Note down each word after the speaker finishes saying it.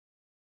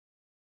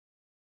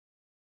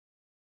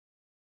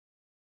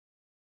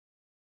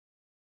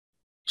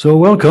So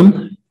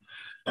welcome.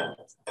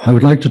 I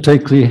would like to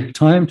take the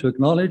time to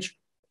acknowledge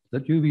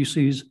that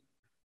UBC's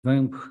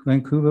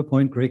Vancouver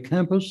Point Grey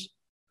campus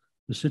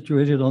is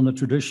situated on the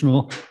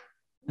traditional,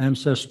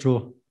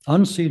 ancestral,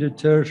 unceded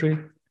territory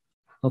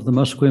of the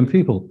Musqueam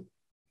people.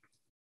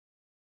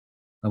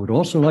 I would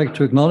also like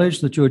to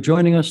acknowledge that you are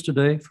joining us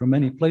today from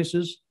many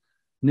places,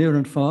 near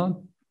and far,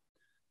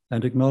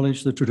 and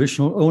acknowledge the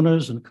traditional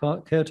owners and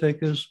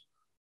caretakers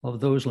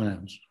of those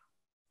lands.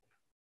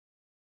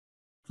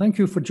 Thank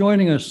you for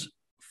joining us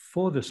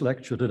for this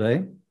lecture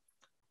today.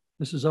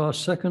 This is our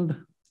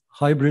second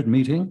hybrid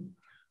meeting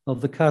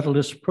of the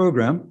Catalyst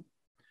Program,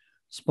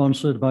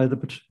 sponsored by the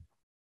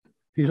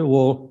Peter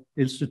Wall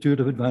Institute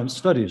of Advanced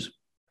Studies.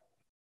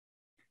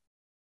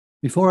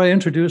 Before I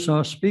introduce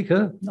our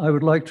speaker, I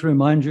would like to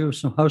remind you of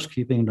some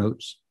housekeeping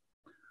notes.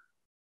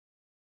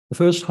 The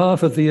first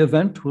half of the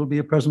event will be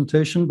a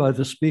presentation by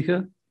the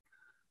speaker.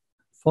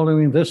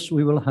 Following this,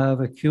 we will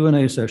have a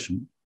Q&A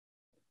session.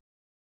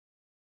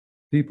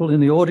 People in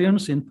the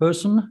audience in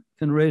person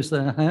can raise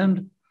their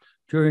hand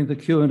during the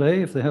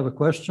Q&A if they have a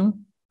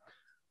question.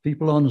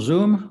 People on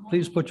Zoom,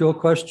 please put your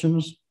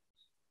questions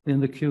in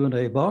the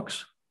Q&A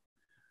box.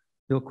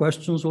 Your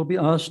questions will be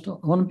asked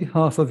on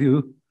behalf of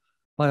you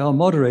by our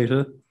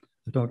moderator,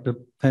 Dr.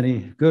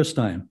 Penny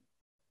Gerstein.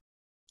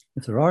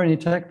 If there are any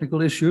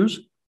technical issues,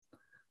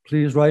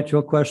 please write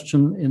your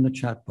question in the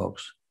chat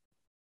box.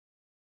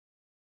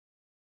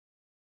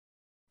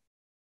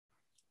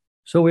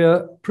 So we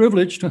are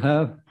privileged to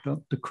have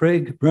Dr.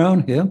 Craig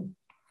Brown here.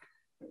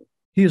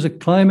 He is a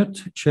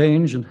climate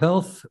change and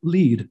health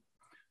lead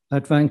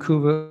at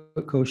Vancouver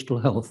Coastal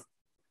Health.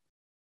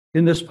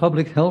 In this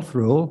public health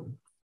role,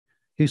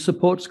 he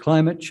supports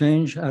climate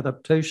change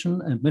adaptation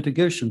and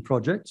mitigation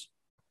projects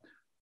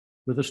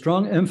with a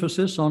strong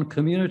emphasis on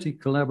community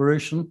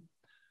collaboration,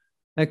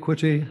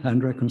 equity,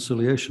 and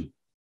reconciliation.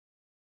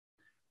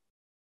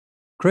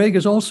 Craig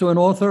is also an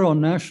author on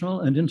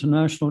national and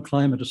international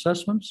climate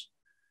assessments,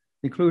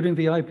 including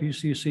the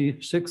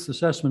IPCC Sixth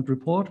Assessment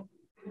report,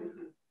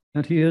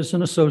 and he is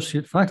an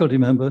associate faculty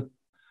member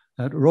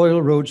at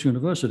Royal Roads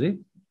University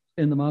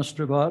in the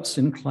Master of Arts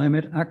in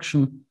Climate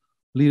Action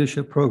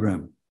Leadership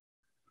Program.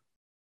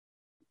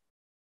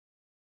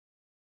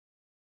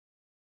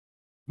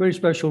 Very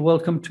special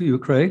welcome to you,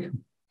 Craig.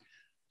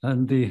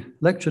 And the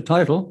lecture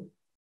title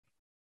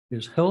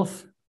is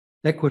Health,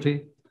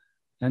 Equity,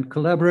 and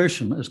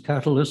Collaboration as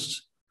Catalysts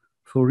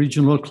for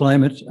Regional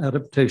Climate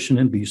Adaptation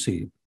in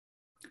BC.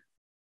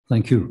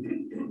 Thank you.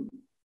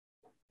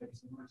 Thanks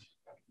so much.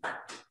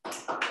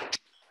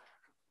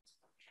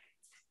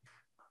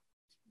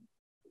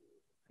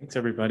 Thanks,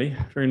 everybody.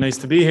 Very nice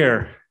to be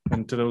here.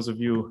 And to those of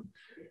you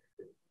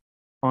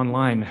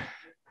online.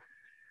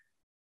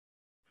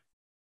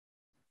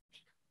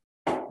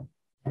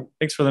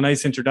 Thanks for the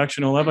nice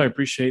introduction, Olev. I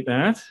appreciate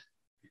that.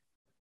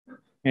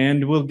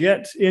 And we'll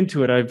get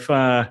into it.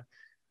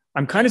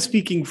 I'm kind of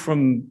speaking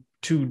from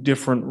two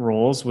different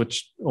roles,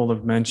 which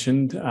Olev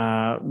mentioned.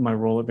 My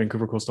role at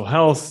Vancouver Coastal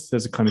Health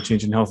as a climate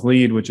change and health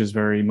lead, which is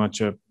very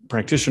much a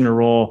practitioner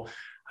role.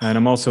 And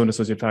I'm also an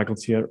associate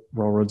faculty at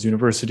Royal Roads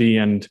University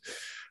and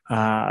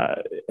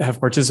have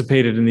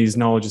participated in these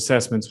knowledge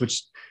assessments,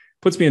 which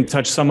puts me in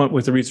touch somewhat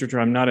with the researcher.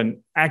 I'm not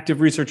an active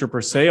researcher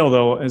per se,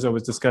 although as I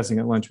was discussing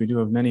at lunch, we do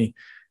have many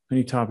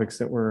topics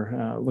that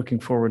we're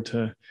looking forward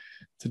to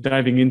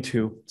diving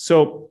into.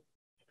 So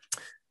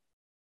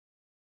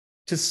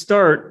to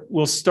start,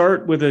 we'll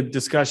start with a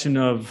discussion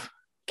of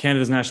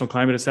Canada's National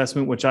Climate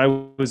Assessment, which I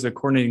was a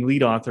coordinating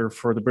lead author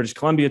for the British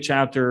Columbia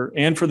chapter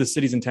and for the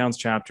Cities and Towns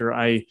chapter.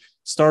 I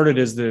started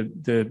as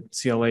the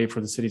CLA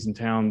for the Cities and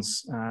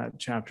Towns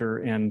chapter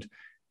and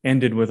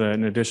ended with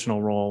an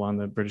additional role on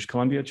the British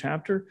Columbia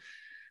chapter,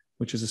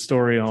 which is a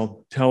story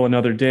I'll tell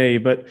another day.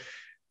 But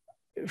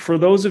for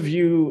those of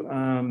you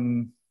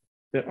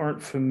that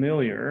aren't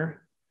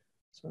familiar,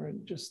 sorry,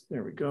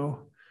 there we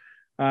go.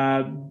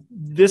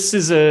 This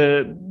is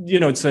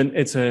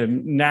it's a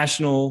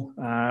national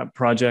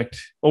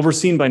project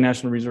overseen by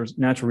Natural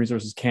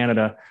Resources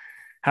Canada.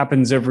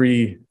 Happens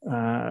every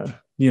 4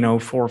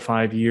 or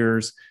 5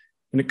 years,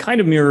 and it kind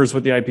of mirrors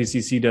what the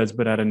IPCC does,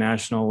 but at a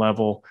national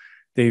level.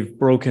 They've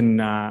broken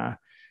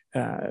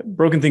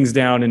things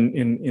down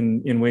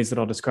in ways that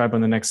I'll describe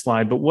on the next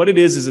slide. But what it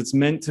is it's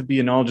meant to be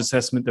a knowledge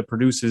assessment that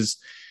produces,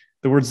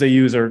 the words they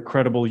use are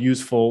credible,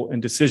 useful,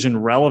 and decision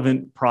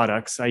relevant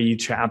products, i.e.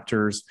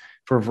 chapters,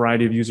 for a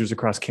variety of users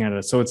across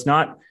Canada. So it's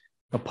not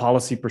a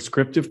policy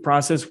prescriptive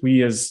process.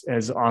 We as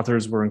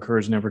authors were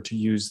encouraged never to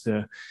use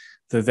the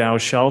thou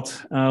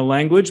shalt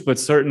language, but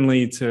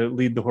certainly to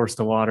lead the horse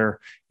to water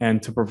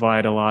and to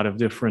provide a lot of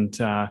different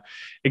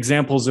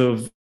examples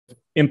of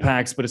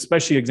impacts, but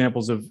especially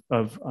examples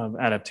of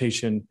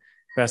adaptation,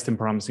 best and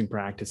promising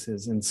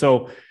practices. And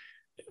so,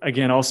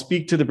 again, I'll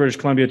speak to the British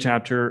Columbia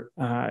chapter,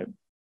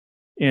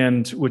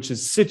 and which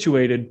is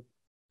situated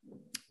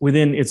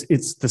within,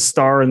 it's the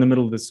star in the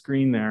middle of the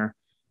screen there.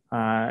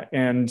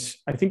 And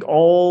I think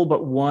all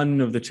but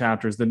one of the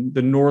chapters, the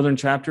northern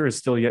chapter is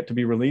still yet to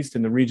be released,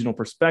 and the regional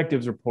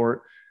perspectives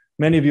report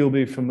Many of you will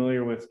be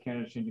familiar with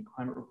Canada's Changing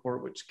Climate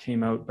Report, which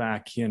came out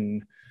back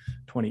in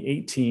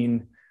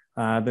 2018.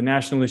 The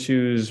national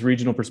issues,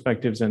 regional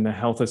perspectives, and the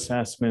health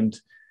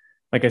assessment,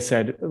 like I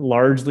said,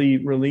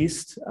 largely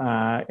released,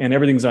 and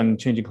everything's on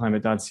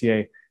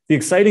changingclimate.ca. The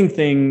exciting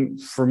thing,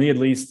 for me at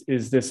least,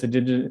 is this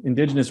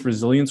Indigenous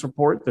Resilience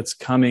Report that's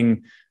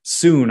coming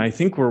soon. I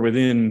think we're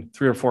within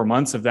 3 or 4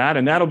 months of that,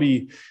 and that'll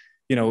be,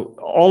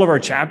 all of our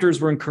chapters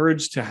were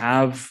encouraged to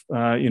have,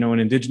 an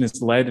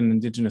Indigenous-led and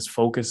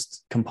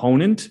Indigenous-focused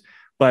component,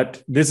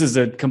 but this is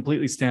a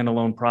completely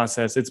standalone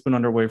process. It's been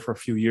underway for a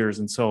few years,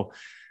 and so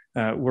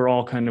we're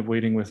all kind of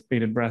waiting with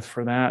bated breath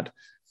for that.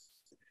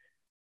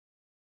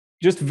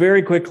 Just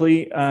very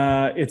quickly,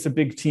 it's a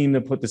big team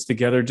that put this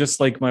together. Just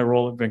like my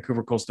role at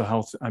Vancouver Coastal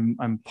Health,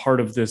 I'm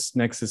part of this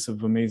nexus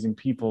of amazing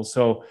people.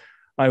 So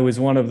I was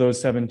one of those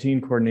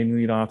 17 coordinating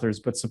lead authors,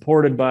 but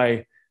supported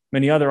by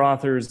many other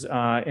authors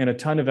and a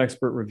ton of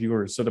expert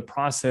reviewers. So the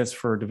process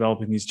for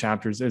developing these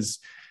chapters, as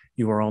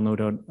you are all no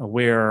doubt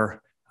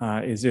aware,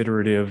 is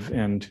iterative,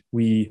 and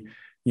we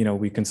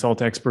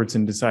consult experts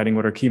in deciding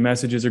what our key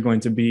messages are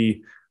going to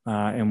be.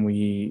 And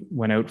we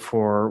went out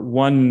for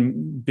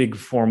one big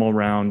formal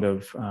round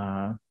of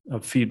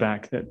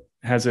feedback that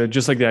has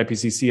just like the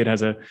IPCC, it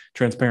has a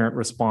transparent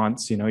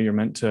response. You're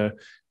meant to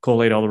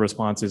collate all the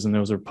responses, and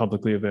those are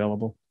publicly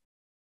available.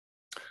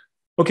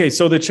 Okay,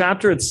 so the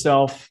chapter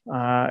itself,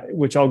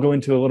 which I'll go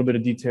into a little bit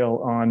of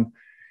detail on,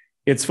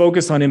 it's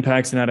focused on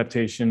impacts and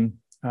adaptation.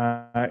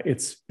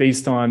 It's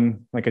based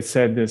on, like I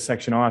said, the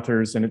section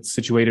authors, and it's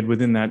situated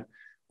within that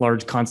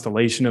large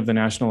constellation of the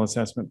national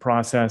assessment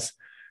process.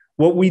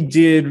 What we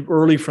did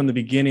early from the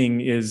beginning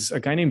is a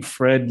guy named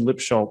Fred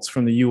Lipschultz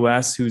from the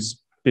US,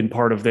 who's been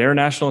part of their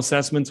national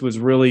assessments, was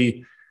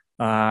really,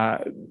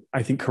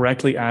 I think,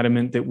 correctly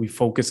adamant that we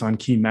focus on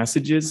key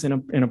messages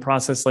in a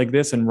process like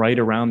this and write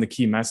around the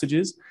key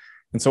messages.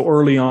 And so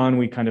early on,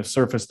 we kind of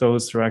surfaced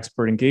those through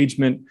expert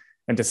engagement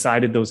and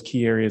decided those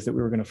key areas that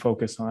we were going to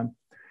focus on.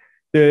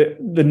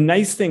 The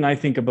nice thing I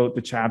think about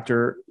the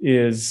chapter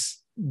is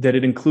that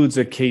it includes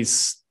a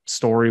case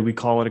story. We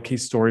call it a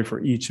case story for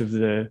each of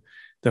the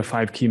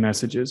 5 key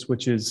messages,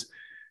 which is,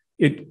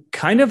 it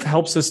kind of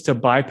helps us to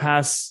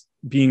bypass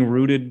being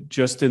rooted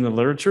just in the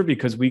literature,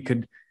 because we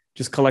could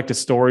just collect a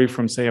story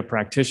from, say, a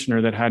practitioner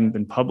that hadn't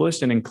been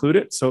published and include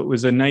it. So it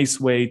was a nice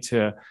way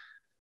to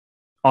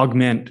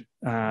augment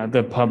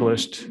the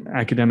published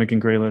academic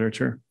and gray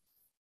literature.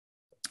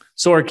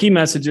 So our key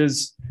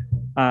messages,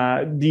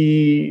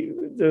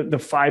 the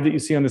 5 that you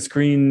see on the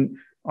screen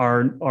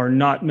are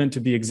not meant to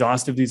be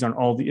exhaustive. These aren't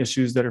all the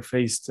issues that are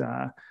faced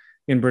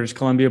in British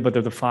Columbia, but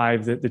they're the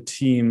 5 that the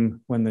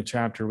team, when the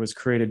chapter was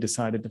created,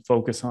 decided to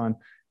focus on.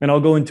 And I'll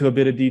go into a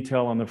bit of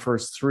detail on the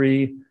first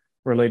 3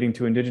 relating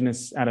to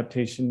Indigenous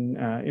adaptation,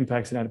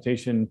 impacts and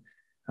adaptation,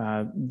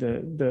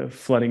 the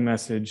flooding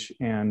message,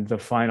 and the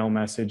final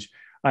message.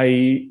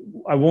 I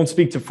won't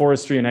speak to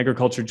forestry and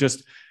agriculture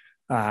just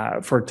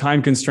for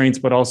time constraints,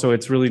 but also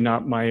it's really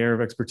not my area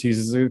of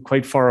expertise. It's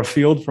quite far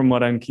afield from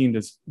what I'm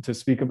keen to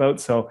speak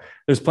about. So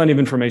there's plenty of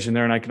information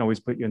there, and I can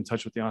always put you in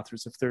touch with the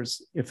authors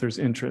if there's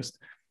interest.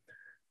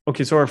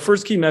 Okay, so our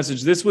first key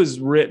message, this was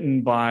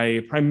written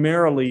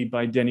primarily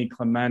by Denny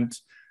Clement,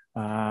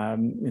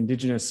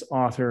 Indigenous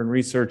author and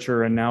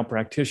researcher and now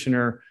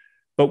practitioner,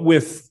 but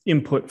with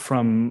input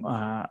from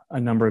a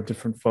number of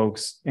different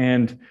folks.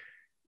 And,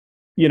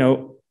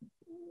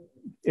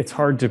 it's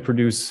hard to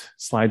produce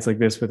slides like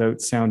this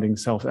without sounding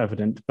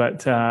self-evident.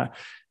 But,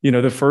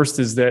 the first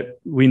is that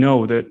we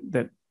know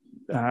that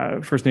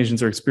First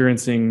Nations are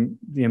experiencing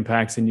the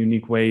impacts in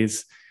unique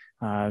ways.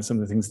 Some of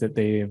the things that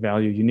they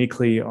value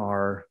uniquely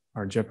are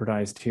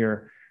jeopardized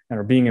here and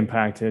are being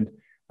impacted.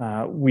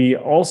 We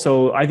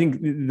also, I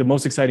think the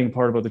most exciting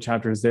part about the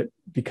chapter is that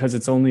because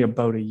it's only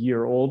about a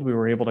year old, we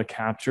were able to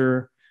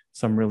capture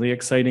some really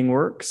exciting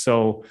work.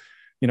 So,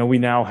 we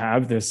now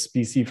have this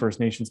BC First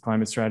Nations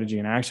Climate Strategy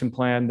and Action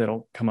Plan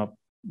that'll come up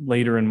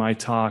later in my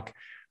talk.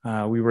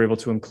 We were able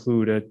to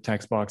include a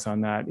text box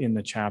on that in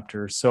the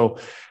chapter. So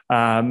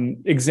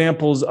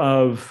examples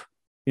of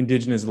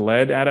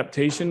Indigenous-led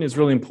adaptation is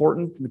really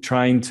important. We're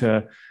trying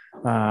to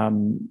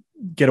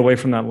get away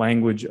from that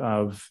language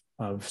of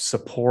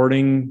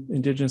supporting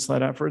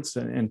Indigenous-led efforts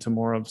and to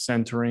more of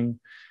centering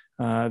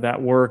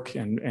that work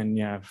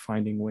and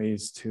finding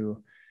ways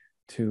to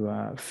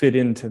fit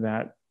into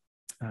that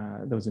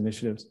those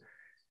initiatives.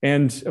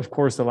 And of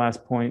course, the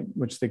last point,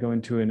 which they go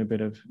into in a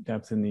bit of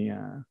depth in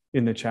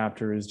the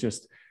chapter, is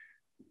just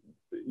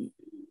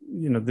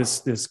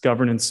this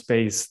governance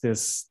space,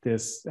 this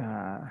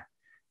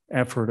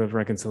effort of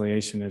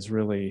reconciliation is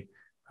really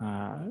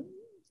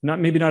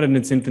maybe not in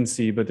its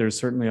infancy, but there's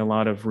certainly a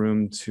lot of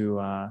room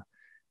to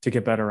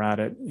get better at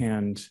it.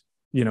 And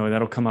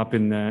that'll come up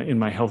in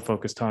my health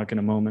focus talk in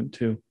a moment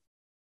too.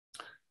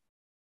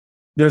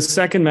 The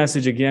second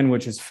message, again,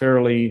 which is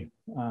fairly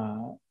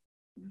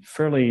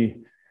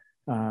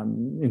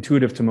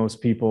intuitive to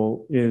most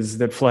people, is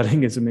that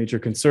flooding is a major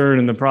concern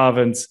in the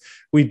province.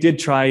 We did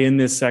try in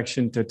this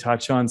section to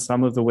touch on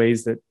some of the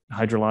ways that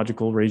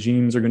hydrological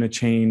regimes are going to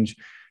change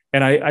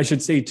And I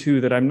should say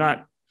too that I'm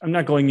not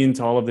going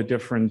into all of the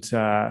different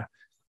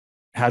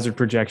hazard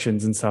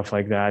projections and stuff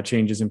like that,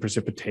 changes in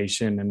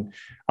precipitation. And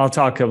I'll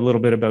talk a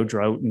little bit about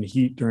drought and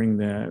heat during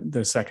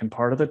the second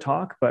part of the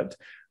talk, but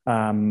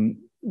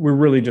we're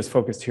really just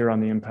focused here on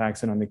the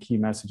impacts and on the key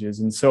messages.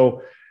 And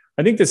so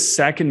I think the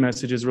second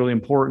message is really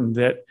important,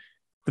 that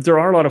there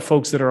are a lot of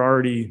folks that are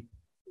already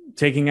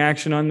taking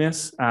action on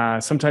this.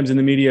 Sometimes in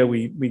the media,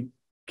 we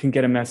can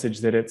get a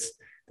message that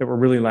we're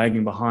really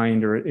lagging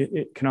behind, or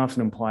it can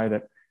often imply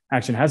that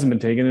action hasn't been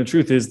taken. And the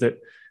truth is that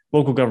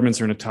local governments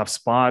are in a tough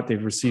spot.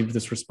 They've received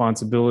this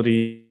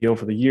responsibility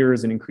over the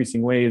years in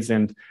increasing ways.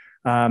 And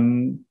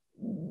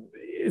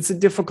it's a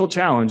difficult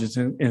challenge. It's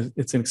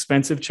an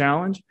expensive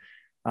challenge.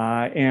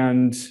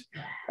 And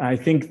I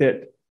think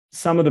that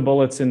some of the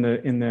bullets in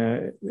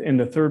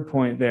the third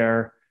point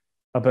there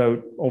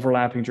about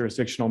overlapping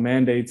jurisdictional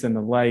mandates and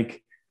the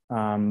like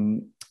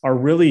are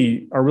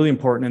really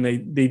important,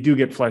 and they do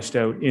get fleshed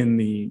out in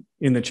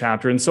the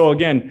chapter. And so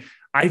again,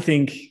 I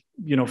think,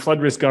 flood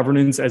risk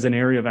governance as an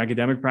area of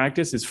academic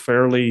practice is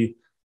fairly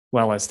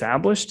well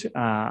established.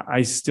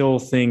 I still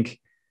think,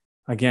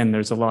 again,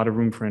 there's a lot of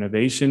room for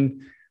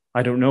innovation.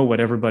 I don't know what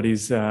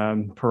everybody's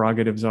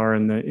prerogatives are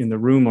in the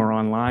room or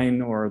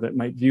online or that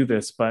might view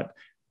this, but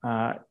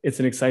it's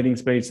an exciting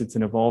space. It's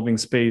an evolving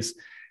space.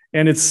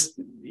 And it's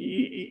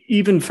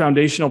even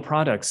foundational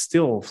products,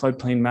 still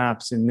floodplain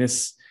maps in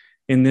this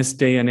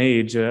day and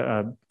age.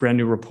 A brand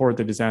new report,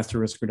 the Disaster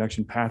Risk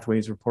Reduction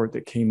Pathways report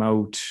that came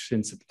out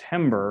in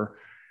September,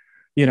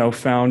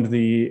 found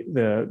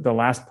the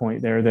last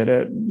point there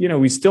that,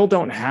 we still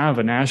don't have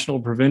a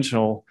national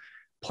provincial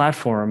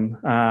platform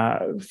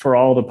for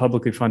all the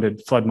publicly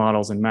funded flood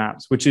models and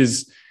maps, which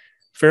is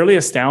fairly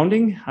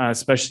astounding,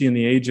 especially in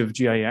the age of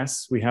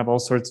GIS. We have all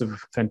sorts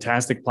of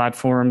fantastic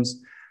platforms.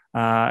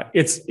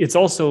 It's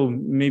also,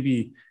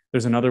 maybe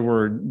there's another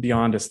word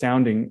beyond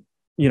astounding.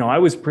 I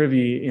was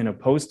privy in a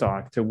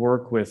postdoc to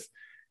work with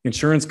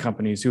insurance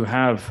companies who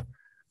have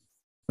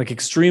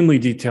extremely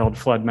detailed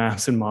flood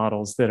maps and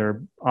models that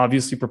are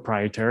obviously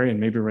proprietary and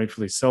maybe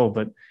rightfully so,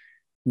 but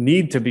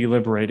need to be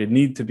liberated,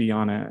 need to be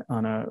on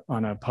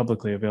a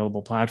publicly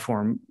available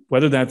platform,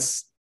 whether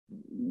that's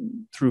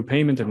through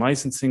payment and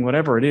licensing,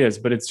 whatever it is.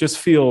 But it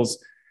feels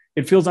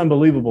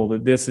unbelievable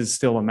that this is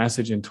still a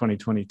message in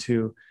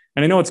 2022.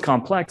 And I know it's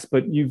complex,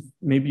 but you've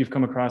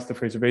come across the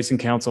Fraser Basin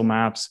Council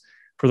maps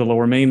for the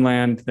Lower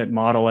Mainland that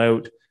model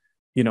out,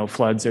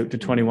 floods out to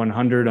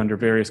 2100 under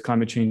various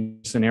climate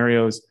change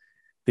scenarios.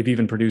 They've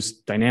even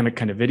produced dynamic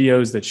kind of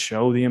videos that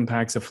show the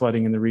impacts of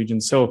flooding in the region.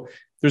 So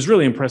there's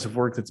really impressive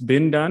work that's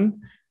been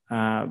done,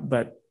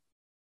 but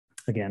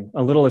again,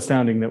 a little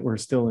astounding that we're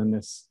still in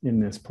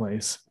this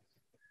place.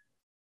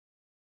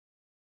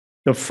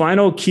 The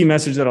final key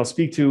message that I'll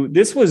speak to,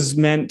 this was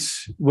meant,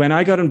 when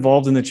I got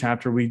involved in the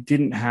chapter, we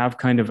didn't have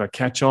kind of a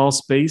catch-all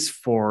space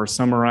for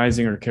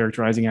summarizing or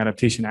characterizing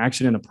adaptation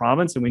action in the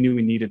province, and we knew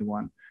we needed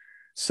one.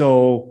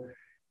 So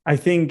I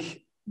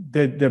think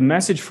the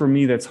message for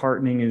me that's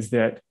heartening is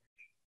that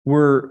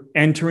we're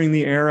entering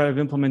the era of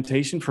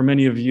implementation. For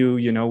many of you,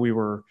 we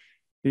were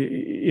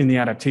in the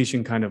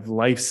adaptation kind of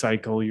life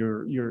cycle.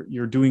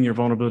 You're doing your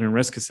vulnerability and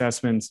risk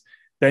assessments,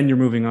 then you're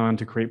moving on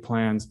to create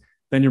plans,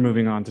 then you're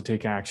moving on to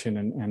take action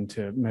and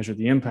to measure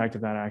the impact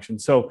of that action.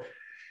 So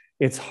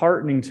it's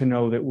heartening to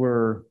know that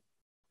we're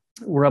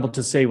able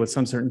to say with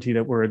some certainty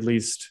that we're at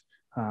least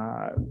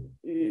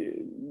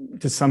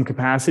to some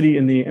capacity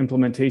in the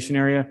implementation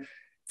area.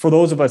 For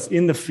those of us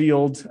in the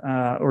field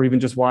or even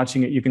just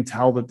watching it, you can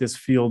tell that this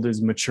field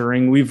is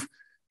maturing.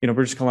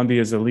 British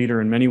Columbia is a leader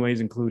in many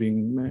ways,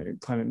 including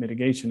climate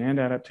mitigation and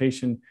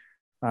adaptation.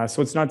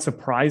 So it's not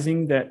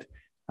surprising that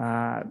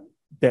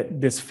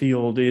this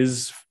field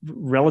is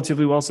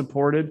relatively well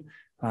supported.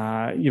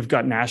 You've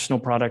got national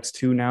products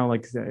too now,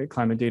 like the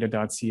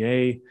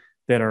climatedata.ca,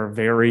 that are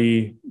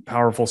very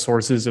powerful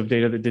sources of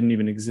data that didn't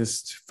even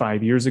exist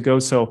 5 years ago.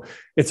 So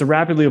it's a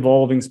rapidly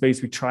evolving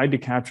space. We tried to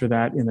capture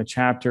that in the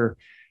chapter.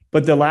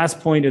 But the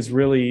last point is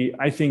really,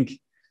 I think,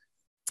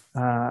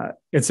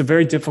 it's a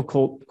very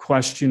difficult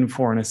question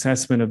for an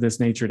assessment of this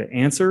nature to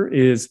answer,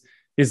 is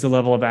the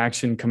level of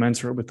action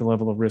commensurate with the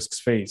level of risks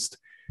faced?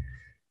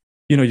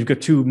 You've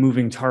got two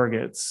moving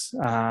targets.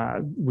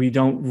 We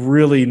don't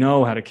really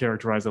know how to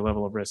characterize the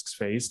level of risks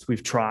faced.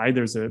 We've tried.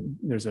 There's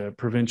a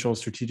provincial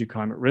strategic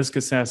climate risk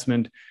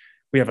assessment.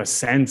 We have a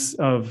sense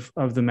of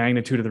the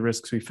magnitude of the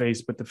risks we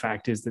face, but the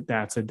fact is that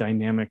that's a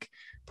dynamic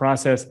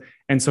process.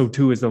 And so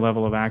too is the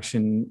level of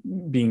action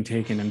being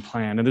taken and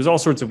planned. And there's all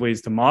sorts of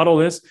ways to model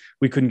this.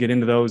 We couldn't get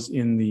into those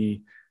in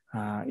the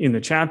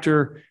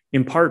chapter,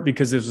 in part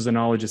because this was a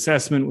knowledge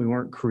assessment. We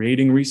weren't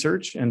creating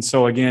research. And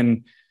so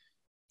again,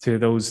 to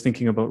those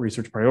thinking about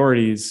research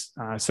priorities,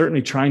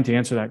 certainly trying to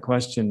answer that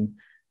question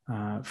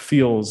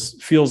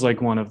feels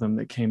like one of them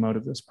that came out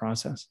of this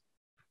process.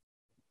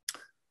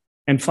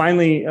 And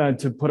finally,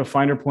 to put a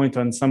finer point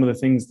on some of the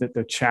things that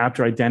the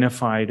chapter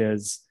identified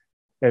as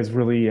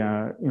really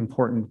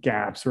important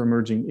gaps or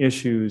emerging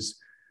issues.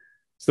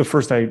 So the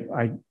first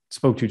I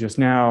spoke to just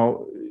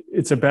now,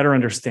 it's a better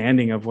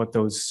understanding of what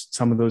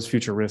some of those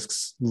future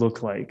risks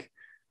look like.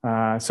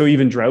 So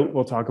even drought,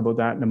 we'll talk about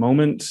that in a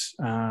moment.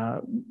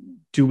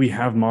 Do we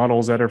have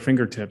models at our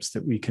fingertips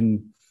that we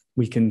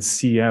can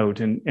see out?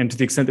 And to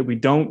the extent that we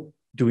don't,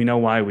 do we know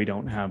why we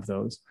don't have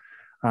those?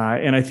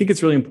 And I think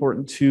it's really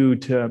important too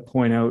to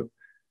point out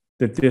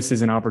that this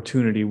is an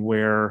opportunity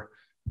where,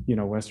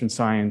 Western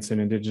science and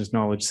Indigenous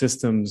knowledge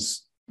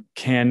systems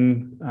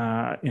can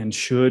and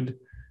should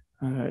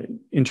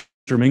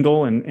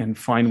intermingle and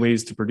find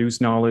ways to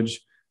produce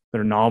knowledge that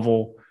are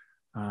novel.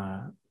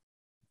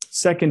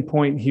 Second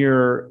point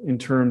here in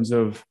terms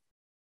of,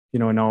 a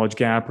knowledge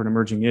gap or an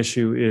emerging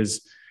issue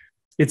is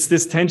it's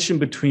this tension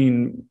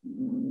between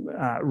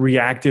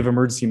reactive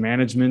emergency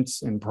management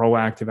and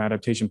proactive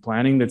adaptation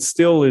planning that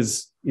still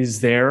is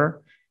there.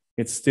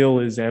 It still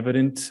is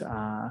evident.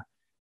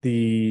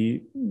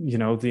 The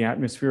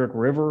atmospheric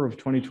river of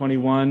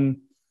 2021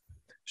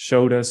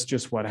 showed us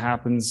just what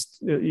happens.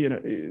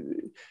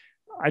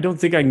 I don't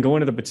think I can go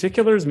into the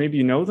particulars. Maybe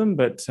you know them,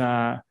 but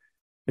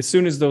as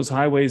soon as those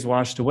highways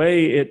washed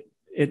away,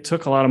 it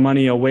took a lot of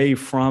money away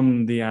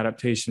from the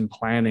adaptation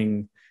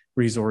planning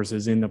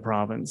resources in the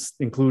province,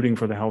 including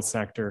for the health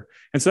sector.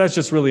 And so that's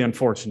just really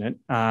unfortunate.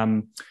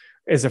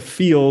 As a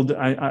field,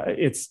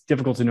 it's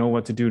difficult to know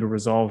what to do to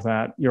resolve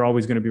that. You're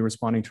always going to be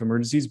responding to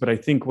emergencies, but I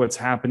think what's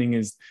happening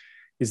is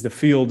the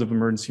field of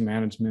emergency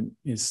management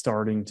is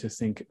starting to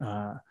think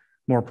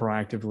more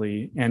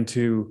proactively and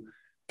to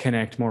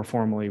connect more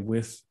formally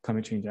with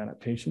climate change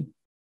adaptation.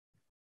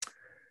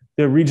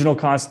 The regional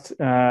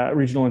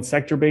and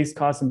sector-based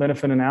cost and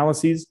benefit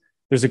analyses.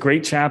 There's a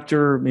great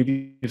chapter.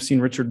 Maybe you've seen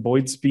Richard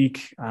Boyd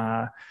speak.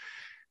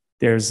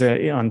 There's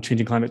on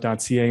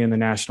changingclimate.ca in the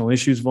national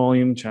issues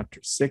volume, chapter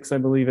 6, I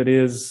believe it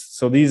is.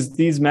 So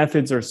these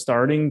methods are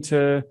starting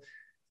to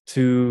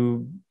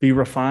be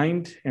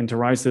refined and to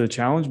rise to the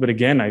challenge. But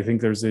again, I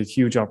think there's a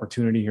huge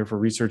opportunity here for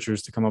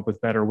researchers to come up with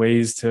better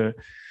ways to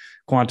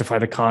quantify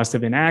the cost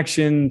of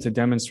inaction, to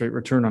demonstrate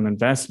return on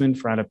investment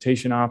for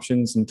adaptation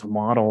options, and to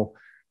model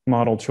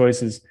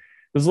choices.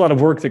 There's a lot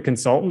of work that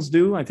consultants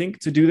do, I think,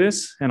 to do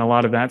this, and a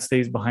lot of that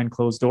stays behind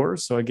closed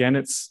doors. So again,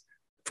 it's,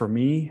 for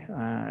me,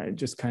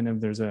 just kind of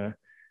there's a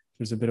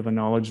bit of a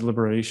knowledge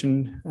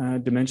liberation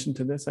dimension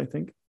to this, I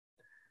think.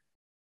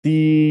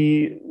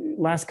 The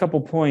last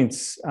couple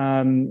points,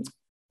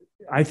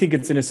 I think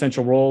it's an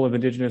essential role of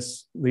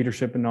Indigenous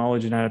leadership and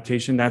knowledge and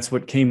adaptation. That's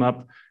what came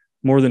up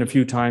more than a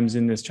few times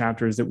in this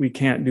chapter, is that we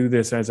can't do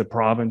this as a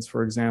province,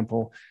 for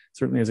example,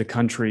 certainly as a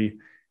country,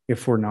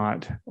 if we're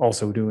not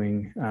also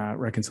doing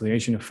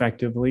reconciliation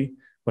effectively,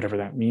 whatever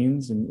that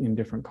means in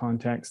different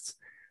contexts.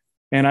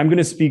 And I'm going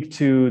to speak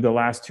to the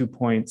last 2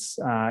 points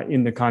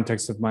in the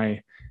context of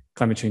my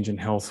climate change and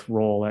health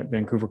role at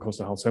Vancouver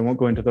Coastal Health. So I won't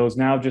go into those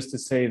now, just to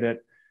say that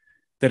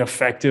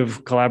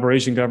effective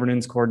collaboration,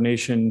 governance,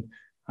 coordination,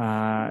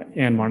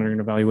 and monitoring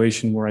and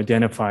evaluation were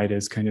identified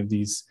as kind of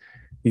these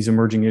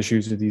emerging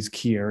issues or these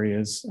key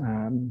areas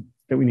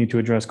that we need to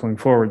address going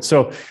forward.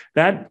 So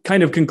that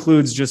kind of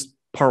concludes just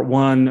part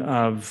one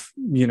of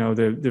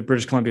the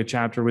British Columbia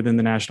chapter within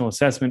the national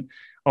assessment.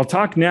 I'll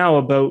talk now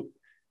about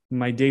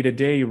my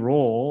day-to-day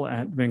role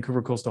at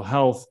Vancouver Coastal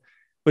Health,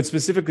 but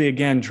specifically,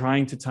 again,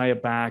 trying to tie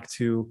it back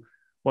to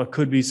what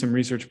could be some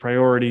research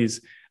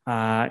priorities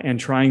and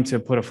trying to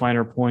put a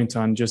finer point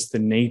on just the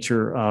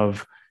nature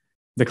of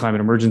the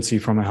climate emergency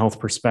from a health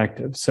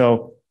perspective.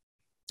 So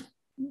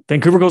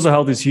Vancouver Coastal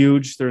Health is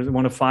huge. There's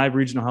one of 5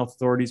 regional health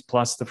authorities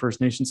plus the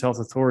First Nations Health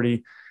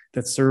Authority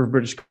that serve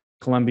British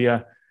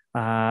Columbia.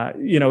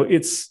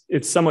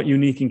 It's somewhat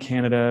unique in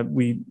Canada.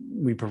 We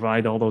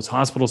provide all those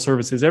hospital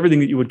services, everything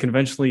that you would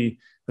conventionally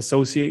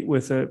associate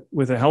with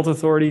a health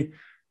authority.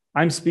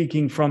 I'm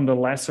speaking from the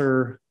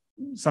lesser,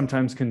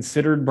 sometimes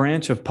considered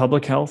branch of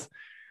public health,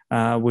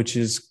 which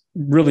is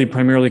really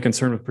primarily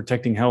concerned with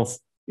protecting health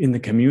in the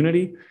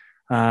community.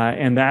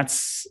 And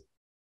that's,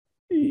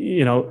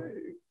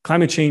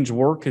 climate change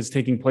work is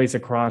taking place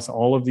across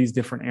all of these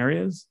different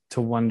areas to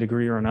one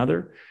degree or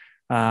another.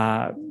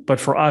 But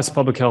for us,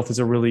 public health is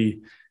a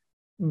really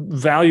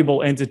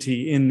valuable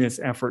entity in this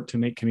effort to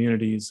make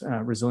communities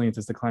resilient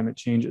as the climate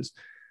changes.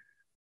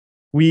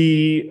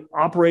 We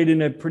operate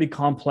in a pretty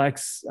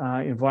complex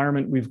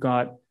environment. We've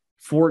got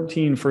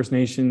 14 First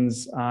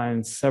Nations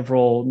and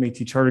several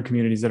Métis Charter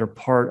communities that are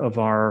part of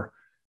our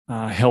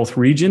health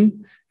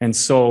region. And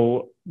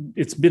so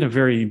it's been a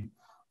very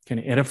kind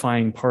of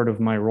edifying part of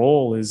my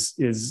role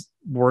is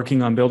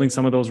working on building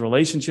some of those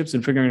relationships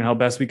and figuring out how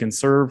best we can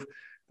serve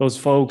those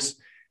folks,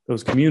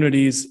 those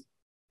communities,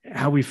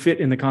 how we fit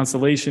in the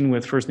constellation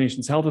with First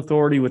Nations Health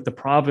Authority, with the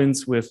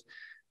province, with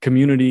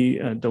community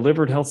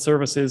delivered health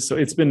services. So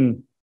it's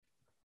been,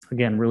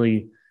 again,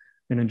 really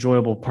an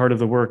enjoyable part of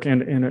the work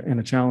and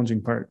a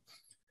challenging part.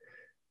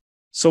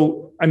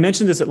 So I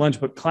mentioned this at lunch,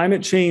 but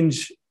climate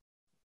change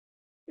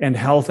and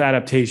health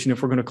adaptation,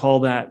 if we're going to call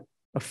that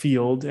a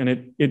field,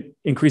 and it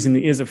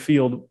increasingly is a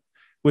field,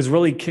 was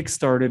really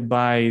kickstarted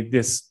by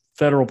this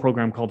federal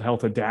program called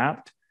Health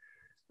Adapt,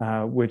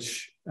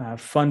 which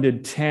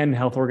funded 10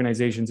 health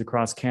organizations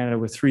across Canada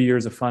with 3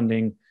 years of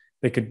funding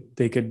They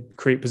could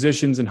create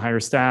positions and hire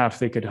staff.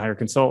 They could hire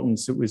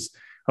consultants. It was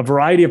a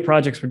variety of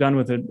projects were done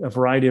with a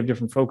variety of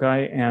different foci,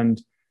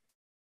 and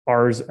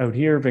ours out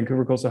here,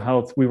 Vancouver Coastal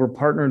Health, we were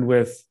partnered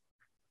with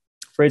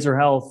Fraser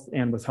Health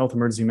and with Health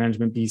Emergency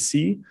Management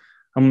BC.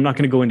 I'm not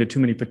going to go into too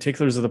many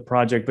particulars of the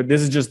project, but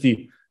this is just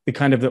the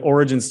kind of the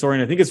origin story.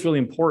 And I think it's really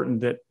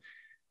important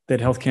that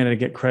Health Canada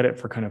get credit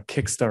for kind of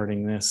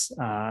kickstarting this.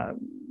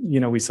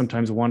 We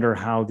sometimes wonder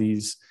how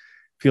these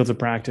fields of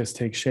practice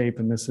take shape,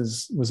 and this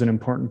was an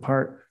important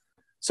part.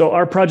 So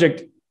our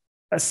project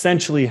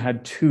essentially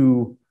had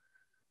two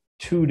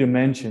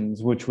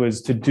dimensions, which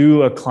was to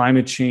do a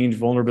climate change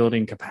vulnerability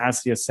and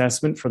capacity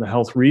assessment for the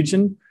health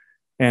region.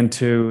 And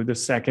the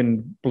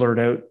second blurred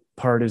out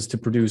part is to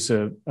produce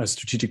a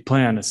strategic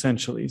plan,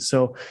 essentially.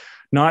 So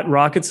not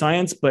rocket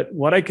science, but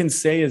what I can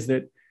say is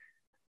that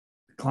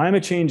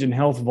climate change and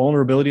health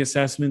vulnerability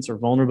assessments or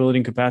vulnerability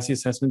and capacity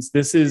assessments,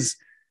 this is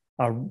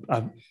a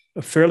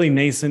fairly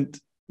nascent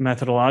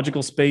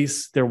methodological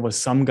space. There was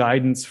some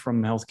guidance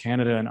from Health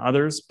Canada and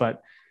others,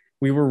 but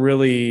we were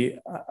really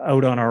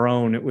out on our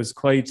own. It was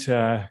quite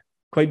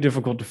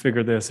difficult to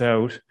figure this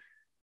out.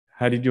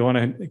 How did you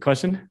want a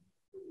question?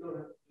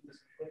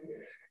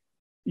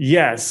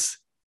 Yes,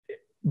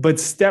 but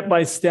step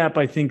by step,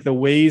 I think the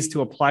ways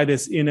to apply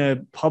this in a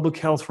public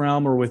health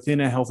realm or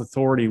within a health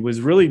authority was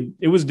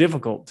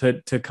difficult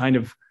to kind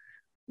of,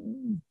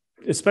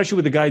 especially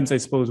with the guidance I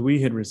suppose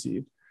we had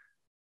received.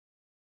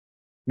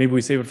 Maybe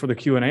we save it for the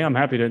Q&A. I'm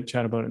happy to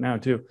chat about it now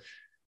too.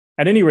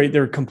 At any rate,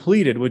 they're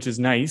completed, which is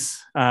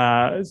nice.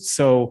 We're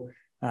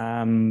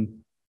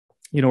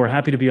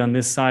happy to be on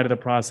this side of the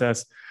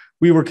process.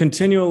 We were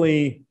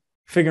continually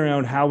figuring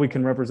out how we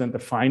can represent the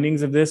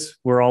findings of this.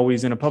 We're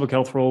always in a public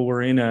health role.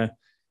 We're in a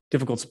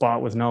difficult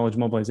spot with knowledge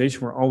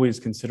mobilization. We're always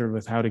considered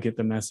with how to get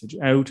the message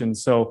out. And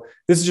so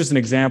this is just an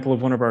example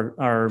of one of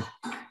our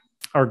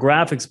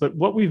graphics. But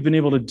what we've been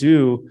able to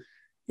do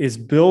is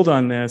build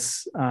on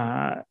this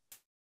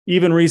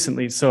even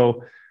recently.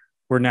 So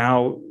we're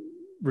now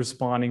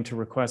responding to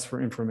requests for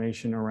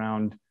information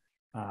around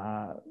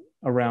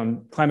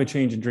climate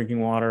change and drinking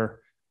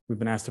water. We've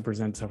been asked to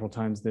present several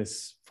times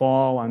this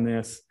fall on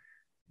this.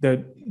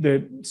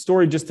 The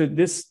story, just that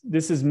this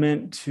is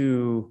meant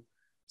to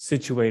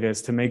situate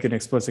us, to make an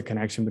explicit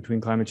connection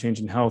between climate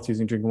change and health,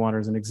 using drinking water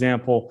as an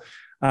example.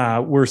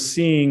 We're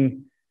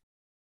seeing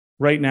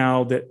right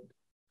now that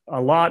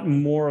a lot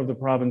more of the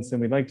province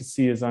than we'd like to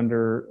see is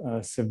under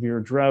severe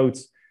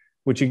droughts,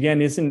 which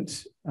again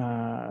isn't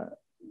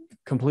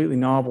completely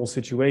novel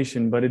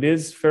situation, but it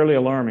is fairly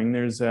alarming.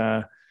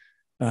 It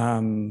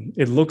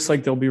looks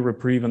like there'll be a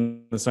reprieve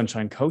on the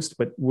Sunshine Coast,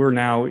 but we're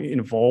now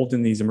involved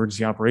in these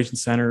emergency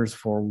operations centers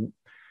for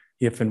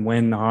if and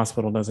when the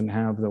hospital doesn't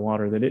have the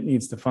water that it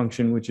needs to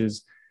function, which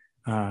is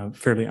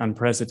fairly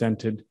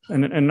unprecedented.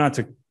 And not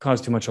to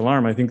cause too much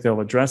alarm, I think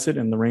they'll address it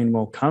and the rain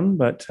will come,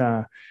 but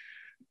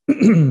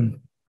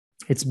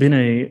it's been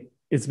a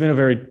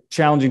very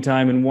challenging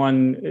time, and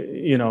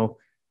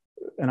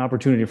an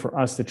opportunity for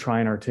us to try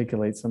and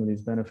articulate some of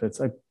these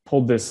benefits. I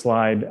pulled this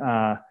slide.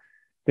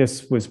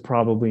 This was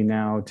probably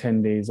now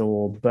 10 days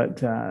old,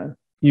 but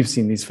you've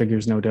seen these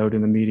figures, no doubt,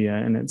 in the media,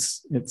 and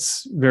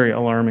it's very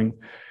alarming.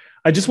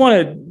 I just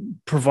want to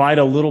provide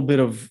a little bit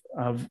of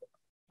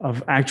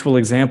actual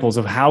examples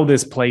of how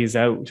this plays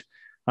out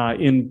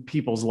in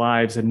people's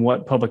lives, and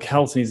what public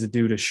health needs to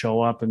do to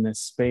show up in this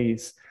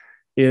space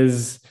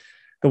is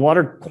the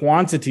water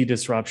quantity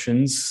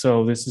disruptions.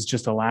 So this is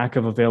just a lack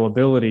of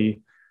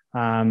availability.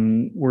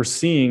 We're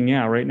seeing,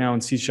 right now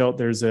in Seashelt,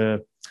 there's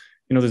a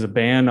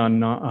ban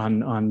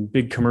on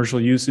big commercial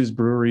uses,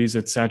 breweries,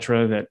 et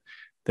cetera,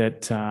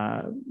 that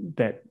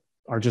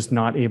are just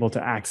not able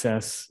to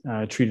access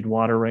treated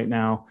water right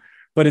now.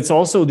 But it's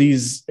also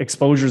these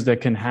exposures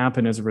that can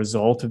happen as a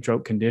result of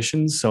drought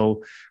conditions.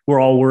 So we're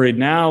all worried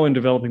now in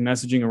developing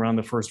messaging around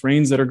the first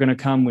rains that are going to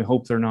come. We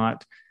hope they're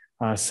not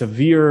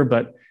severe,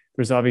 but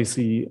there's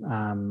obviously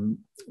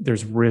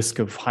there's risk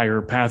of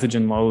higher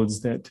pathogen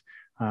loads that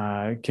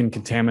can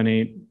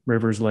contaminate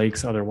rivers,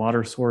 lakes, other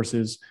water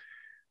sources.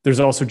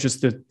 There's also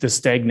just the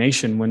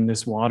stagnation when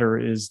this water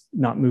is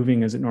not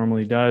moving as it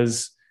normally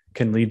does,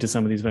 can lead to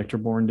some of these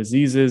vector-borne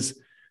diseases.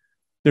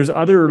 There's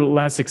other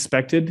less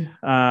expected,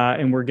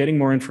 and we're getting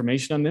more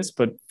information on this,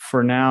 but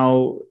for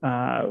now,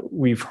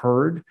 we've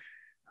heard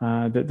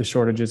that the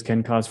shortages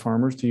can cause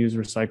farmers to use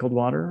recycled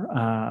water.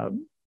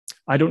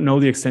 I don't know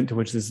the extent to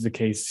which this is the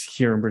case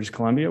here in British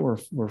Columbia.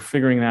 We're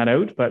figuring that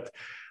out, but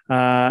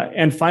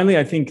and finally,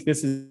 I think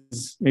this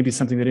is maybe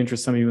something that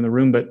interests some of you in the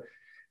room, but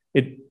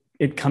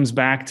it comes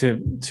back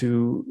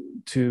to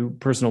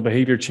personal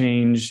behavior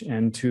change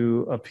and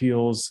to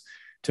appeals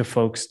to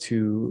folks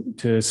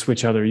to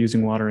switch how they're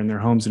using water in their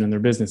homes and in their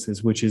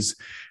businesses, which is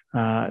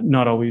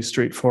not always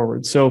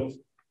straightforward. So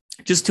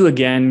just to,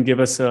 again,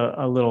 give us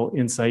a little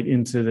insight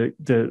into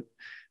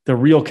the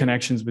real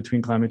connections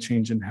between climate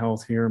change and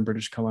health here in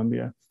British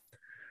Columbia.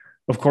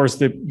 Of course,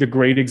 the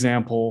great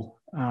example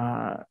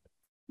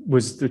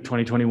was the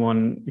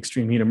 2021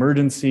 extreme heat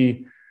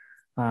emergency.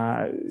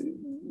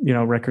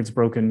 records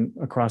broken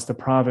across the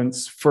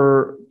province.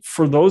 For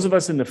those of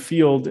us in the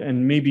field,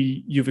 and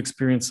maybe you've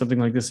experienced something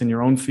like this in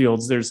your own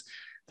fields,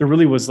 there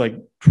really was like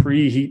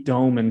pre-heat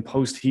dome and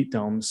post-heat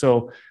dome.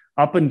 So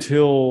up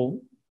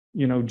until,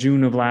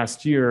 June of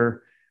last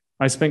year,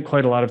 I spent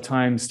quite a lot of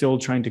time still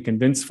trying to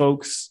convince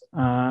folks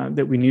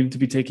that we needed to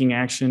be taking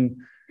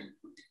action,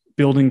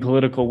 building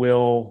political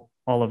will,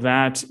 all of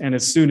that. And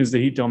as soon as the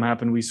heat dome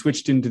happened, we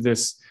switched into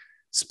this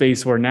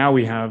space where now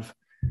we have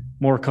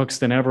more cooks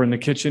than ever in the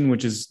kitchen,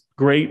 which is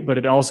great, but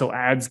it also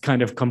adds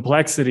kind of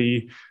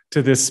complexity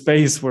to this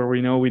space where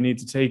we know we need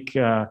to take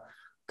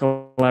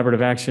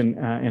collaborative action.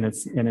 And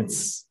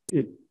it's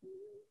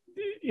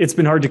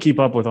been hard to keep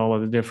up with all of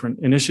the different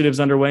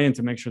initiatives underway and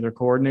to make sure they're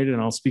coordinated.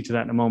 And I'll speak to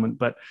that in a moment.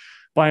 But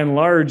by and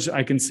large,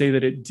 I can say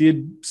that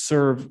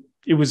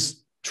it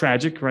was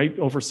tragic, right?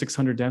 Over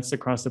 600 deaths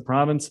across the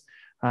province.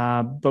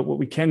 But what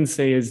we can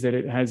say is that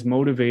it has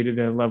motivated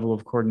a level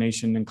of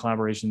coordination and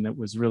collaboration that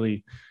was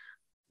really,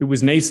 it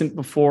was nascent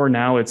before.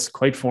 Now it's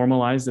quite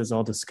formalized, as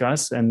I'll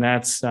discuss. And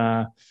that's,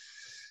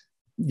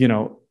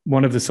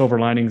 one of the silver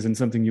linings and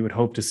something you would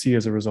hope to see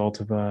as a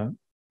result of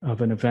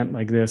an event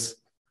like this.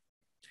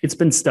 It's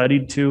been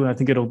studied too. I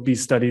think it'll be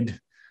studied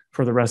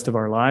for the rest of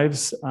our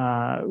lives.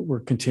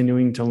 We're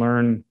continuing to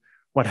learn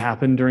what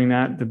happened during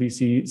that. The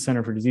BC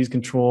Centre for Disease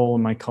Control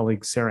and my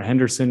colleague, Sarah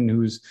Henderson,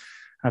 who's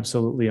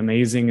absolutely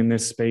amazing in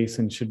this space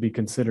and should be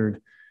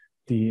considered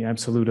the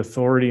absolute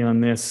authority on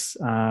this,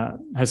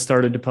 has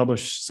started to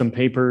publish some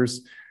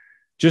papers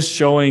just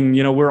showing,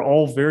 we're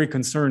all very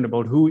concerned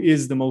about who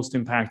is the most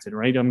impacted,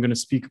 right? I'm going to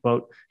speak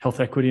about health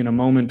equity in a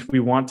moment.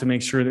 We want to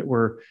make sure that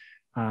we're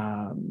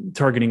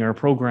targeting our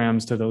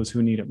programs to those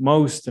who need it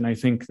most. And I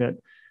think that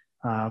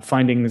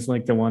findings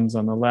like the ones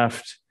on the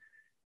left,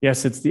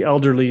 yes, it's the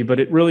elderly,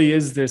 but it really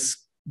is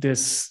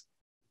this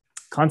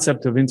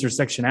concept of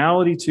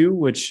intersectionality too,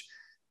 which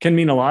can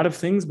mean a lot of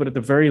things, but at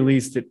the very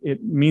least,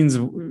 it means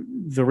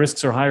the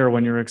risks are higher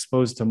when you're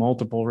exposed to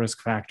multiple risk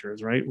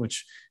factors, right?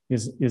 Which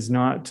is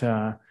not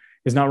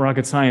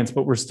rocket science,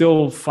 but we're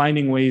still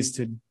finding ways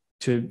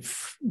to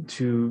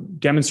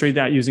demonstrate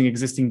that using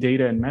existing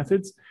data and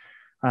methods.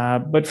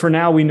 But for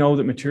now, we know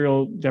that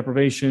material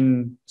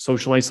deprivation,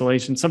 social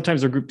isolation,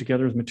 sometimes they're grouped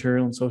together as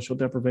material and social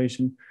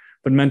deprivation,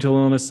 but mental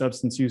illness,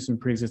 substance use, and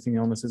pre-existing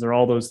illnesses are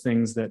all those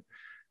things that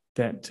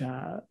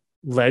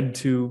led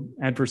to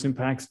adverse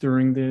impacts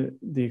during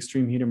the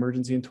extreme heat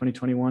emergency in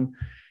 2021.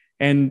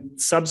 And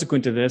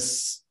subsequent to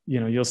this,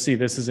 you'll see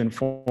this is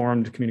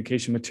informed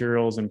communication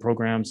materials and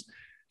programs.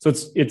 So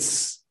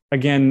it's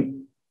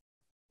again,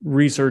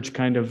 research,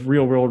 kind of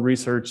real world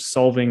research,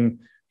 solving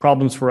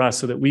problems for us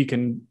so that we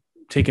can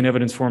take an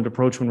evidence-informed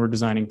approach when we're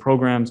designing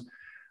programs.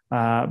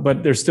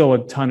 But there's still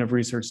a ton of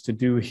research to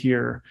do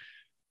here.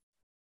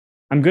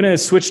 I'm going to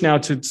switch now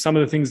to some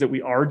of the things that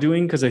we are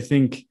doing, because I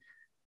think,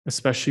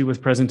 especially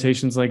with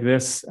presentations like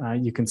this,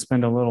 you can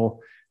spend a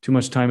little too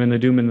much time in the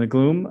doom and the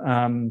gloom.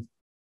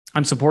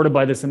 I'm supported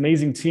by this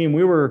amazing team.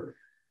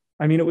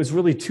 It was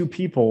really two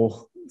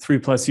people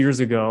 3+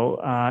 years ago,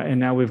 and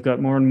now we've got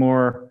more and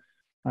more.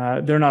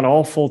 They're not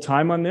all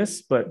full-time on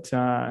this, but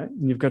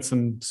you've got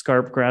some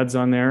SCARP grads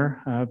on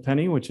there,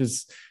 Penny, which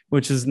is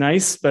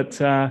nice,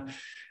 but an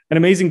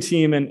amazing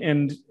team.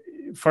 And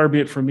far be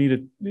it from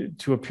me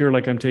to appear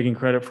like I'm taking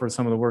credit for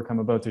some of the work I'm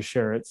about to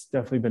share. It's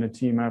definitely been a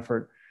team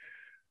effort.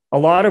 A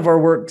lot of our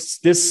work,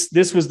 this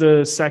was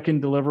the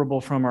second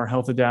deliverable from our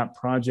Health Adapt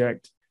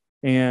project.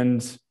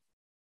 And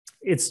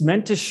it's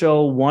meant to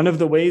show one of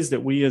the ways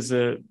that we as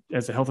a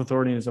health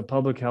authority and as a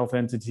public health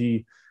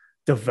entity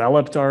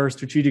developed our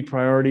strategic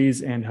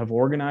priorities and have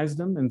organized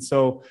them. And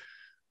so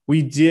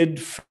we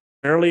did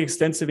fairly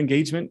extensive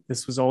engagement.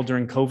 This was all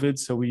during COVID.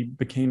 So we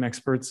became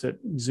experts at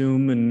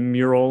Zoom and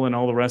Mural and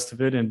all the rest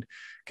of it, and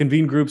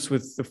convened groups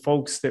with the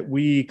folks that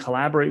we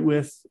collaborate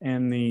with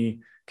and the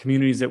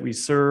communities that we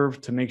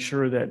serve to make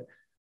sure that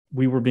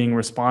we were being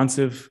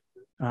responsive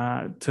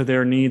to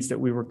their needs, that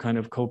we were kind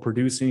of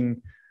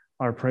co-producing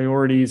our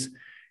priorities.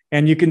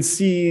 And you can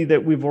see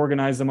that we've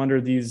organized them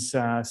under these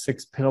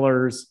 6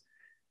 pillars,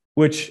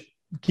 which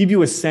give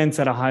you a sense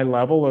at a high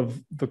level of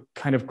the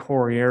kind of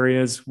core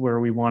areas where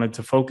we wanted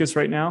to focus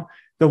right now.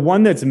 The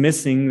one that's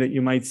missing that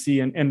you might see,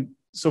 and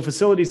so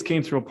facilities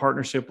came through a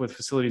partnership with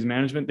facilities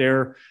management.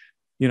 They're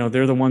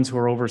the ones who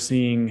are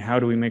overseeing how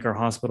do we make our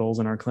hospitals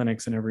and our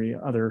clinics and every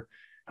other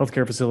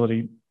healthcare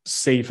facility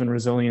safe and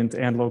resilient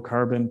and low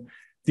carbon.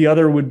 The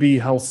other would be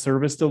health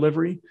service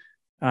delivery,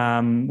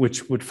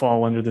 which would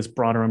fall under this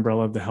broader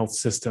umbrella of the health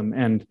system.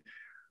 And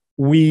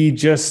we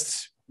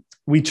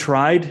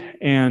tried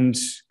and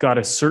got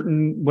a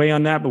certain way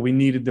on that, but we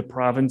needed the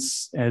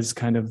province as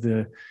kind of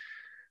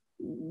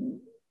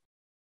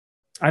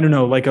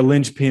like a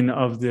linchpin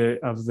of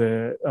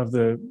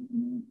the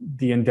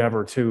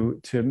endeavor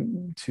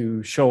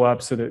to show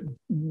up so that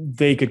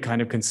they could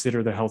kind of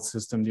consider the health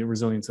system, the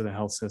resilience of the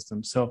health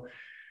system. So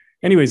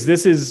anyways,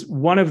 this is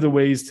one of the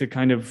ways to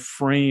kind of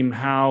frame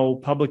how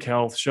public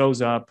health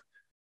shows up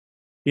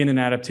in an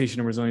adaptation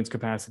and resilience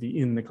capacity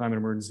in the climate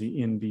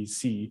emergency in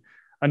BC.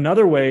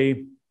 Another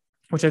way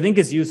which I think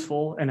is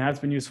useful and has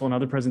been useful in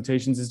other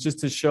presentations, is just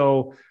to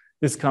show,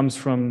 this comes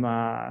from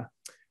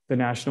the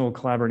National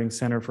Collaborating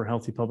Center for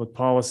Healthy Public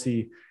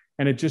Policy,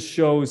 and it just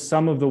shows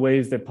some of the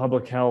ways that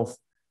public health,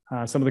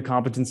 some of the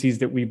competencies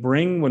that we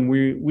bring when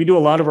we do a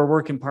lot of our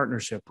work in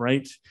partnership,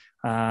 right?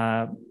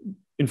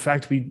 In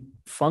fact, we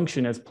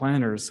function as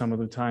planners some of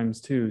the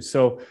times too.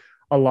 So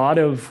a lot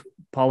of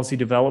policy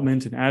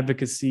development and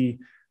advocacy,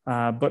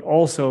 but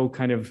also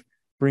kind of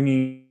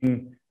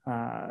bringing,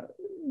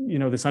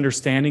 this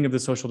understanding of the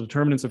social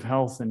determinants of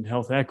health and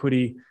health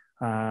equity.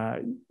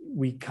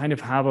 We kind of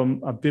have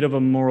a bit of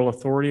a moral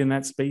authority in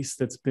that space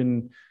that's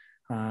been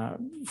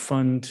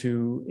fun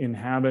to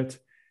inhabit.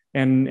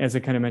 And as I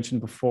kind of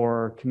mentioned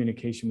before,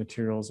 communication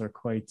materials are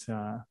quite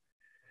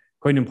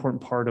an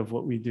important part of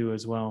what we do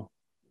as well.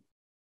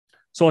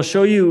 So I'll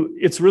show you,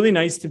 it's really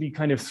nice to be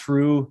kind of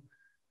through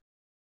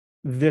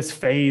this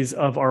phase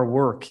of our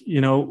work.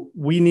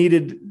 We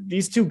needed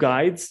these two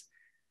guides,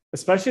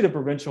 especially the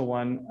provincial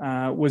one,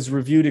 was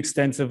reviewed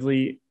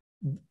extensively.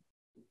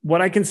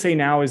 What I can say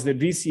now is that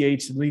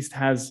VCH at least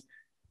has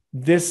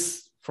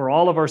this for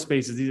all of our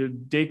spaces. These are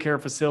daycare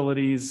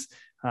facilities,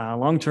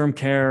 long-term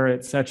care,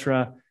 et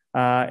cetera.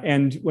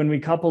 And when we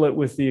couple it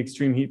with the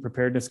extreme heat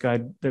preparedness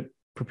guide that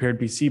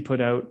Prepared BC put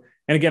out,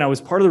 and again, I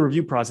was part of the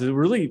review process. It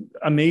was really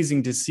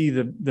amazing to see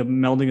the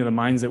melding of the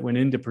minds that went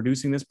into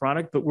producing this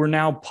product, but we're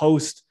now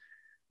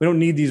we don't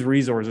need these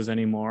resources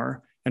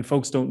anymore, and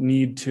folks don't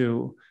need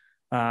to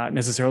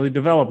necessarily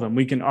develop them.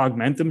 We can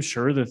augment them,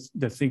 sure,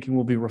 the thinking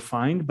will be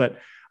refined, but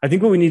I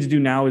think what we need to do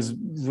now is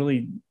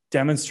really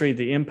demonstrate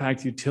the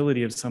impact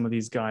utility of some of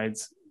these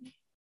guides.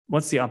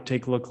 What's the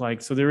uptake look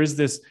like? So there is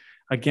this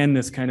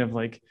kind of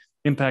like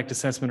impact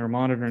assessment or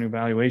monitoring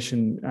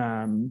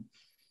evaluation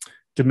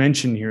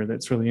dimension here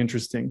that's really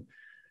interesting.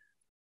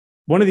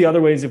 One of the other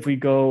ways, if we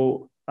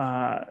go,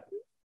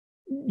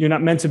 you're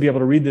not meant to be able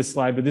to read this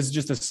slide, but this is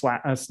just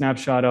a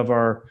snapshot of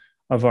our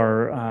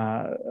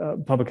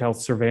public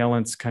health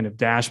surveillance kind of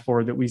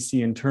dashboard that we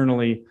see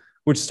internally,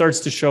 which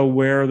starts to show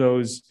where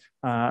those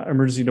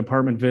emergency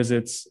department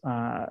visits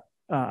are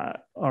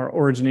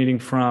originating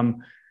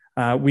from.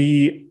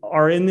 We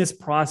are in this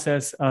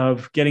process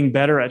of getting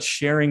better at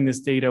sharing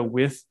this data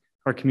with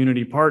our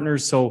community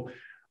partners. So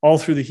all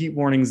through the heat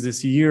warnings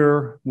this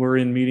year, we're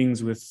in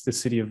meetings with the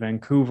city of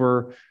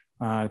Vancouver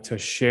to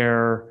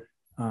share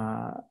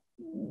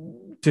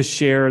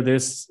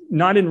this,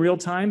 not in real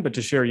time, but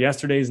to share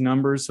yesterday's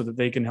numbers so that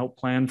they can help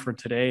plan for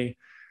today.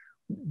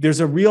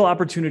 There's a real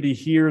opportunity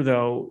here,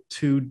 though,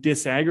 to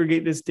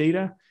disaggregate this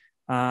data,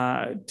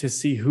 to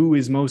see who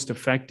is most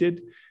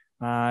affected,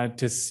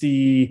 to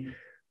see,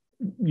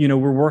 we're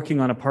working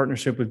on a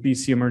partnership with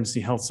BC Emergency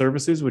Health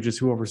Services, which is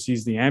who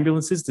oversees the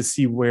ambulances, to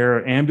see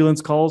where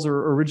ambulance calls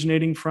are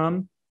originating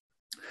from.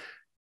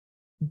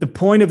 The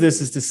point of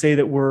this is to say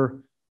that we're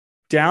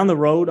down the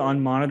road on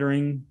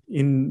monitoring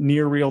in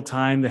near real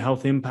time the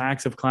health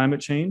impacts of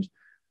climate change,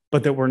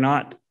 but that we're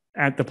not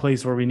at the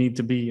place where we need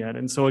to be yet.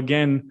 And so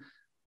again,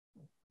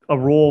 a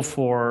role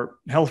for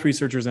health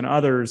researchers and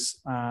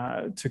others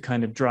to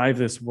kind of drive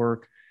this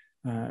work.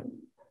 And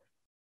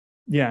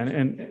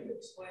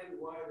explain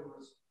why there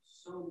was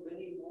so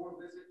many more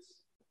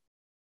visits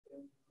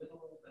in the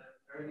middle than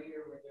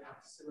earlier when you have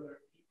similar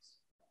peaks.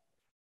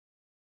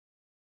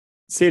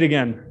 Say it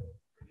again.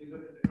 If you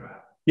look at the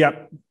graph,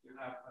 yep. You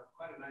have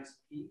quite a nice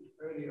peak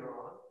earlier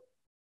on,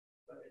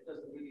 but it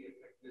doesn't really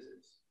affect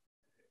visits.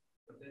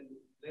 But then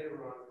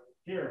later on,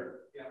 here.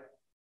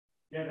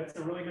 Yeah, that's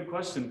a really good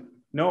question.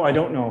 No, I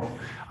don't know.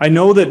 I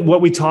know that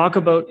what we talk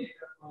about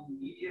on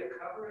media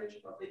coverage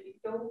of the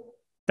heat dome.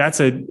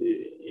 That's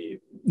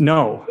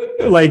no,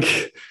 like.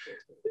 I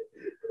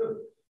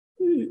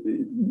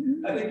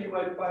think you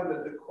might find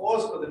that the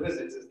cause for the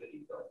visits is the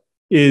heat dome.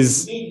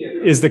 Is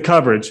the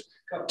coverage,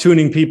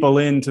 tuning people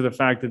into the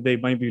fact that they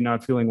might be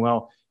not feeling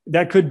well.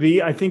 That could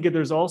be. I think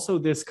there's also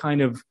this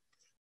kind of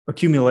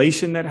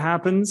accumulation that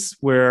happens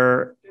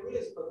where. There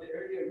is, but the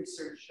earlier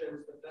research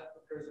shows that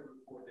occurs over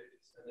 4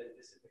 days and then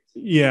dissipates.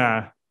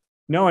 Yeah,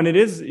 no, and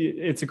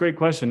it's a great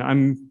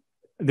question.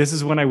 This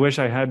is when I wish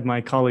I had my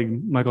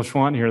colleague Michael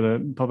Schwant here,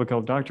 the public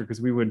health doctor, because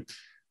we would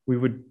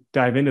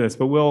dive into this.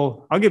 But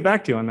I'll get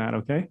back to you on that.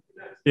 Okay.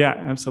 Yeah,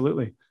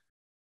 absolutely.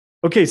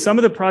 Okay, some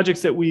of the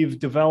projects that we've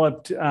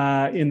developed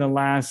in the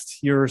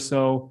last year or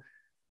so,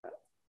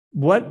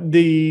 what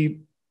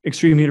the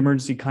extreme heat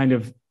emergency kind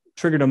of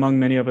triggered among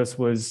many of us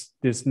was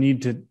this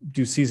need to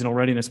do seasonal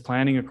readiness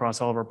planning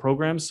across all of our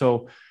programs.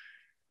 So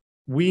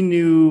we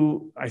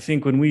knew, I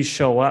think, when we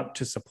show up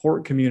to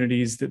support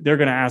communities that they're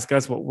going to ask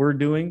us what we're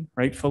doing,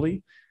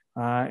 rightfully.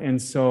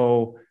 And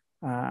so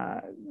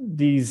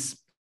these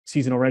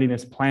seasonal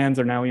readiness plans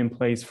are now in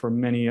place for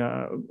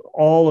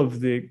all of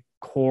the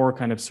core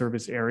kind of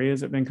service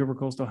areas at Vancouver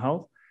Coastal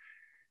Health.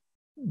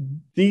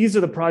 These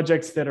are the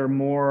projects that are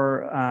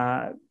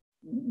more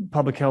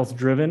public health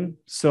driven.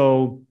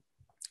 So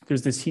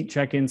there's this heat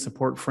check-in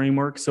support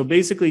framework. So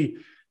basically,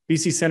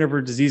 BC Centre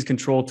for Disease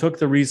Control took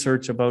the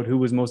research about who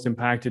was most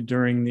impacted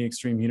during the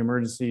extreme heat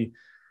emergency,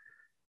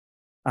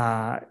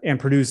 and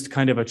produced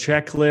kind of a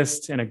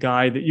checklist and a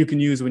guide that you can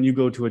use when you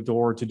go to a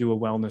door to do a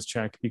wellness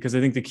check. Because I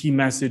think the key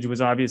message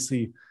was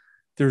obviously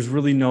there's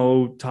really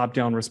no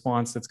top-down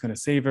response that's going to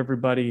save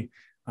everybody.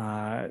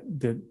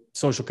 The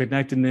social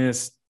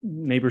connectedness,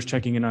 neighbors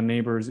checking in on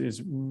neighbors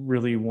is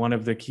really one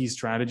of the key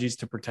strategies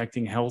to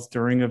protecting health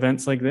during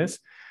events like this.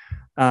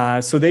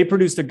 So they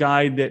produced a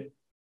guide that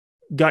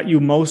got you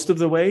most of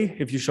the way.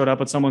 If you showed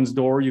up at someone's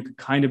door, you could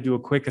kind of do a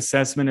quick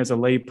assessment as a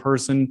lay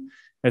person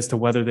as to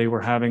whether they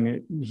were having a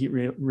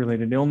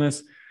heat-related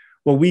illness.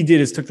 What we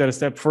did is took that a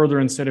step further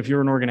and said, if you're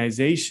an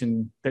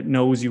organization that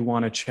knows you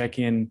want to check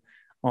in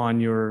on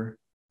your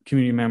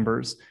community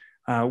members,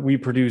 we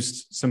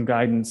produced some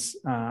guidance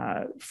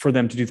for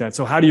them to do that.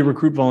 So how do you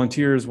recruit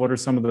volunteers? What are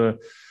some of the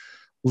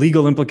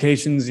legal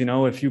implications? You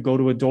know, if you go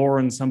to a door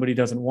and somebody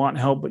doesn't want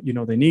help, but you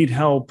know they need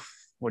help,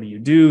 what do you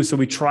do? So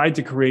we tried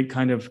to create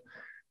kind of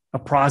a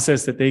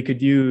process that they could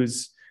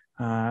use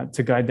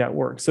to guide that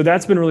work. So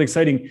that's been really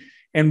exciting.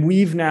 And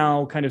we've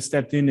now kind of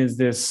stepped in as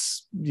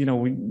this, you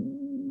know,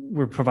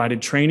 we're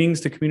provided trainings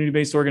to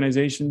community-based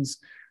organizations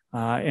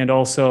and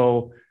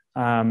also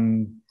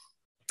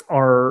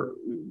are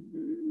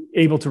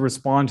able to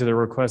respond to the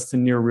requests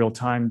in near real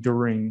time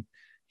during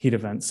heat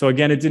events. So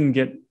again, it didn't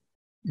get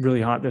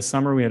really hot this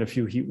summer. We had a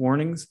few heat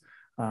warnings,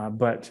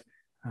 but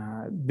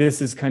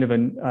this is kind of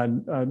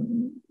a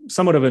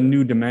somewhat of a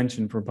new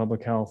dimension for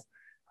public health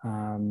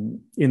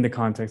in the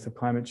context of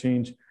climate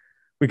change.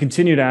 We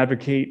continue to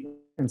advocate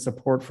and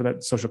support for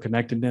that social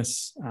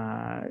connectedness,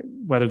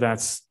 whether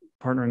that's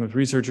partnering with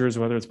researchers,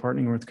 whether it's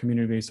partnering with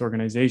community-based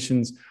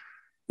organizations.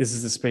 This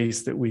is the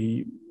space that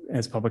we,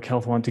 as public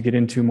health, want to get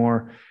into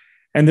more.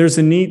 And there's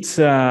a neat,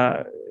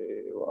 I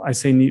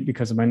say neat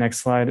because of my next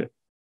slide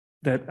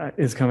that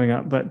is coming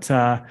up, but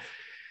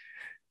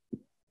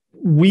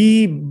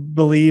we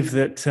believe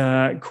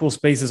that cool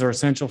spaces are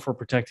essential for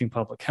protecting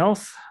public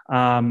health.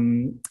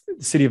 The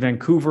City of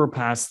Vancouver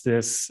passed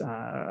this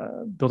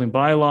building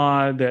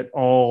bylaw that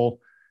all,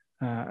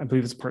 I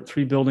believe it's Part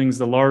 3 buildings,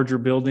 the larger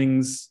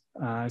buildings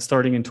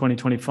starting in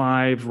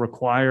 2025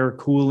 require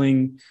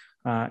cooling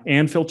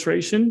and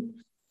filtration.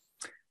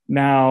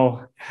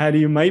 Now,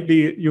 you might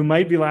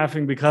be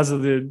laughing because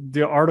of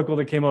the article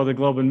that came out of the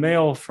Globe and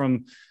Mail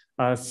from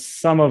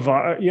some of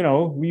our, you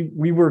know,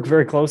 we work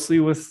very closely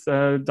with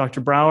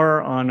Dr.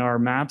 Brower on our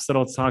maps that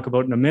I'll talk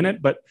about in a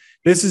minute, but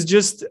this is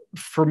just,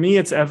 for me,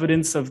 it's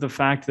evidence of the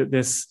fact that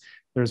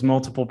there's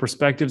multiple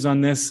perspectives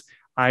on this.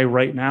 I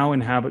right now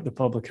inhabit the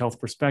public health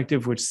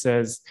perspective, which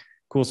says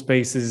cool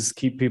spaces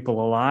keep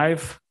people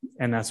alive,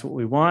 and that's what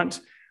we want.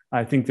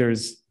 I think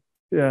there's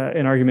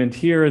an argument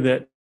here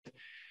that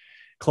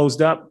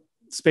closed up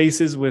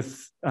spaces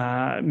with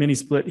mini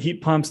split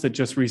heat pumps that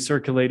just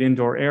recirculate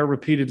indoor air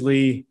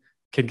repeatedly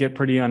could get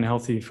pretty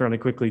unhealthy fairly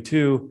quickly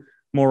too.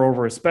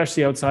 Moreover,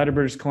 especially outside of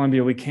British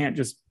Columbia, we can't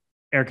just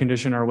air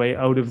condition our way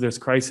out of this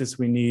crisis.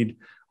 We need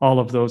all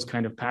of those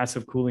kind of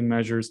passive cooling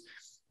measures.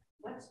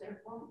 What's their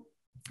point?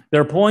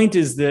 Their point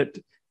is that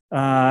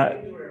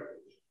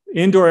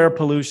indoor air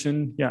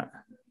pollution, yeah.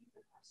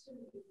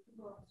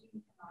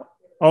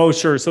 Oh,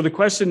 sure. So the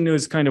question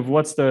is kind of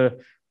what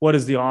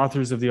is the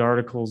authors of the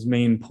article's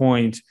main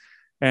point?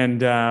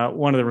 And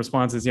one of the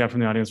responses, yeah, from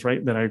the audience,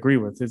 right, that I agree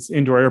with, it's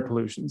indoor air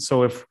pollution.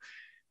 So if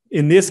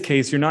in this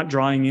case, you're not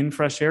drawing in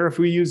fresh air, if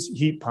we use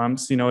heat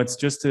pumps, you know,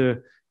 it's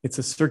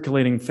a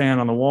circulating fan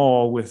on the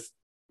wall with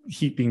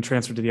heat being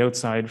transferred to the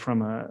outside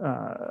from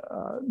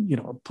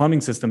a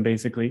plumbing system,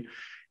 basically.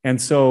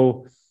 And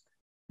so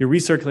you're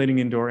recirculating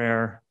indoor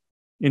air,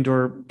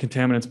 indoor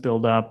contaminants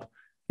build up.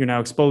 You're now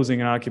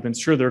exposing occupants.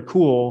 Sure, they're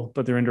cool,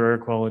 but their indoor air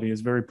quality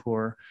is very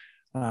poor.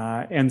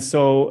 And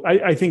so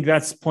I think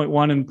that's point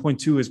one. And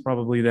point two is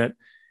probably that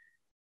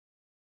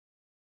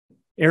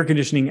air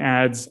conditioning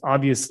adds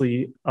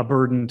obviously a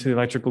burden to the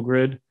electrical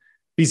grid.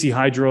 BC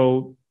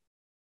Hydro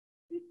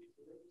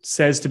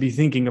says to be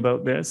thinking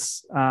about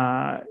this.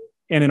 And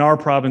in our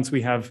province,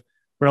 we have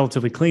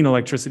relatively clean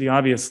electricity,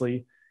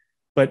 obviously,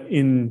 but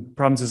in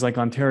provinces like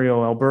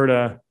Ontario,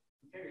 Alberta,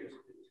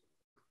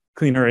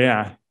 cleaner,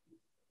 yeah.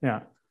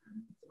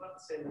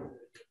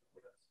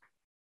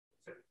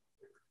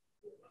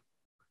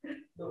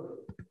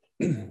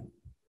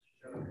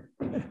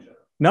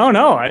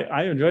 No,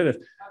 I enjoy this.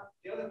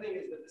 The other thing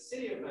is that the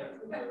City of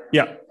Vancouver.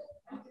 Yeah.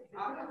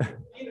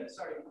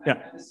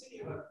 The City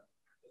of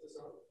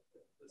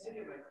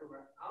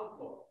Vancouver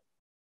outlawed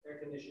air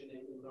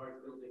conditioning in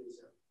large buildings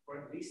for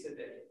at least a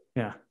decade.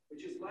 Yeah.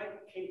 Which is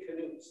like King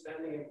Canute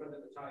standing in front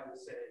of the tide and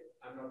saying,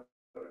 "I'm not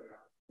going to drown."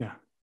 Yeah.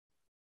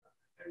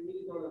 I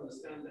really don't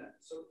understand that.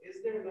 So,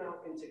 is there now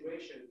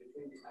integration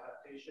between the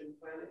adaptation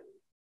planning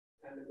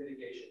and the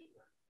mitigation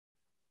plan?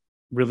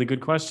 Really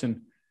good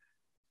question.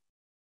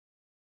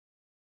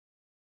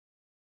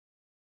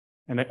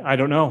 And I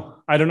don't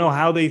know. I don't know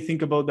how they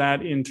think about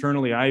that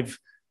internally.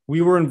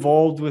 We were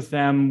involved with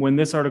them when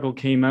this article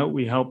came out.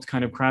 We helped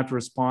kind of craft a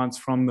response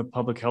from the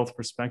public health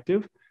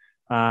perspective.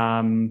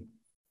 My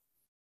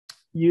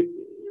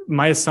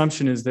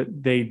assumption is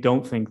that they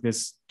don't think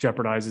this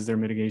jeopardizes their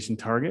mitigation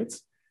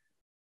targets.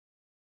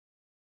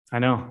 I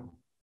know.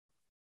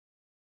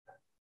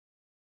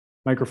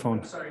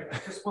 Microphone. Sorry,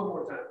 just one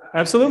more time.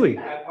 Absolutely.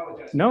 I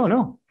apologize.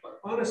 No. But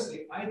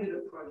honestly, I did a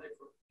project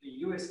for the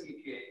US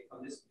EPA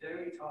on this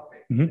very topic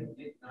Mm-hmm. in the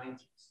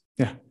mid-90s.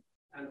 Yeah.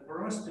 And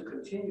for us to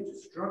continue to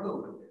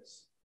struggle with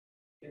this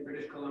in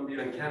British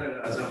Columbia and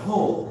Canada as a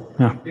whole,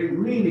 Yeah. it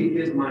really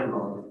is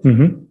mind-boggling.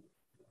 Mm-hmm.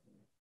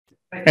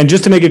 And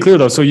just to make it clear,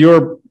 though, so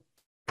you're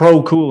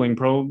pro cooling,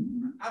 pro.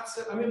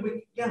 Absolutely. I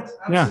mean, yes,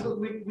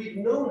 absolutely. Yeah. We've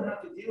known how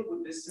to deal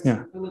with this since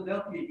the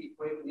Philadelphia heat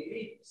wave in the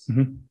 80s,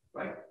 mm-hmm.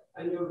 right?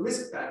 And your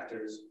risk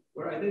factors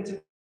were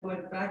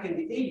identified back in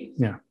the 80s.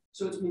 Yeah.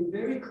 So it's been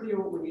very clear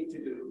what we need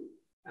to do,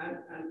 and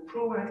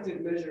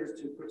proactive measures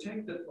to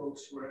protect the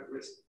folks who are at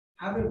risk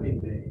haven't been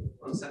made,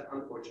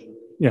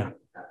 unfortunately. Yeah.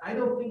 I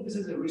don't think this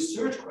is a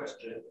research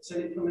question, it's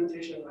an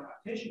implementation and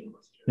adaptation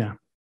question. Yeah.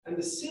 And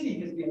the city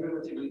has been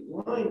relatively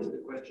blind to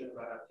the question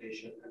of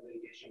adaptation and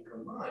mitigation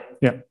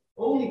combined,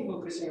 only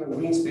focusing on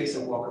green space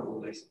and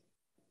walkable places.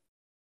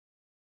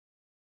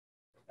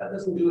 That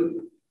doesn't do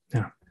it.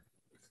 Yeah.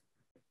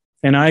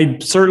 And I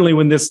certainly,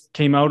 when this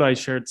came out, I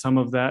shared some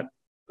of that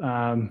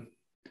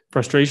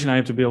frustration. I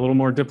have to be a little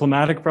more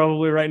diplomatic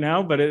probably right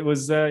now, but it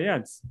was,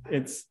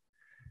 it's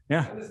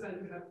yeah. I understand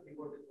you have to be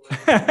more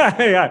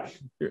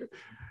diplomatic. Yeah.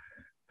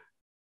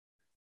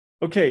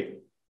 Okay.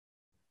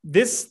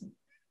 This,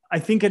 I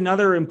think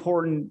another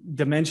important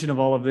dimension of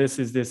all of this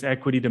is this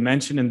equity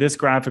dimension. And this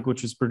graphic,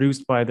 which was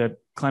produced by the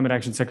Climate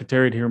Action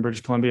Secretariat here in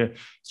British Columbia,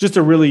 it's just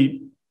a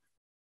really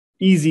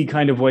easy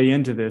kind of way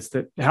into this,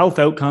 that health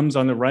outcomes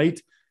on the right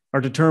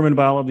are determined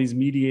by all of these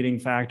mediating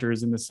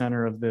factors in the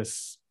center of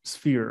this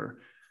sphere.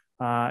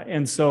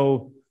 And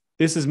so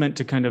this is meant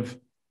to kind of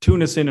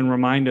tune us in and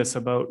remind us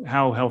about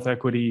how health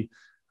equity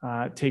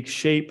takes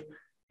shape.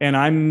 And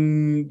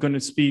I'm going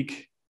to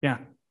speak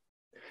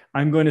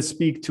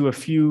to a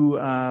few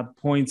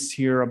points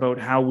here about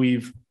how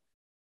we've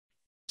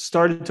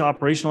started to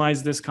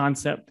operationalize this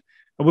concept,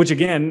 which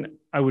again,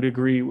 I would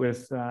agree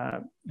with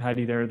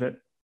Heidi there that,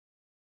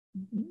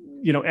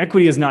 you know,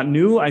 equity is not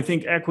new. I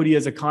think equity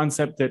as a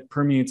concept that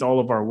permeates all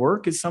of our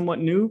work is somewhat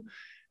new.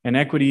 And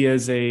equity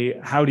as a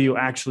how do you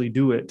actually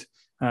do it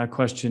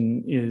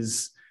question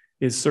is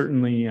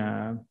certainly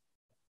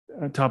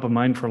top of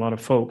mind for a lot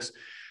of folks.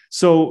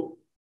 So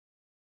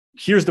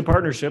here's the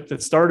partnership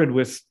that started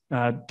with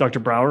Dr.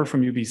 Brower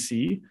from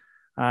UBC.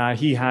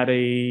 He had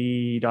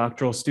a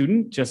doctoral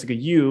student, Jessica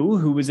Yu,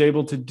 who was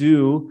able to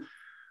do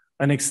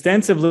an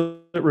extensive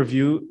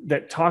review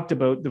that talked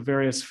about the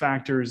various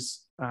factors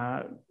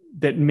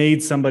that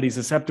made somebody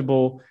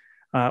susceptible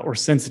or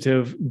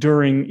sensitive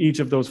during each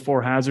of those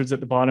four hazards at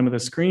the bottom of the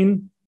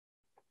screen.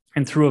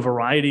 And through a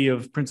variety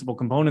of principal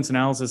components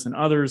analysis and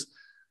others,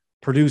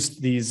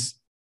 produced these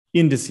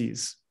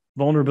indices,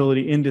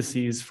 vulnerability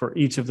indices for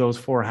each of those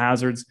four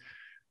hazards.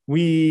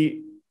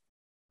 We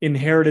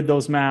inherited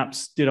those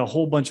maps, did a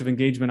whole bunch of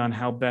engagement on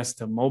how best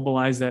to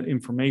mobilize that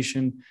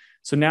information.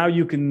 So now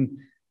you can,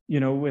 you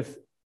know, with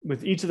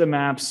each of the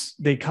maps,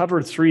 they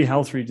cover 3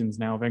 health regions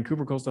now: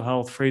 Vancouver Coastal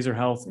Health, Fraser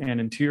Health,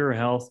 and Interior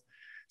Health.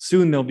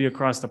 Soon they'll be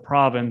across the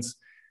province.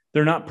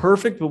 They're not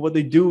perfect, but what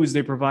they do is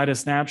they provide a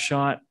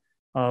snapshot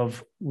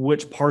of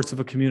which parts of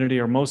a community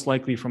are most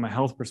likely from a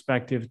health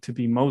perspective to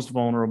be most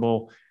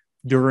vulnerable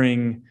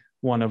during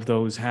one of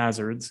those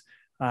hazards.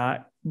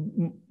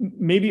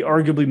 Maybe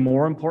arguably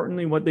more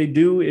importantly, what they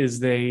do is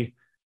they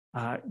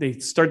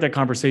start that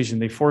conversation.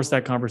 They force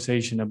that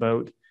conversation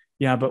about,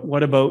 yeah, but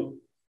what about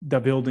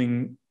the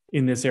building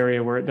in this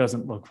area where it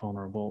doesn't look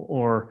vulnerable?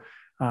 Or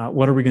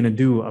what are we going to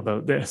do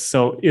about this?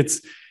 So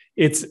it's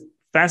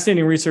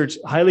fascinating research,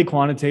 highly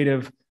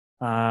quantitative.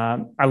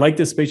 I like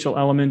this spatial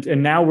element,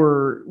 and now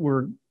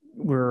we're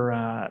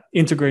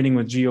integrating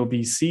with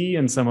GOBC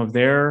and some of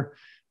their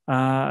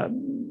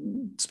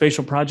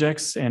spatial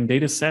projects and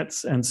data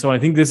sets. And so I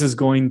think this is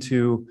going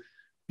to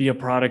be a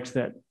product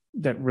that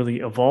really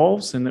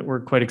evolves and that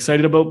we're quite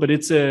excited about. But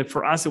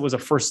for us, it was a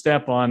first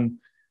step on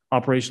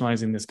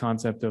operationalizing this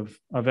concept of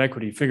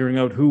equity, figuring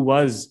out who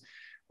was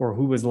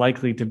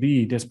likely to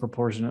be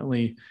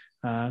disproportionately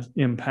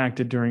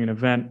impacted during an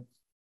event.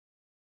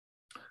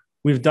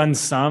 We've done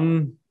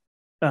some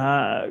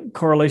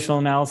correlational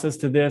analysis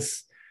to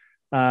this.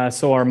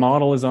 So our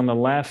model is on the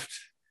left,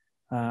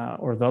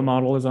 or the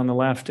model is on the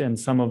left, and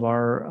some of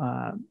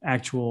our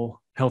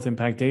actual health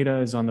impact data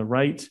is on the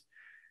right.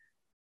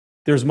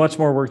 There's much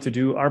more work to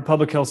do. Our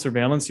public health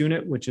surveillance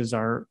unit, which is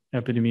our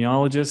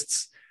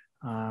epidemiologists,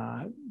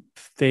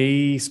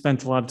 they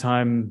spent a lot of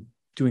time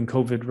doing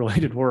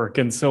COVID-related work.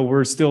 And so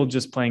we're still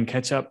just playing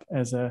catch up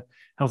as a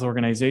health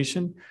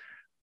organization.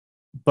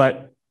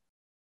 But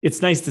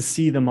it's nice to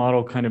see the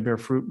model kind of bear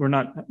fruit. We're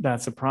not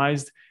that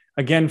surprised.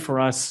 Again, for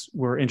us,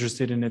 we're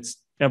interested in its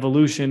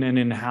evolution and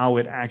in how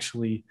it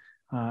actually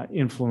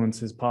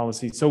influences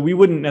policy. So we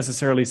wouldn't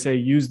necessarily say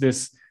use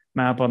this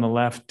map on the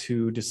left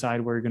to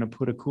decide where you're going to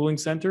put a cooling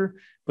center,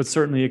 but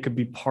certainly it could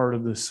be part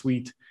of the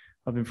suite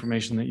of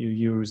information that you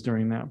use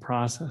during that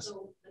process.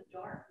 So the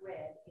dark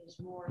red is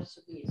more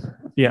severe.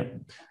 Yeah.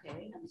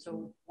 Okay, and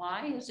so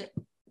why is it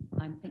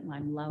I think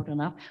I'm loud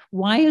enough.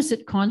 Why is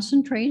it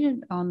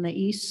concentrated on the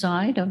east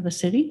side of the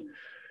city?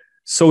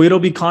 So it'll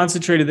be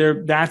concentrated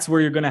there. That's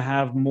where you're going to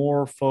have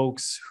more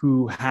folks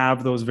who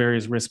have those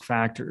various risk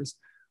factors,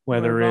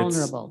 whether it's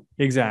vulnerable.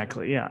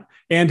 Exactly, yeah,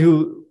 and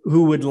who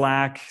would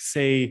lack,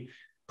 say,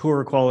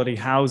 poorer quality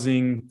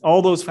housing.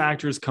 All those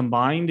factors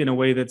combined in a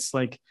way that's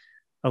like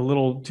a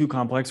little too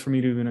complex for me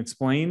to even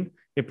explain.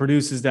 It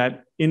produces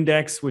that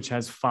index, which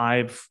has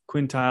 5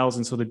 quintiles,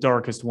 and so the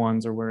darkest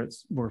ones are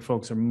where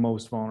folks are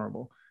most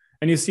vulnerable.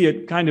 And you see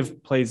it kind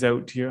of plays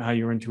out to how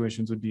your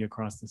intuitions would be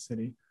across the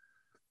city.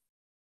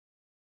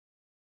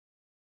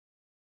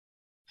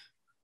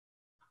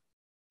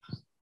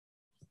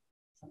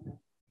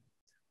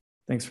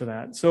 Thanks for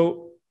that.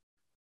 So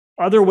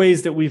other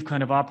ways that we've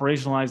kind of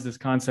operationalized this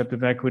concept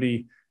of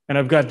equity, and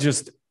I've got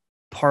just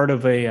part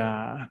of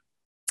a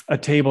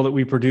table that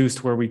we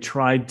produced where we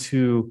tried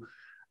to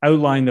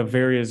outline the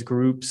various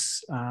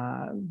groups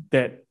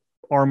that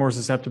are more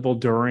susceptible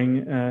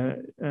during a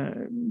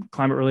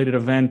climate-related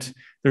event.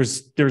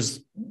 There's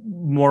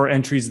more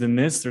entries than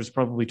this. There's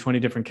probably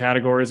 20 different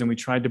categories, and we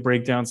tried to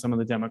break down some of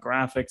the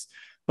demographics.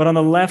 But on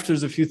the left,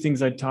 there's a few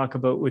things I'd talk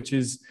about, which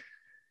is,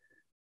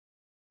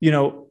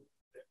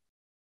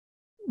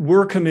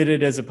 we're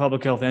committed as a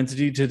public health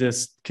entity to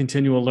this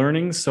continual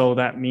learning. So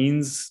that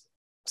means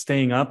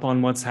staying up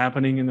on what's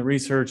happening in the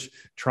research,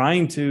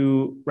 trying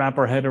to wrap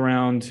our head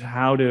around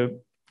how to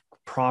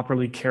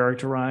properly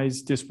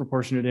characterize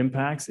disproportionate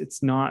impacts.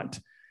 It's not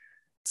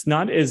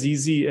as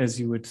easy as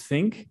you would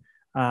think.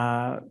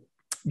 The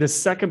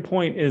second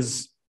point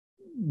is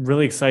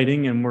really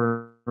exciting, and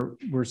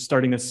we're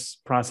starting this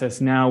process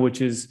now, which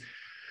is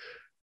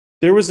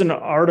there was an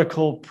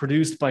article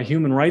produced by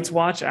Human Rights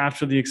Watch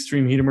after the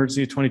extreme heat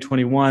emergency of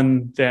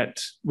 2021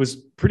 that was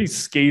pretty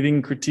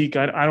scathing critique.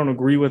 I don't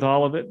agree with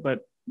all of it,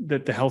 but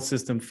that the health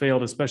system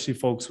failed, especially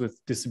folks with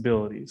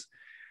disabilities.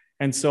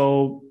 And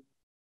so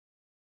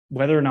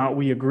whether or not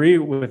we agree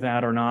with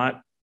that or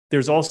not,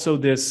 there's also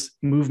this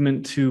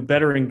movement to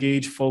better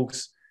engage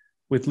folks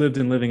with lived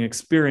and living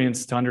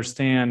experience to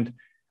understand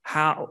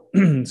how,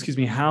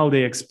 how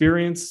they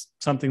experience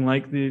something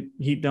like the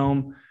heat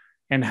dome,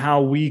 and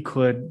how we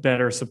could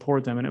better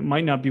support them. And it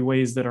might not be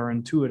ways that are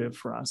intuitive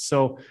for us.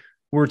 So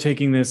we're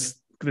taking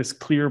this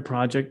CLEAR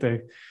project,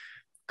 the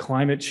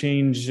Climate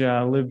Change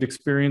Lived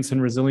Experience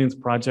and Resilience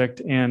Project,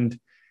 and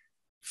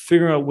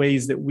figuring out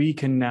ways that we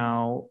can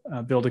now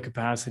build a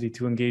capacity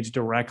to engage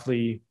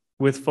directly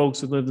with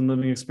folks with lived and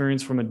living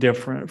experience from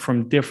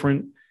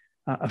different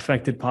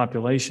affected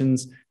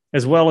populations,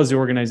 as well as the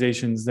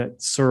organizations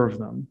that serve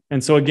them.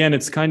 And so again,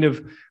 it's kind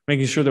of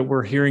making sure that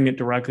we're hearing it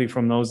directly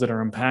from those that are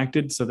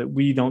impacted so that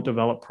we don't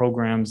develop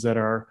programs that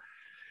are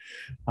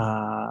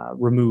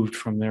removed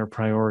from their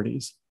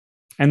priorities.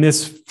 And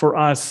this, for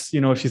us,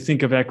 if you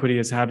think of equity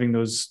as having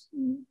those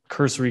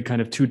cursory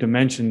kind of 2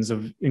 dimensions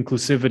of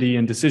inclusivity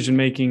and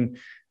decision-making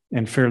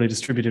and fairly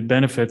distributed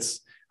benefits,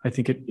 I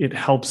think it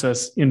helps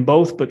us in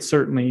both, but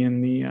certainly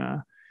in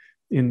the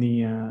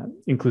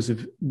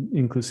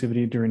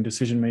inclusivity during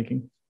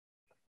decision-making.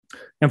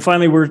 And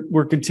finally,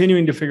 we're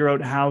continuing to figure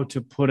out how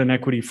to put an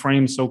equity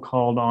frame,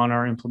 so-called, on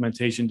our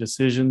implementation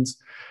decisions.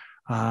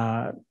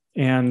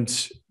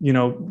 And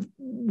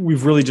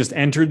we've really just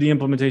entered the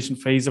implementation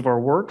phase of our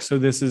work. So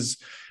this is,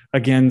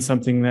 again,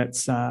 something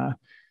that's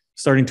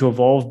starting to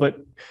evolve. But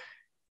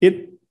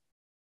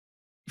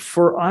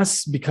for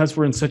us, because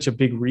we're in such a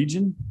big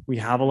region, we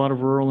have a lot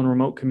of rural and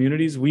remote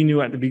communities. We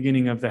knew at the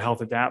beginning of the Health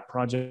Adapt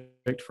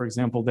project, for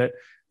example, that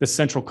the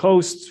Central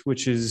Coast,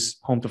 which is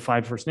home to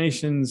 5 First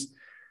Nations,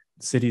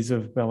 cities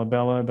of Bella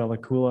Bella, Bella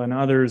Coola, and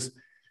others,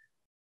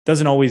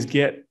 doesn't always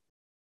get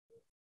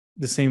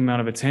the same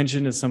amount of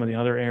attention as some of the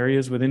other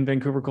areas within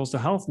Vancouver Coastal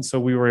Health. And so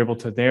we were able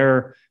to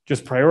there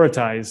just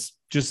prioritize.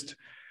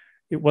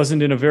 It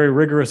wasn't in a very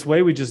rigorous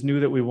way. We just knew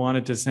that we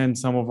wanted to send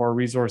some of our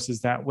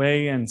resources that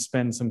way and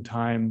spend some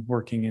time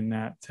working in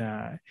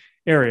that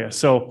area.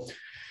 So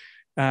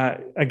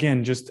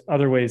again, just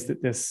other ways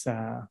that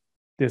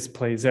this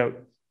plays out.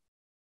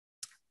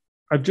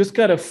 I've just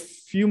got a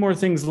few more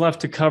things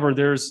left to cover.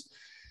 There's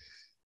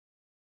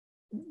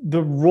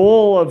the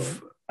role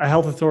of a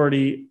health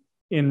authority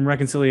in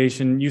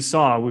reconciliation. You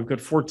saw we've got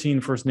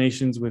 14 First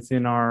Nations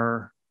within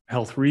our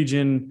health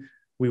region.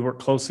 We work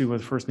closely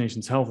with First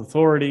Nations Health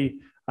Authority.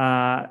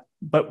 But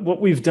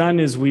what we've done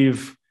is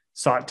we've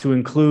sought to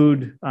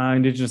include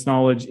Indigenous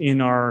knowledge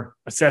in our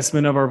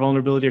assessment of our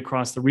vulnerability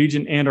across the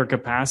region and our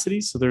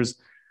capacity. So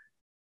there's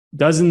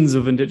dozens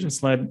of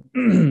Indigenous-led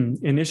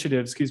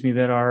initiatives,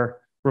 that are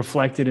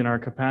reflected in our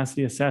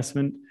capacity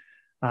assessment.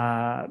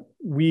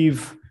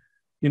 We've,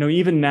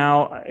 even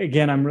now,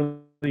 again,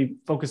 I'm really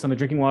focused on the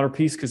drinking water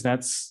piece because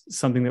that's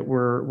something that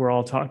we're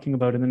all talking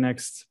about in the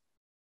next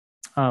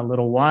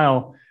little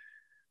while,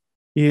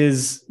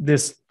 is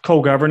this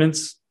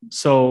co-governance.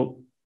 So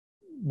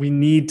we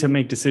need to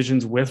make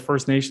decisions with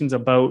First Nations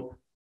about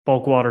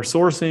bulk water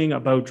sourcing,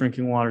 about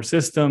drinking water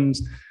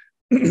systems,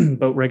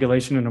 about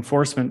regulation and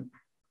enforcement.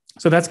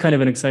 So that's kind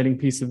of an exciting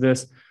piece of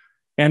this.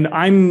 And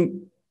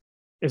I'm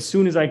as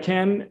soon as I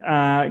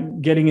can,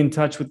 getting in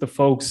touch with the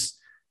folks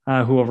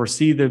who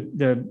oversee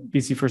the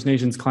BC First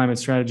Nations climate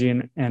strategy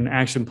and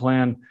action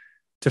plan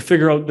to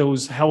figure out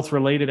those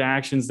health-related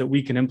actions that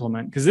we can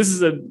implement. Because this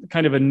is a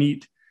kind of a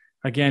neat,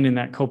 again, in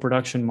that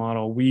co-production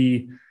model,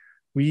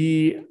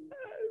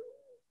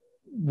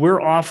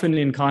 we're often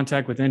in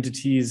contact with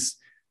entities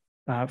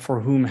for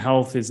whom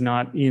health is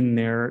not in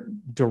their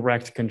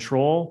direct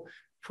control,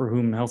 for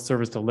whom health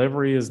service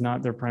delivery is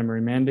not their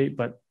primary mandate,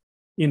 but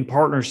in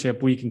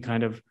partnership, we can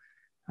kind of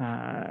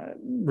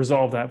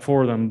resolve that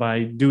for them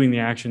by doing the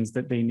actions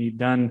that they need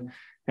done.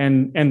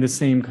 And the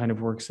same kind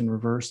of works in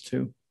reverse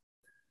too.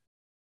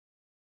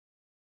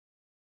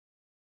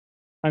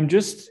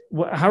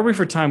 How are we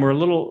for time? We're a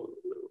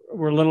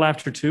little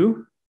after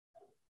 2?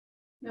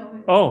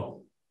 No.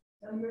 Oh.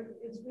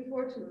 It's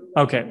before 2.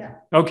 Okay. Yeah.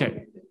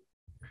 Okay.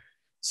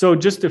 So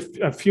just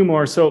a few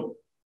more. So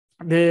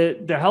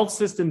the health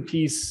system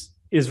piece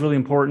is really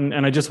important.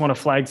 And I just want to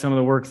flag some of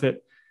the work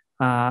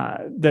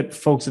that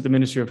folks at the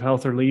Ministry of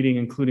Health are leading,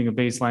 including a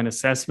baseline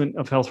assessment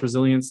of health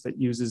resilience that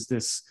uses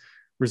this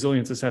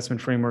resilience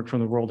assessment framework from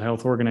the World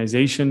Health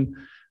Organization.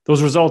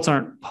 Those results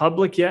aren't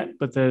public yet,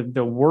 but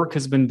the work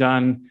has been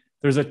done.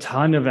 There's a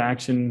ton of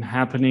action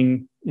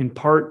happening, in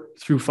part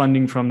through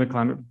funding from the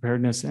Climate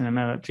Preparedness and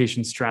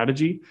Adaptation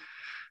Strategy.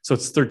 So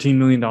it's $13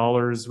 million,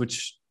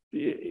 which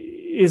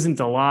isn't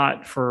a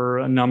lot for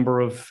a number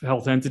of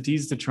health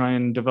entities to try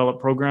and develop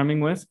programming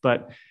with,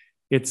 but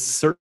it's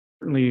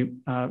certainly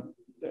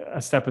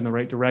a step in the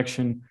right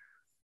direction.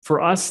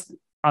 For us,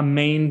 a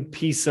main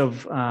piece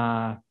of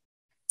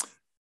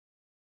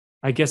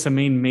I guess a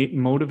main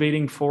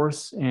motivating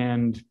force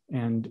and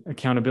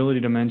accountability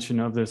dimension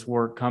of this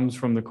work comes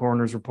from the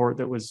coroner's report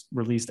that was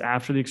released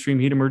after the extreme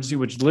heat emergency,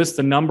 which lists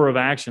a number of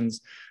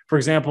actions. For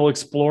example,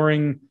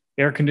 exploring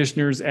air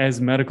conditioners as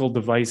medical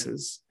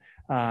devices.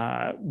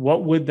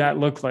 What would that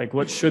look like?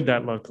 What should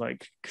that look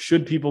like?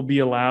 Should people be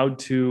allowed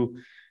to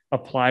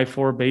apply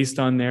for, based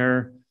on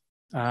their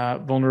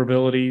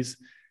vulnerabilities,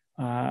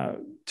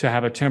 to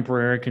have a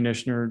temporary air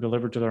conditioner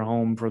delivered to their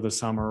home for the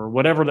summer, or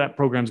whatever that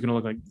program is going to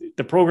look like?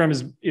 The program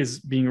is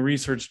being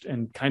researched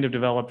and kind of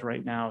developed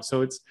right now.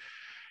 So it's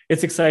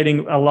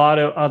exciting. A lot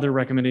of other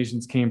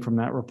recommendations came from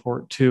that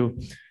report too.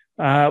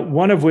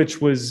 One of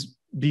which was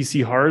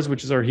BC HARS,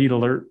 which is our heat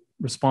alert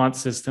response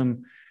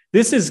system.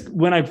 This is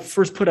when I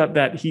first put up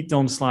that heat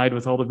dome slide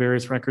with all the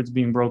various records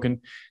being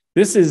broken.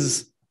 This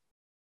is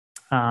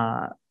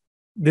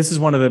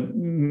one of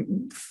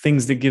the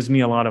things that gives me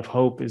a lot of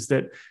hope, is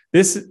that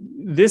this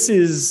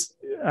is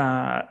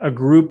a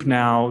group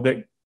now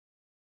that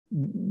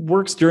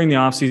works during the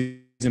off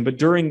season, but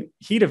during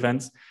heat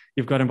events,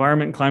 you've got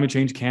Environment and Climate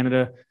Change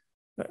Canada,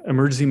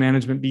 Emergency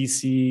Management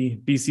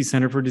BC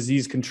Center for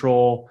Disease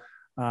Control,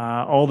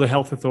 all the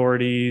health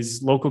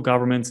authorities, local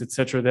governments, et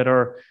cetera, that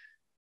are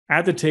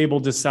at the table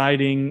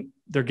deciding.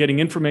 They're getting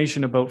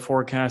information about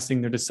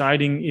forecasting. They're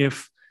deciding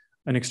if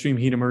an extreme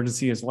heat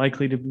emergency is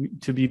likely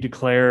to be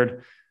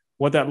declared,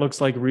 what that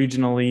looks like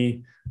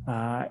regionally.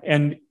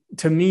 And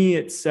to me,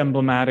 it's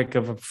emblematic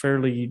of a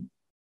fairly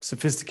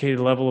sophisticated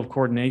level of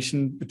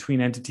coordination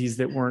between entities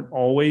that weren't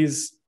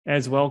always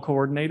as well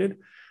coordinated.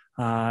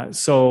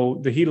 So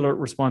the heat alert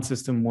response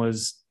system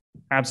was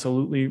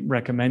absolutely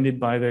recommended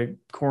by the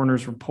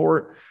coroner's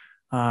report,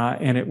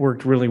 and it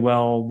worked really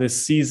well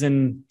this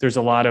season. There's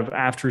a lot of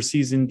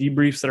after-season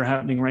debriefs that are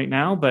happening right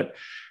now, but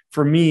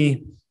for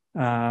me,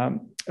 a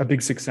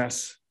big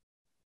success.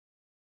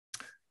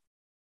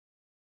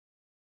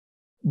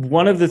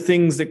 One of the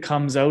things that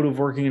comes out of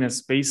working in a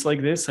space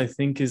like this, I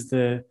think, is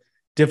the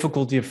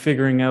difficulty of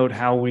figuring out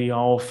how we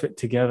all fit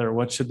together.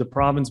 What should the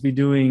province be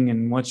doing,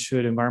 and what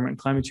should Environment and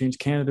Climate Change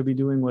Canada be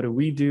doing? What do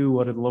we do?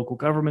 What do the local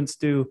governments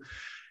do?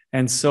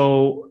 And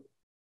so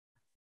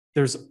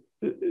there's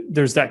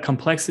that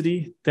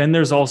complexity. Then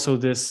there's also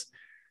this,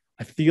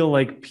 I feel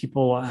like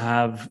people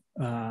have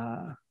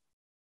a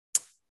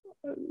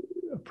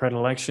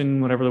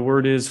predilection, whatever the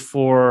word is,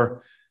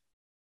 for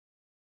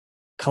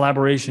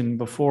collaboration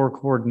before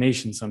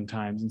coordination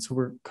sometimes. And so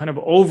we're kind of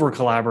over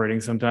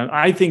collaborating sometimes.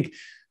 I think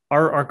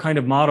our kind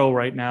of motto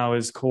right now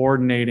is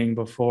coordinating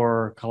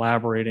before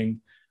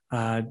collaborating,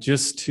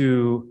 just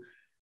to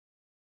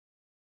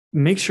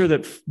make sure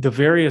that the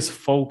various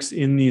folks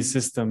in these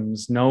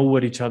systems know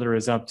what each other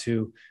is up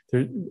to,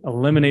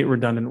 eliminate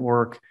redundant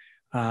work,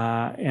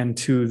 and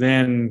to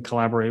then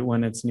collaborate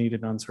when it's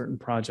needed on certain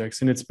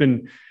projects. And it's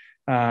been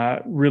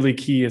really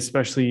key,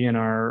 especially in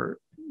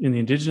the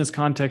Indigenous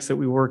context that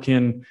we work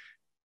in.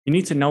 You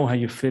need to know how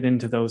you fit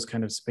into those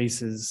kind of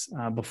spaces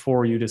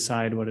before you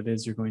decide what it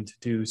is you're going to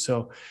do.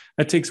 So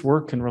that takes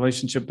work and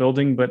relationship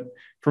building. But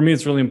for me,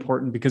 it's really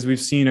important because we've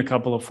seen a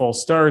couple of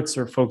false starts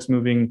or folks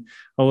moving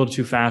a little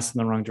too fast in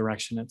the wrong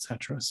direction, et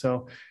cetera.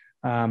 So,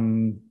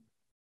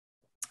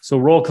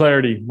 role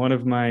clarity, one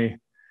of my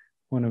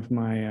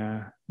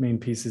main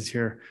pieces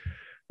here.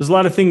 There's a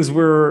lot of things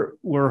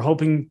we're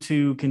hoping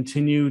to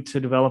continue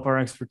to develop our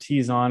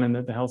expertise on, and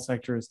that the health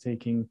sector is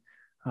taking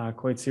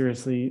quite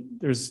seriously.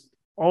 There's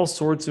all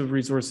sorts of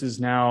resources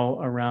now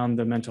around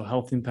the mental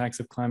health impacts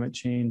of climate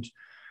change.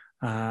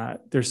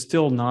 They're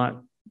still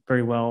not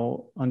very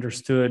well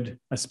understood,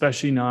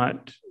 especially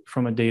not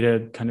from a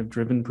data kind of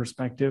driven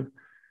perspective.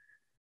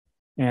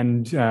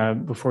 And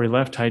before he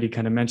left, Heidi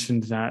kind of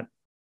mentioned that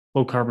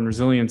low carbon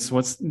resilience,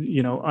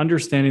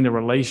 understanding the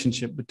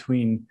relationship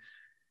between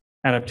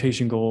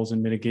adaptation goals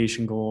and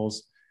mitigation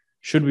goals.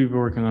 Should we be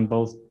working on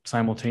both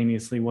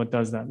simultaneously? What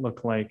does that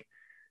look like?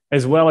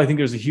 As well, I think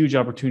there's a huge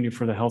opportunity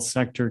for the health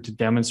sector to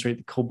demonstrate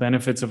the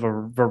co-benefits of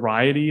a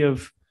variety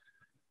of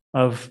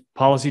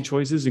policy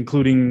choices,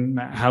 including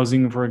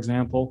housing, for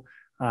example.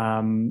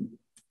 And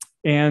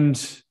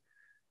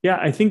yeah,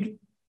 I think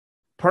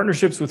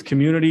partnerships with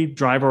community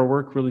drive our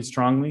work really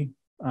strongly.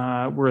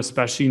 We're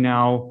especially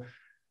now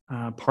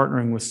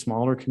partnering with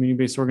smaller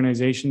community-based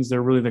organizations.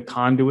 They're really the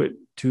conduit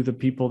to the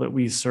people that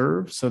we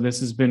serve. So this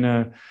has been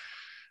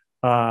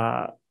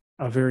a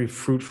very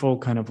fruitful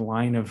kind of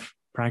line of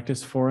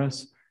practice for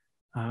us.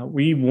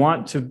 We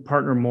want to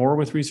partner more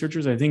with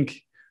researchers. I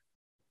think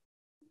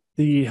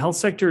the health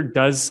sector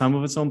does some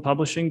of its own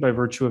publishing by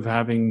virtue of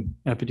having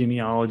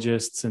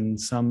epidemiologists and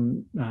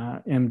some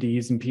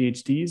MDs and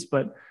PhDs,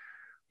 but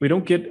we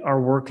don't get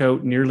our work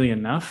out nearly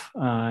enough.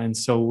 And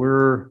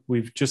so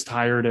we've just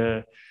hired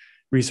a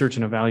research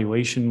and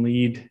evaluation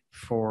lead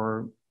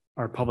for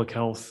our public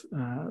health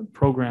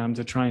program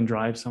to try and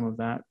drive some of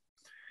that.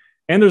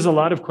 And there's a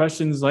lot of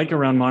questions like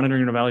around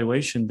monitoring and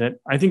evaluation that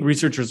I think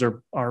researchers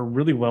are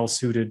really well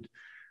suited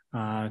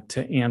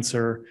to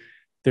answer.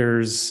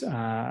 There's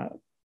a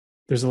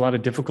lot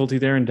of difficulty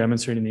there in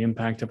demonstrating the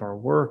impact of our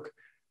work,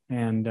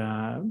 and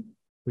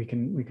we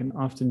can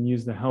often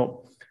use the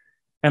help.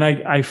 And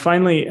I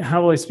finally,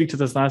 how will I speak to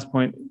this last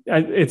point?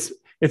 It's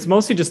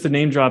mostly just to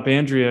name drop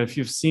Andrea. If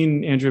you've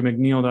seen Andrea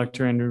McNeil,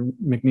 Dr. Andrea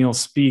McNeil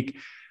speak,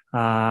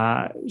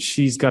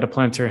 she's got a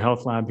planetary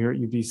health lab here at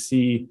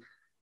UBC.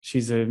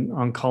 She's an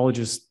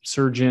oncologist,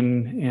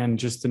 surgeon, and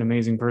just an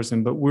amazing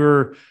person. But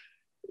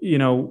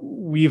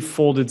we've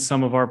folded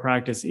some of our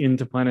practice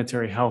into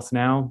planetary health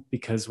now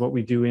because what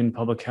we do in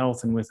public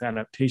health and with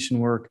adaptation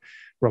work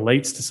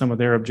relates to some of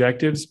their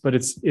objectives. But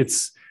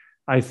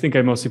I think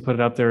I mostly put it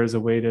out there as a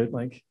way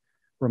to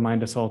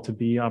remind us all to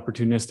be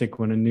opportunistic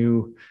when a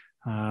new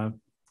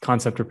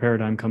concept or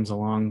paradigm comes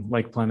along,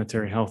 like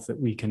planetary health, that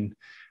we can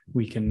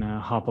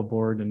hop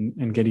aboard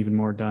and get even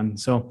more done.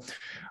 So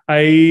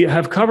I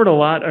have covered a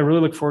lot. I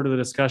really look forward to the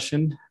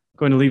discussion. I'm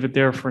going to leave it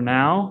there for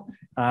now.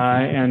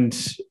 And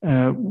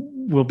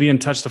we'll be in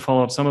touch to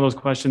follow up some of those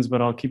questions,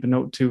 but I'll keep a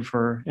note too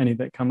for any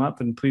that come up,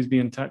 and please be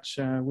in touch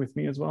with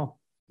me as well.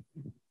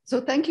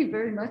 So thank you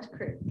very much,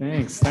 Craig.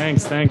 Thanks.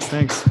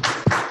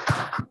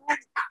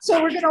 So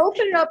we're going to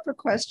open it up for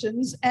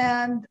questions,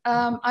 and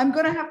I'm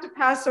going to have to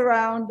pass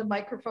around the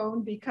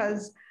microphone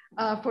because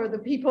for the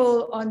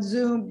people on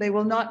Zoom, they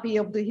will not be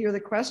able to hear the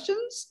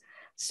questions.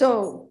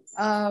 So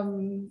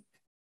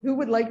who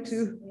would like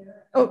to?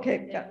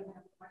 Okay, yeah.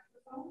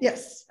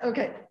 Yes,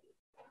 okay.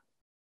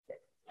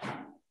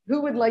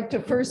 Who would like to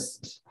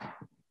first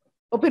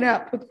open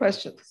up with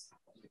questions?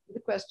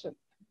 The question.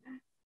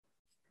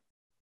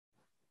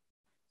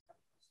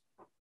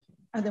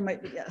 And there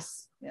might be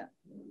yes, yeah.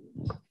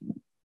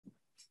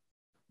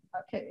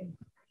 Okay.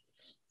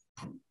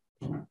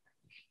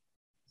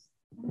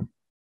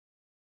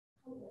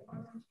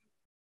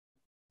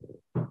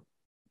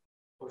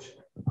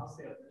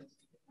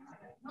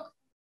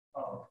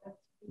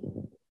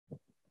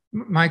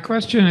 My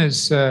question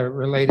is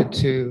related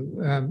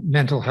to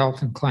mental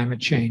health and climate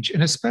change,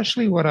 and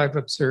especially what I've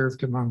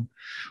observed in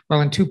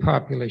two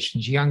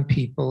populations, young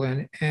people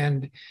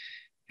and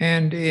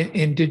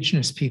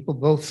Indigenous people,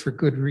 both for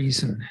good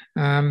reason.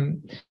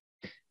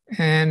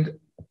 And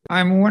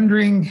I'm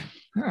wondering,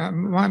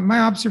 my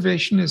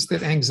observation is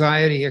that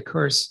anxiety, of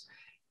course,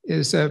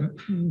 is a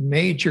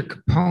major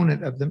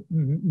component of the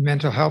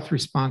mental health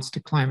response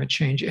to climate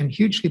change and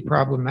hugely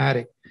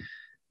problematic.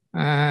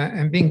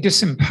 And being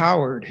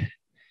disempowered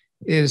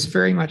is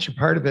very much a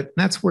part of it. And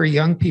that's where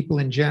young people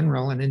in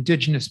general and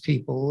Indigenous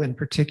people in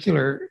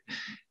particular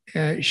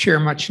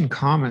share much in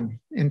common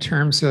in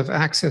terms of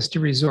access to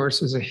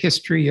resources, a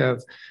history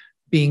of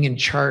being in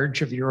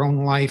charge of your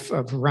own life,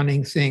 of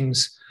running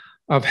things,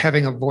 of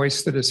having a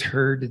voice that is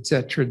heard, et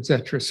cetera, et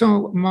cetera.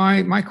 So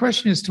my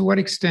question is, to what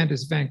extent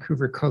is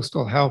Vancouver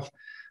Coastal Health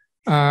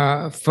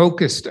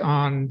focused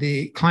on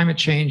the climate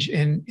change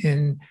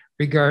in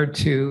regard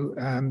to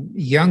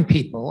young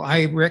people?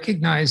 I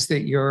recognize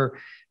that you're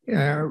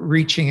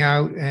reaching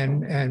out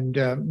and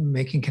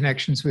making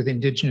connections with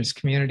Indigenous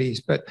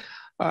communities, but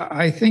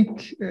I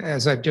think,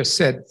 as I've just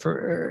said,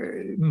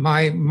 for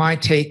my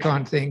take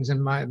on things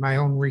and my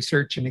own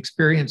research and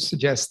experience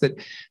suggests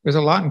that there's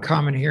a lot in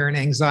common here, and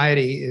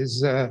anxiety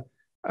is a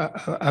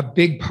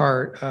big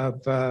part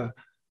of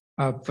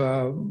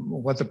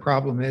what the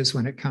problem is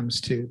when it comes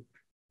to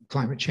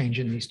climate change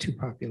in these two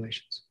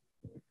populations.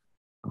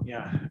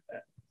 Yeah,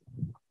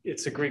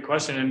 it's a great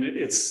question, and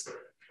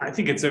I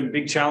think it's a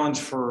big challenge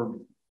for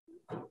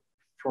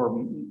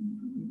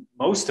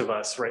most of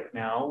us right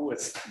now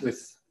with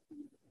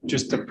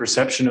just the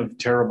perception of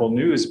terrible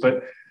news.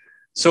 But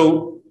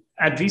so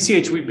at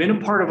VCH, we've been a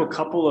part of a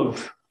couple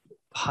of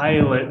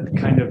pilot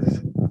kind of,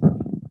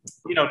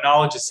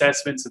 knowledge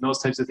assessments and those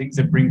types of things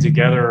that bring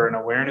together an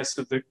awareness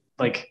of the,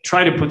 like,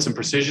 try to put some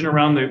precision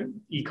around the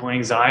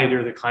eco-anxiety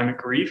or the climate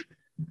grief.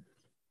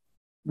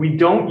 We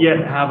don't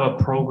yet have a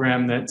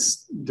program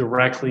that's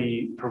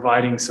directly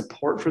providing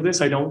support for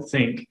this, I don't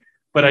think.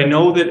 But I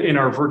know that in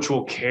our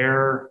virtual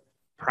care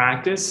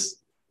practice,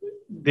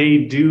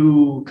 they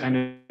do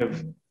kind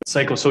of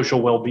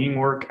psychosocial well-being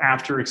work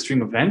after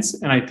extreme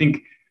events. And I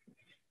think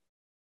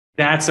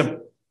that's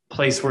a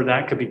place where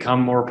that could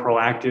become more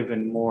proactive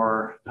and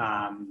more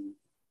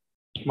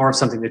of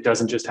something that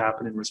doesn't just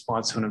happen in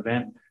response to an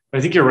event. But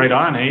I think you're right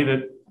on,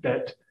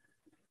 that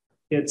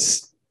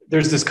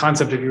there's this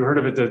concept, if you heard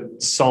of it, the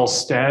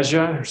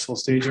solstasia,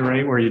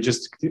 right? Where you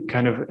just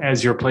kind of,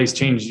 as your place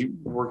changed, you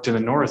worked in the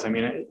north. I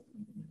mean,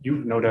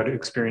 you've no doubt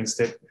experienced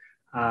it.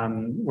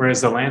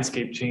 Whereas the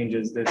landscape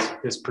changes,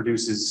 this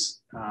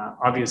produces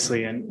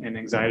obviously an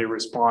anxiety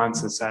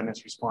response, a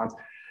sadness response.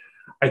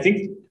 I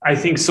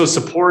think so.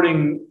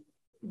 Supporting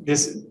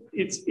this,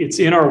 it's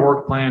in our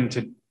work plan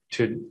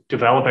to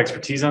develop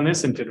expertise on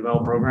this and to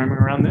develop programming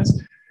around this.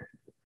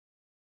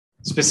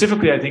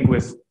 Specifically, I think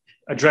with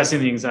addressing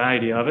the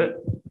anxiety of it,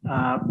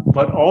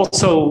 but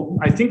also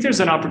I think there's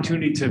an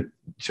opportunity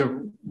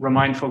to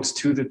remind folks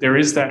too that there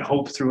is that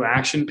hope through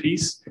action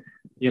piece.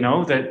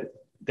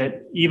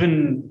 That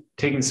even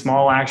taking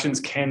small actions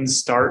can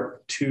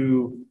start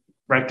to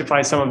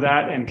rectify some of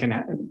that and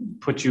can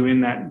put you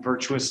in that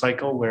virtuous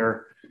cycle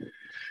where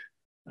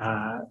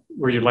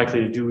you're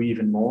likely to do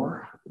even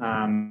more.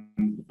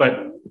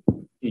 But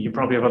you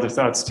probably have other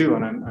thoughts too,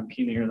 and I'm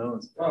keen to hear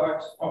those. Well,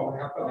 just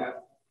following up on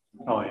that.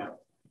 Oh yeah.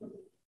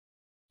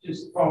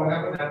 Just following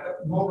up on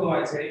that,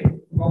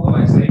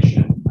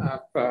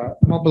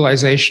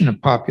 mobilization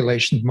of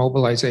populations,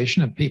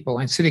 mobilization of people,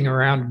 and sitting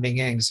around and being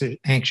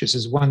anxious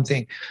is one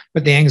thing,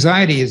 but the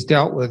anxiety is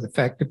dealt with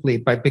effectively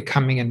by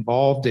becoming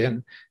involved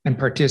in and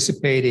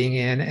participating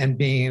in and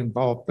being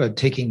involved,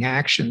 taking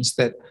actions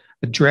that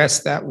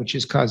address that which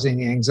is causing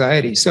the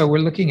anxiety. So we're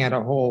looking at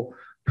a whole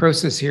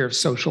process here of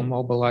social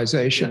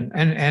mobilization,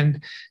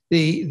 and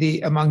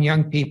the among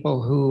young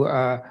people who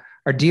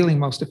are dealing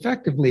most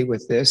effectively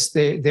with this,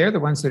 they're the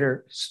ones that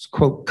are,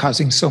 quote,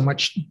 causing so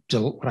much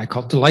what I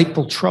call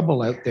delightful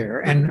trouble out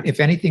there. And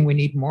if anything, we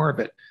need more of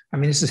it. I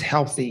mean, this is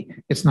healthy.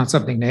 It's not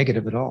something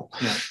negative at all.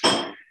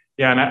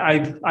 Yeah,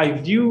 and I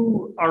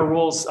view our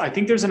roles, I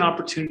think there's an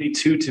opportunity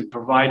too to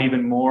provide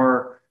even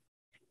more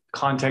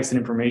context and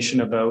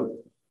information about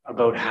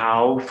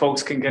how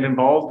folks can get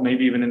involved,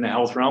 maybe even in the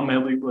health realm,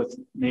 maybe with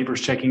neighbors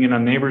checking in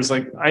on neighbors.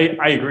 Like,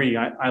 I agree.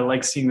 I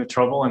like seeing the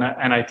trouble, and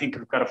I think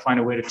we've got to find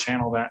a way to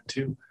channel that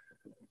too.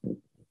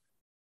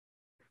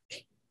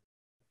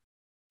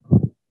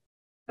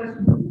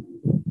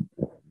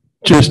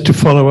 Just to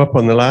follow up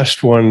on the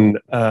last one,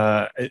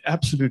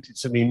 absolutely,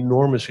 it's an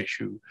enormous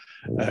issue.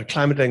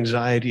 Climate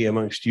anxiety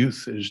amongst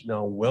youth is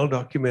now well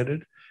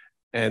documented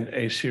and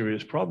a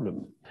serious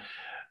problem.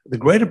 The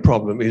greater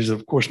problem is,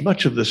 of course,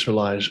 much of this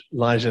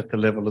lies at the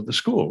level of the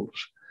schools,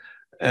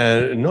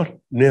 not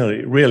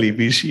really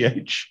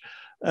VCH.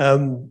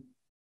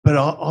 But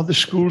are the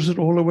schools at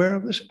all aware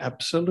of this?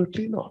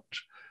 Absolutely not.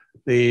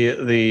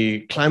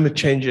 The climate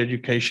change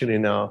education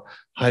in our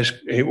high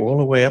school, all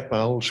the way up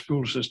our whole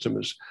school system,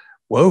 is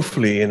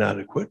woefully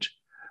inadequate.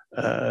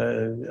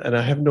 And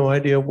I have no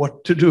idea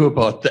what to do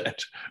about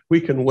that. We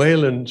can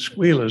wail and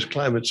squeal as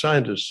climate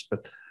scientists,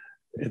 but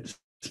it's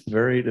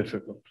very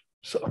difficult.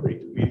 Sorry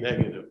to be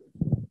negative.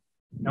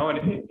 No,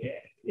 and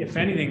if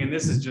anything, and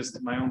this is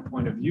just my own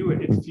point of view,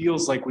 it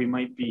feels like we're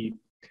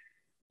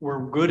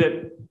good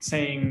at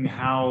saying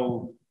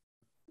how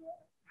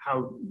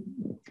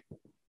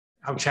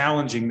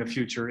challenging the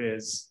future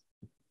is,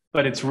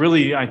 but it's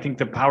really, I think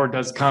the power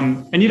does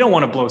come, and you don't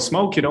want to blow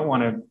smoke, you don't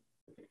want to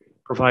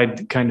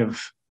provide kind of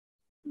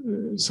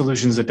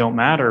solutions that don't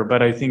matter,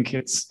 but I think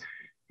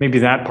maybe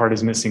that part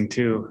is missing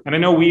too. And I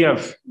know we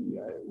have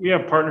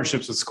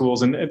partnerships with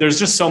schools, and there's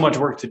just so much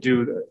work to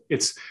do.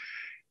 It's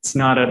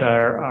not at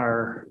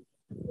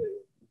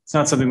it's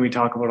not something we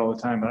talk about all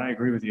the time, but I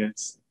agree with you.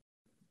 It's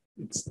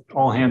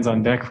all hands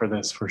on deck for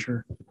this, for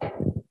sure.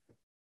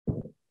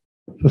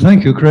 So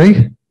thank you,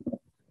 Craig.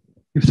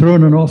 You've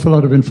thrown an awful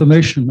lot of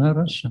information at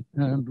us,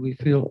 and we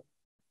feel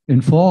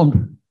informed.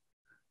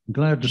 I'm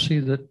glad to see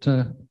that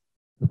the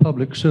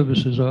public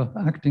services are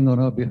acting on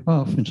our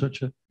behalf in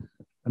such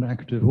an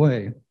active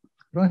way.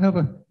 But I have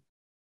an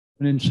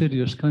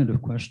insidious kind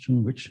of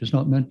question, which is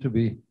not meant to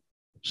be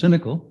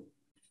cynical.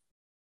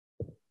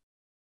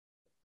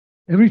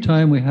 Every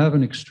time we have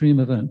an extreme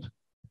event,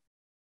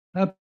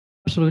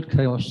 absolute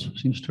chaos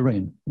seems to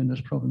reign in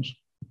this province.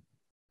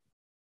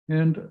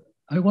 And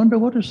I wonder,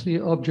 what is the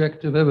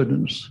objective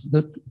evidence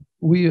that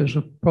we as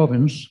a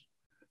province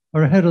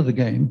are ahead of the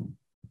game?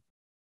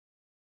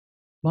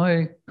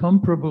 My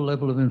comparable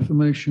level of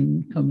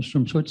information comes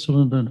from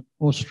Switzerland and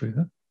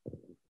Austria,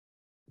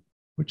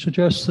 which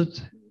suggests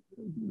that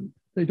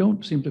they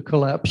don't seem to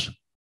collapse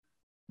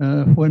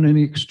when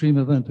any extreme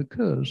event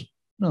occurs.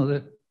 No,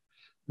 there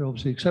are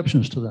obviously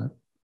exceptions to that.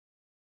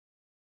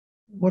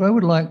 What I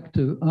would like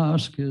to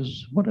ask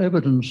is, what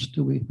evidence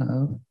do we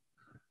have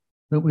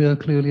that we are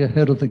clearly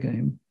ahead of the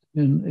game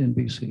in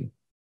BC?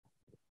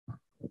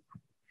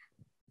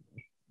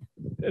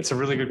 It's a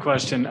really good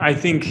question. I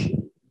think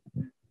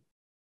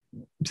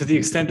to the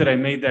extent that I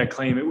made that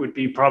claim, it would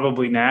be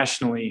probably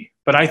nationally,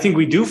 but I think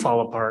we do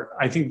fall apart.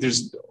 I think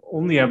there's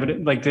only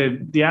evidence, like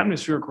the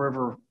atmospheric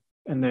river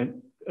and the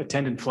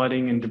attendant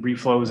flooding and debris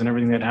flows and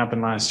everything that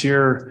happened last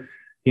year,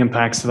 the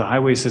impacts to the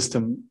highway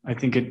system. I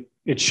think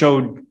it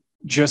showed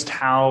just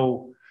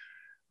how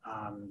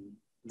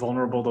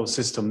vulnerable those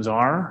systems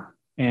are.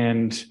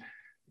 And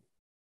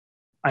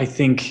I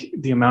think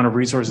the amount of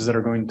resources that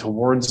are going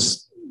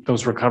towards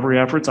those recovery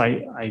efforts,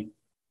 I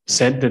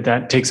said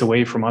that takes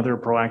away from other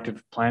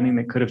proactive planning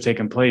that could have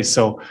taken place.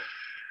 So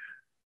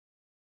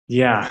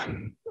yeah,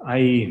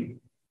 I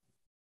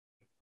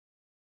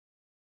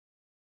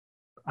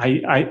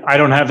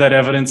don't have that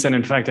evidence. And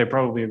in fact, I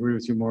probably agree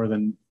with you more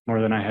than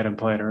I had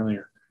implied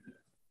earlier.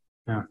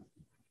 Yeah.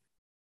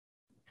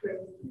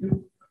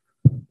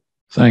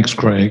 Thanks,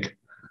 Craig.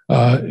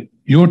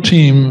 Your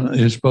team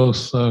is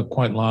both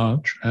quite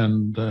large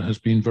and has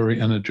been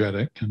very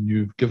energetic, and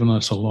you've given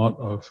us a lot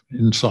of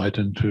insight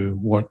into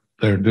what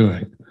they're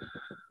doing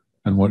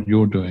and what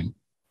you're doing.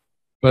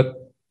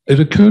 But it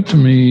occurred to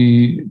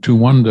me to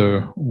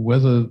wonder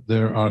whether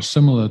there are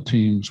similar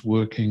teams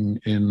working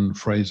in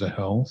Fraser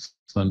Health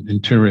and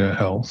Interior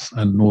Health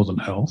and Northern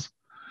Health,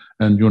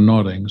 and you're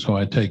nodding, so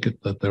I take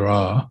it that there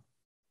are.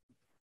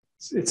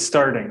 It's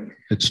starting.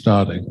 It's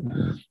starting.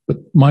 But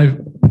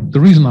the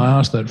reason I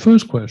asked that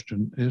first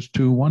question is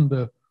to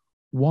wonder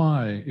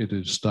why it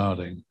is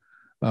starting.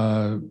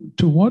 To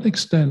what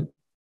extent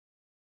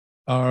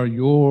are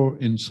your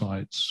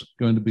insights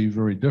going to be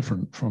very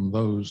different from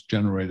those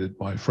generated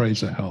by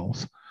Fraser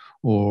Health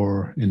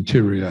or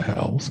Interior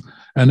Health?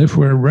 And if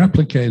we're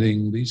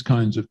replicating these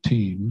kinds of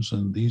teams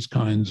and these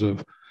kinds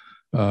of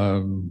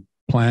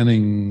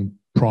planning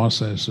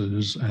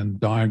processes and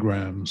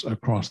diagrams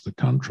across the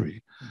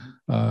country,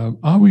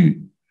 are we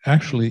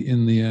actually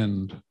in the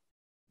end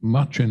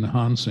much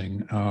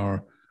enhancing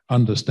our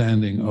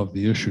understanding of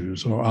the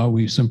issues, or are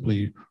we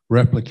simply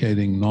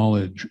replicating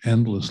knowledge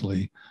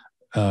endlessly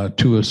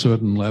to a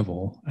certain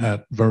level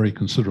at very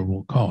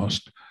considerable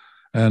cost?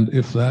 And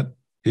if that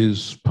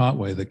is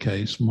partway the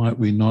case, might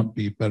we not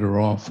be better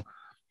off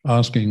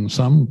asking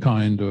some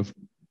kind of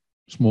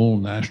small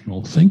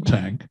national think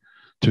tank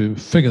to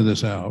figure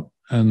this out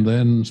and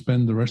then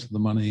spend the rest of the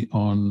money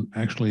on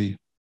actually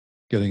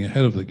getting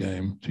ahead of the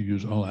game, to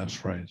use Olaf's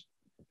phrase?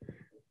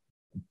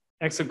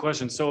 Excellent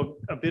question. So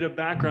a bit of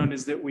background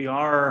is that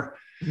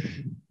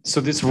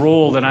so this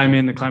role that I'm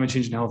in, the climate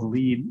change and health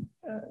lead,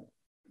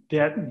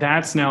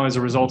 that's now, as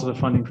a result of the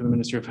funding from the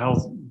Ministry of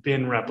Health,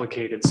 been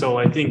replicated. So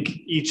I think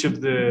each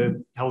of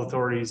the health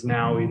authorities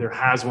now either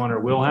has one or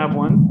will have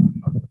one.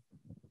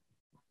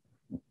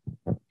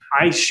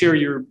 I share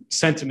your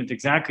sentiment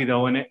exactly,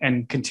 though,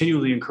 and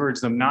continually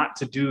encourage them not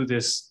to do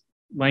this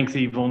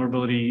lengthy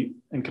vulnerability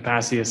and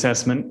capacity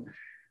assessment.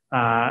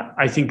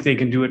 I think they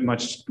can do it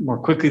much more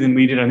quickly than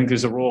we did. I think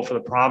there's a role for the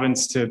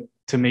province to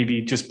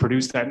maybe just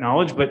produce that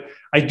knowledge, but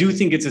I do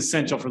think it's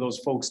essential for those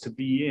folks to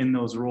be in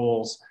those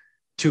roles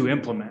to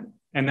implement.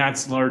 And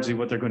that's largely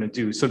what they're going to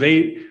do. So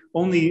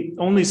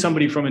only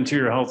somebody from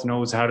Interior Health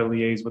knows how to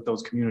liaise with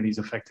those communities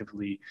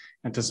effectively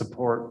and to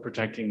support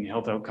protecting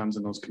health outcomes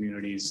in those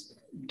communities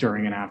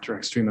during and after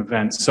extreme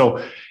events.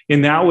 So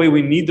in that way,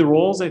 we need the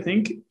roles, I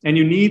think, and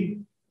you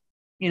need,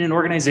 in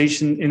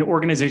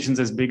organizations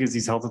as big as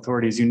these health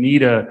authorities, you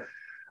need a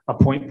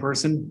point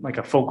person, like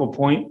a focal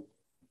point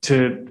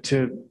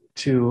to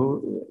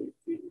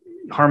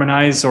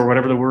harmonize, or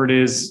whatever the word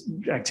is,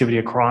 activity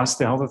across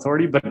the health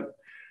authority. But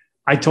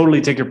I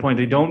totally take your point.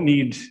 They don't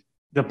need,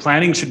 the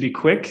planning should be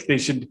quick. They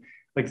should,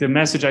 like, the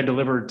message I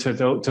delivered to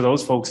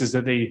those folks is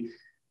that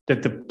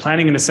the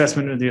planning and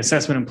assessment, or the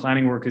assessment and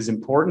planning work, is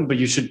important, but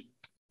you should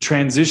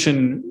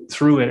transition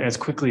through it as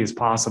quickly as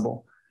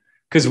possible.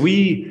 Because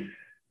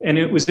and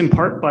it was in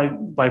part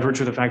by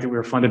virtue of the fact that we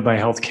were funded by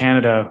Health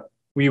Canada,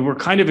 we were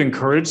kind of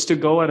encouraged to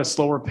go at a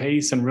slower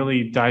pace and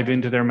really dive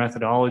into their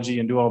methodology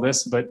and do all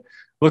this. But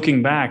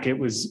looking back, it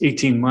was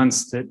 18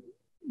 months that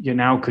you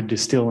now could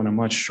distill in a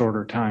much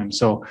shorter time.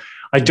 So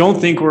I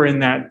don't think we're in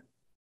that.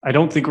 I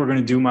don't think we're going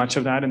to do much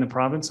of that in the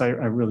province. I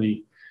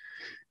really,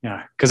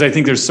 because I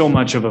think there's so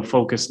much of a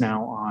focus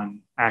now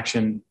on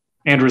action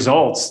and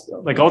results.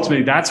 Like,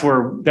 ultimately, that's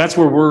where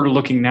we're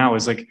looking now,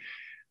 is like,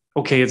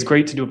 okay, it's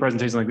great to do a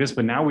presentation like this,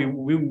 but now we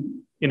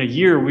in a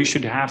year, we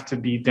should have to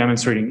be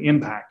demonstrating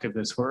impact of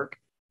this work,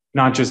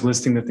 not just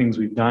listing the things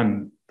we've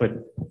done, but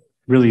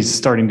really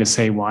starting to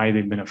say why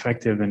they've been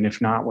effective. And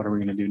if not, what are we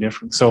going to do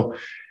different? So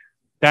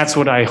that's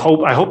what I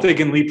hope. I hope they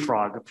can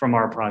leapfrog from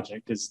our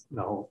project, is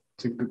the whole.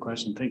 It's a good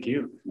question. Thank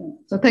you.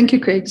 So thank you,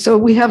 Craig. So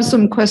we have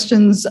some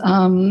questions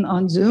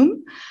on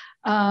Zoom.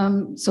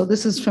 So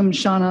this is from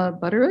Shauna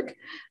Butterick.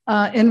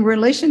 In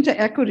relation to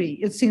equity,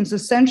 it seems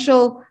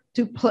essential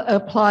to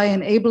apply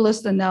an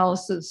ableist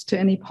analysis to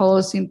any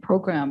policy and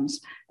programs,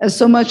 as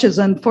so much is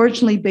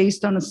unfortunately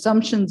based on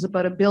assumptions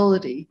about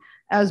ability,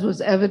 as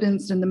was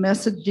evidenced in the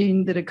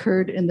messaging that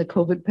occurred in the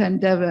COVID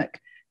pandemic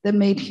that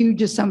made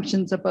huge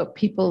assumptions about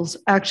people's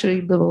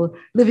actually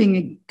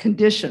living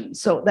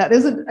conditions. So that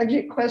isn't actually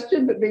a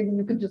question, but maybe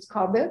you could just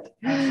comment.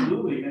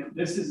 Absolutely, and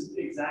this is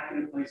exactly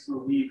the place where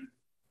we've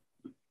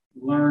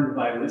learned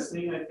by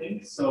listening, I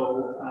think.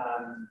 So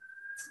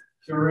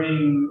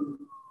during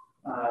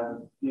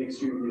the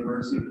extreme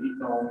emergency of heat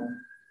dome,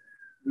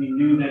 we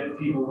knew that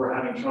people were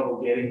having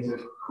trouble getting to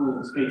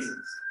cool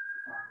spaces.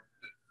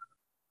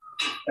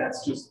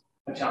 That's just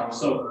a challenge.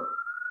 So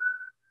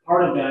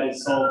part of that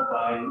is solved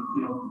by,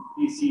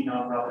 BC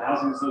Nonprofit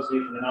Housing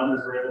Association and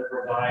others were able to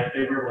provide,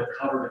 they were able to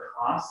cover the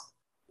cost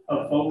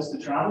of folks to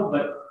travel.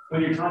 But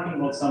when you're talking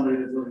about somebody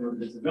that's living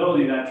with a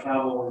disability, that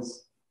travel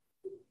is,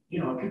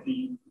 it could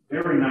be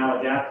very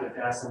maladaptive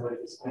to ask somebody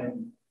to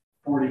spend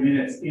 40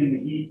 minutes in the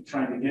heat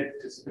trying to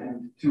get to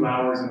spend 2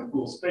 hours in a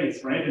cool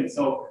space, right? And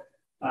so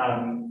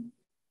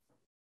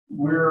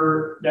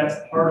that's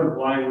part of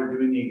why we're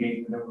doing the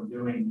engagement that we're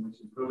doing, which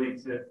is really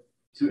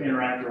to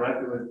interact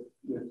directly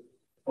with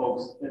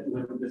folks that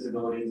live with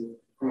disabilities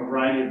from a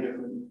variety of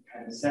different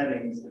kind of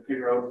settings to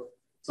figure out,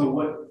 so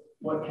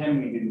what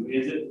can we do?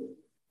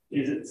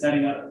 Is it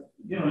setting up,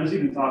 there's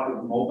even talk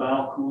of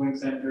mobile cooling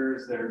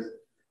centers, there's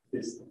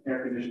this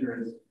air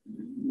conditioners,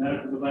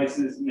 medical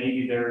devices,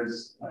 maybe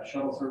there's a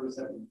shuttle service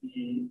that would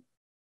be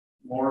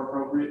more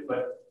appropriate,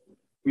 but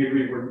we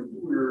agree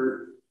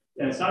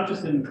and it's not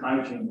just in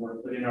climate change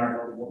work, but in our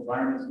health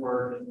environments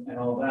work and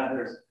all of that,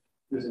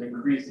 there's an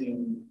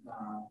increasing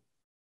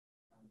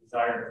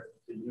desire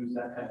to use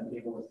that kind of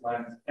ableist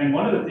lens. And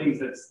one of the things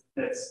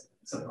that's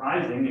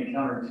surprising and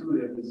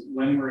counterintuitive is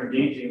when we're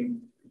engaging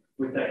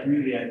with that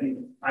community, I think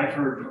I've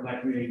heard from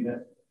that community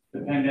that the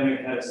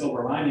pandemic had a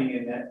silver lining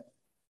in that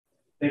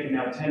they can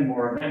now attend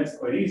more events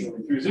quite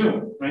easily through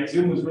Zoom, right?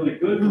 Zoom was really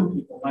good for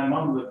people. My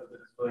mom lived with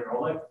a disability her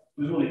whole life.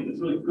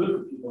 It's really good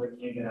for people that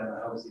can't get out of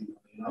the house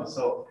even,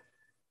 So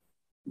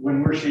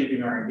when we're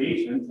shaping our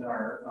engagements and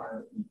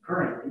our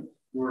currently,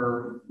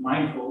 we're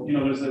mindful,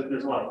 there's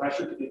a lot of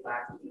pressure to get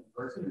back in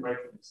person, and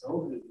rightfully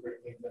so, there's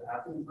great things that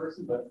happen in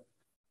person, but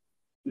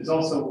there's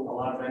also a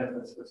lot of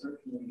benefits for certain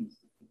communities.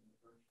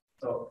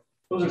 So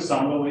those are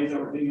some of the ways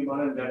that we're thinking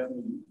about it,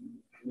 definitely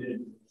committed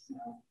to this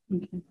now.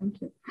 Okay,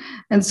 thank you.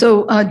 And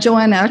so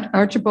Joanne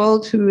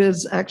Archibald, who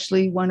is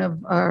actually one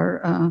of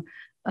our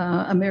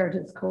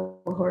Emeritus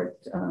cohort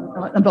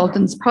involved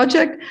in this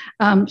project,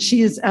 she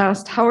has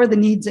asked, how are the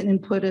needs and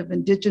input of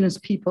Indigenous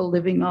people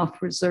living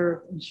off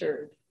reserve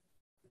ensured?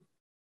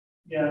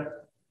 Yeah,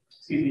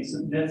 excuse me,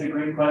 so that's a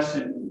great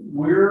question.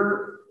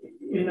 We're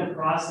in the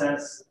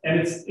process, and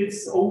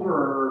it's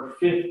over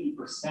 50%,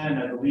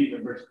 I believe,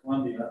 in British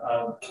Columbia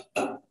of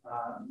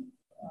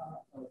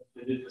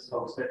Indigenous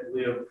folks that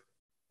live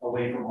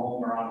away from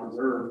home or on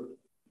reserve.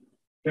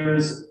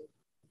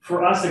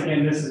 For us,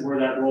 again, this is where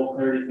that role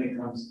clarity thing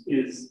comes,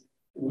 is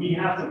we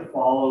have to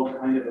follow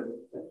kind of a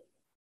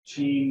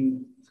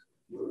chain,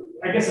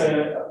 I guess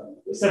a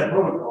set of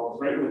protocols,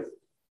 right?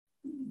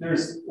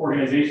 There's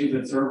organizations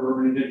that serve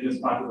urban Indigenous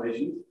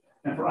populations,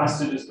 and for us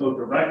to just go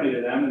directly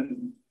to them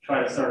and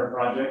try to start a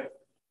project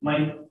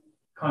might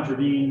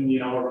contravene,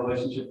 a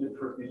relationship that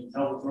First Nations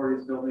Health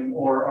Authority is building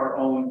or our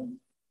own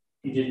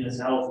Indigenous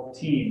health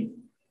team.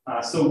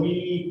 So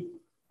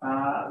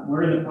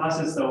we're in the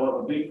process, though,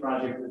 of a big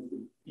project with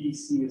the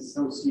BC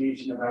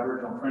Association of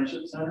Aboriginal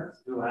Friendship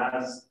Centers, who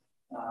has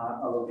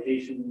a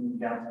location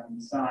downtown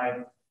east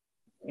side,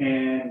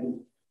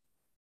 and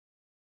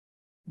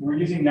we're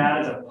using that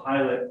as a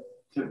pilot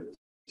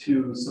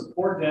to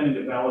support them in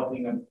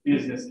developing a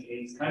business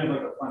case, kind of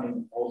like a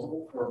funding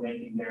proposal for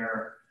making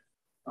their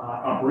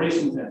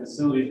operations and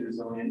facilities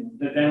resilient,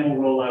 that then will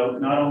roll out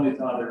not only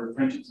to other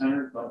friendship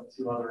centers, but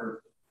to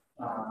other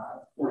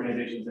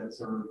organizations that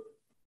serve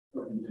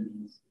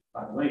Indigenous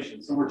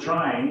populations. So we're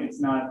trying. It's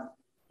not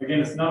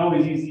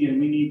always easy, and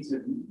we need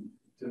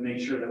to make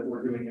sure that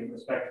we're doing it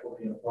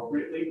respectfully and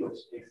appropriately,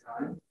 which takes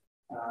time.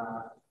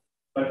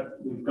 But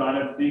we've got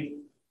a big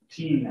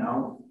team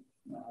now,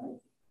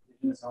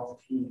 Indigenous health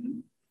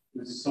team,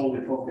 who's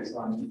solely focused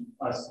on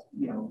us.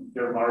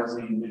 They're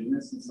largely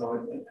Indigenous, and so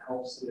it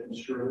helps to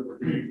ensure that we're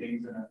doing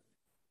things in a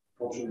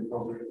culturally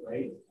appropriate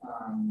way.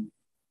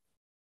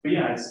 But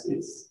yeah,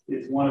 it's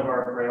one of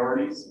our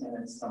priorities,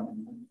 and it's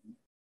something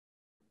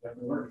we're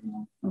definitely working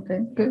on.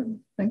 Okay, good,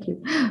 thank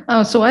you.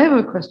 So I have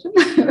a question.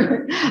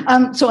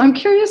 So I'm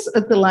curious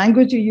at the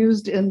language you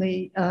used in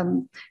the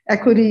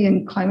equity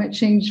and climate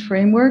change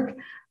framework,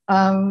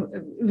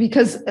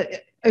 because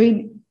I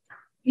mean,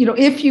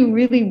 if you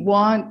really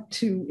want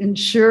to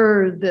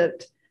ensure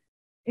that,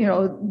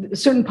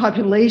 certain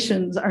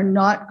populations are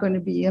not going to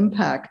be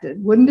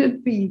impacted, wouldn't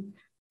it be,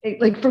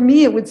 like, for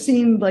me, it would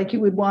seem like you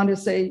would want to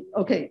say,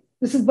 okay,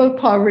 this is about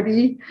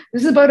poverty,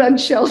 this is about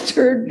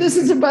unsheltered, this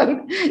is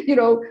about,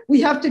 we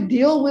have to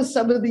deal with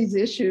some of these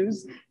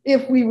issues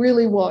if we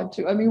really want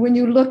to. I mean, when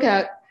you look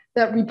at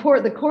that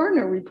report, the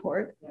coroner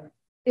report,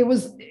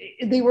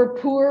 they were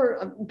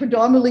poor,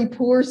 predominantly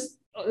poor,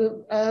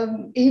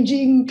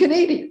 aging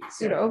Canadians,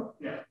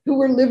 who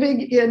were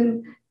living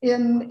in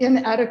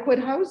inadequate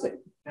housing.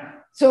 Yeah.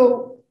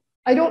 So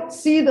I don't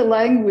see the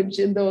language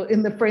in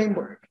the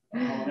framework.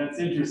 Oh, that's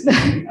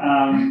interesting.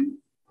 I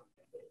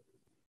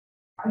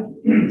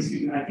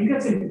think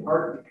that's in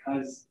part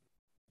because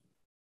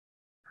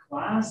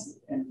class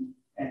and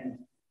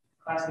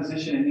class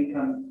position and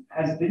income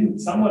has been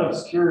somewhat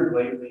obscured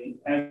lately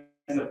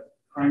as a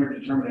primary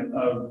determinant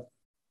of a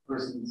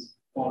person's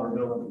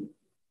vulnerability.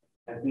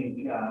 I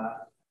think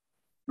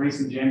race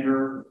and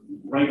gender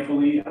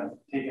rightfully have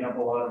taken up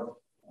a lot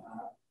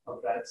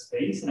of that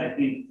space, and I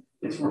think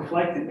it's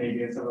reflected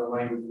maybe in some of the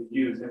language we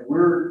use. And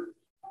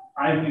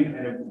I've been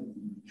kind of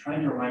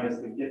trying to remind us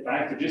to get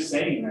back to just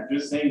saying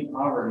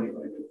poverty,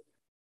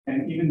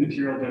 and even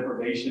material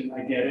deprivation.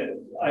 I get it.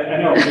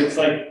 I know, but it's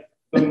like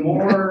the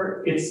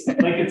more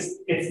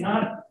it's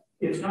not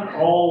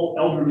all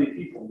elderly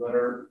people that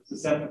are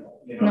susceptible.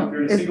 If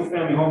you're in a single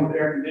family home with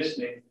air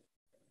conditioning,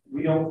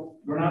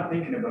 we're not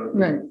thinking about it.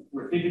 Right.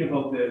 We're thinking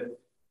about the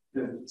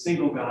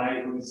single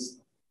guy who's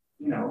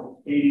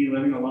 80,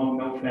 living alone,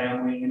 no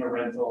family, in a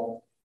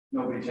rental,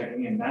 nobody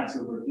checking in. That's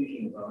what we're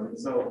thinking about. And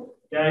so,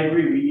 yeah, I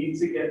agree. We need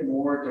to get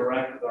more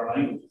direct with our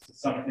language. It's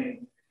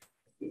something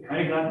that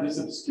kind of got just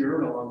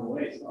obscured along the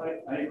way. So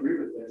I agree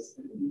with this.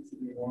 It needs to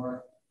be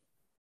more.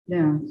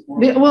 Yeah.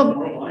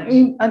 I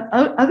mean,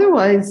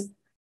 otherwise,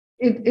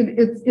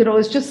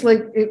 it's just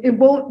like they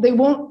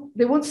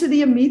won't see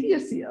the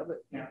immediacy of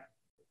it. Yeah.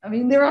 I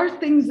mean, there are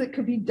things that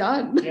could be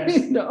done.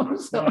 Yes.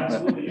 So. No,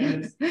 absolutely.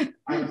 And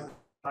I was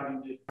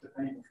talking to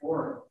Penny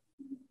before.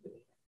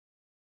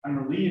 I'm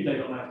relieved I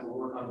don't have to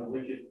work on the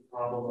wicked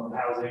problem of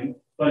housing,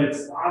 but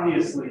it's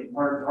obviously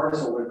part and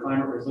parcel with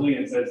climate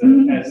resilience as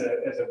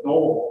a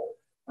goal,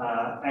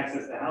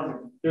 access to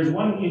housing. There's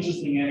one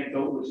interesting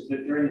anecdote, which is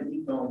that during the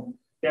heat dome,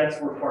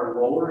 deaths were far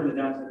lower in the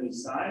downtown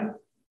east side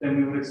than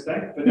we would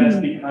expect, but that's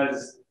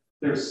because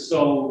they're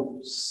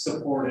so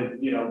supported,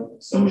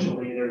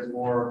 socially, there's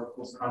more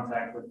close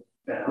contact with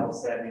the health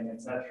setting,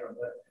 etc.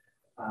 But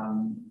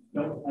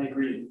no, I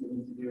agree. We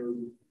need to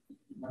do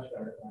much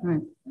better.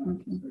 Right.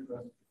 Okay.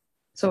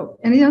 So,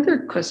 any other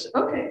questions?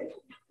 Okay.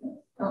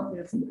 Oh,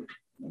 yes.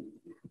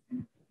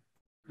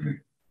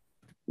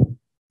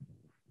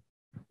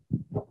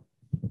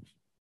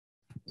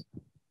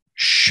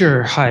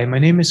 Sure. Hi, my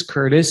name is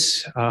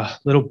Curtis.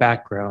 Little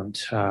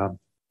background.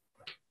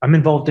 I'm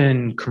involved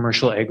in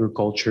commercial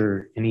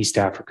agriculture in East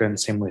Africa, and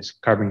same with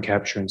carbon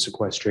capture and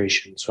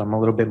sequestration. So I'm a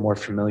little bit more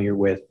familiar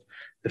with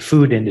the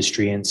food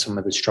industry and some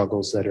of the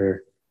struggles that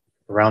are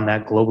around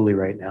that globally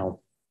right now.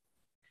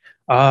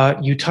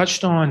 You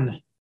touched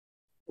on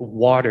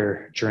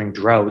water during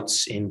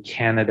droughts in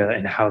Canada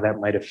and how that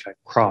might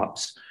affect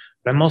crops.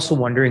 But I'm also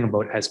wondering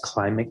about, as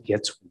climate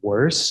gets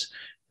worse,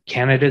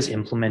 Canada's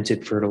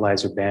implemented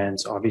fertilizer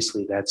bans.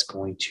 Obviously, that's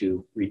going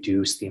to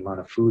reduce the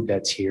amount of food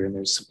that's here, and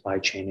there's supply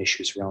chain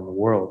issues around the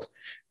world.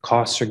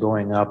 Costs are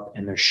going up,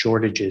 and there's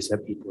shortages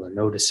that people are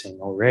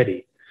noticing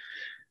already.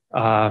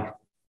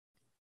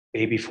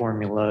 Baby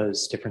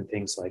formulas, different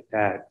things like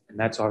that. And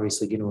that's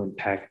obviously going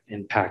to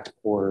impact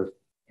poor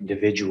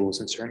individuals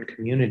in certain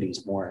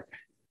communities more.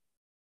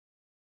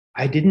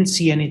 I didn't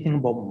see anything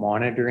about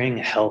monitoring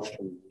health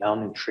from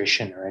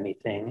malnutrition or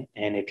anything,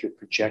 and if you're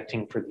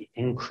projecting for the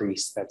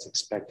increase that's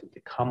expected to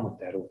come with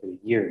that over the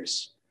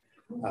years.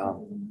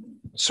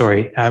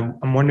 I'm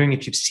wondering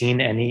if you've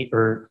seen any,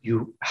 or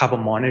you have a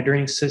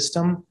monitoring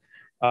system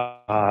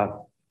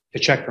to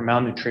check for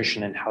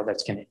malnutrition and how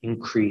that's going to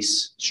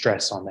increase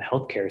stress on the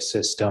healthcare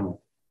system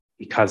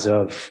because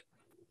of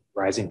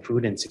rising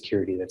food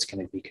insecurity that's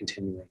going to be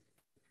continuing.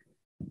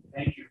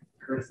 Thank you,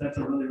 Curtis. That's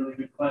a really, really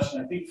good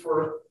question. I think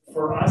for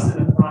us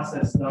in the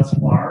process thus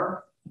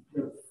far,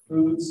 the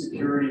food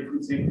security,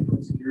 food safety,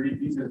 food security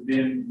piece has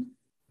been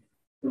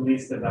the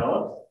least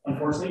developed.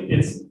 Unfortunately,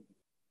 and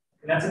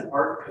that's in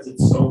part because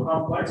it's so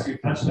complex. You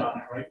touched on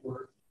it, right?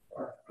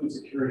 Our food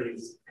security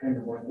is kind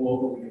of more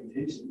globally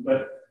contingent.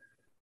 But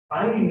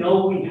I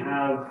know we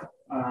have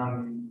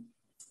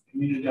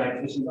community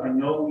dietitians. I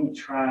know we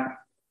track.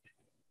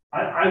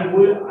 I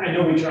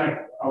know we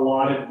track a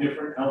lot of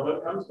different health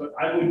outcomes, but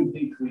I wouldn't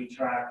think we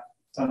track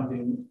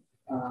something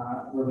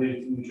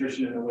related to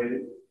nutrition in the way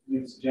that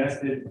you've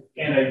suggested.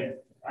 And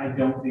I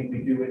don't think we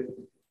do it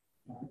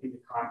in the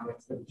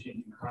context of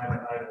changing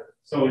climate either.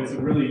 So it's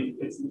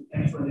an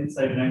excellent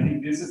insight. And I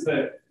think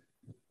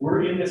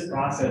we're in this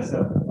process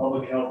of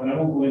public health, and I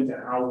won't go into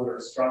how we're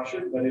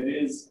structured, but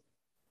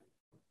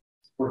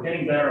we're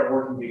getting better at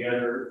working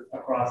together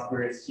across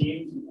various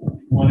teams,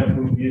 one of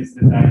whom is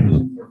the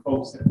dietitian for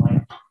folks that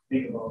might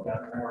think about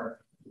that more.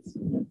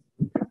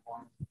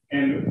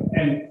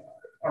 And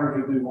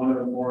arguably one of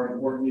the more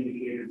important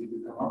indicators that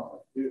we come up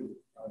with too,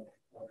 of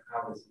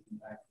how this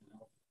impacts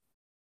health.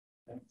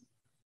 Thanks.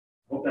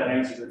 Hope that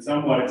answers it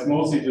somewhat. It's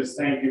mostly just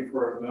thank you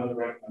for another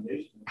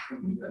recommendation.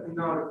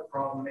 Not a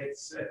problem.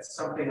 It's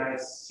something I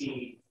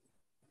see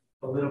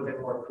a little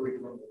bit more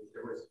frequently.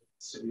 There was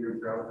severe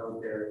drought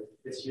out there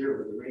this year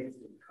where the rains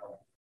didn't come.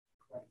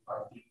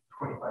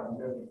 25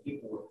 million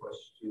people were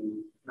pushed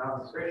to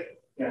non-nutrition.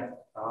 Yeah.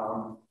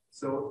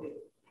 So it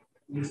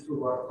leads to a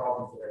lot of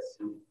problems that I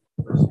see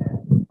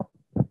firsthand.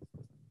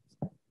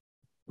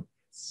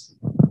 It's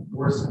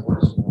worse and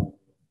worse.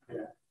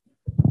 Yeah.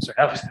 So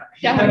that was.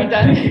 Yeah, have you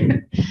done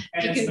it?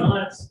 And it's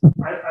not,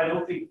 I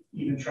don't think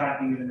even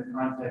tracking it in the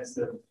context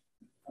of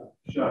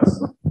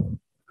just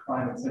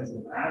climate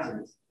sensitive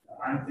hazards.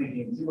 I'm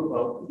thinking too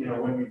about,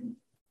 when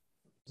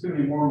there's going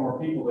to be more and more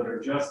people that are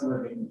just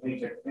living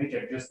paycheck to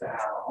paycheck just to have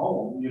a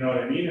home, you know what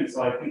I mean? And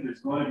so I think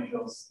there's going to be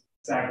those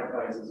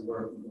sacrifices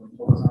where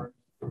folks aren't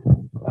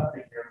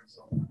taking care of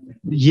themselves.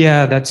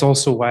 Yeah, that's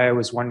also why I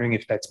was wondering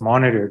if that's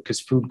monitored, because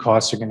food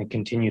costs are going to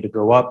continue to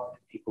go up.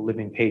 People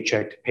living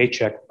paycheck to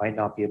paycheck might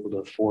not be able to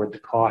afford the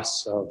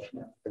costs of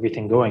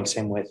everything going.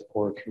 Same with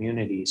poor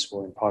communities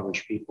or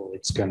impoverished people.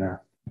 It's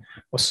gonna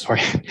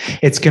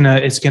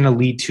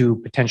lead to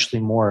potentially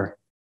more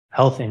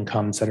health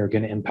incomes that are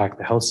going to impact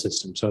the health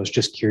system. So I was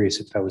just curious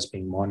if that was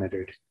being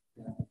monitored.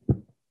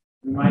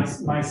 My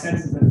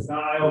sense is that it's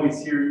not. I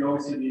always hear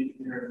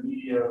the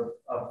media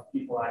of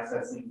people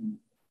accessing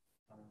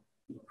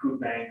food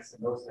banks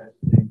and those types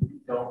of things. You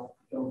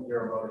don't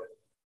hear about it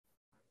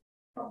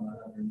from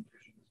another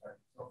nutrition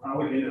perspective. So I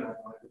would get that.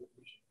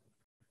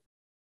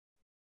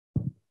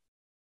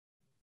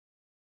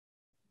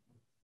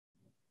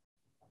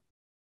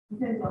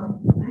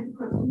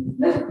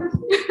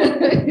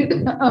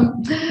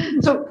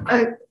 So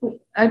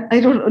I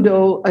don't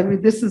know. I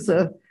mean,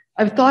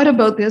 I've thought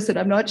about this, and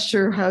I'm not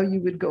sure how you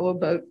would go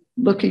about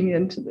looking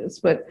into this.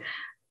 But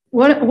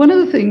one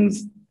of the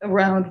things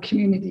around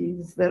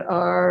communities that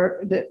are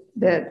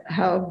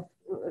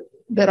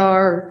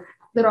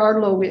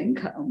low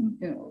income,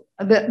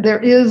 that there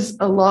is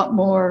a lot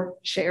more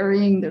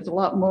sharing. There's a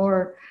lot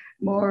more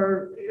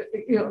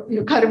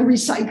kind of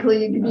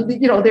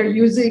recycling. They're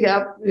using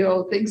up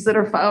things that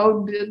are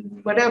found in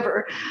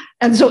whatever.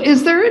 And so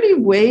is there any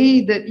way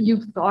that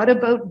you've thought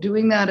about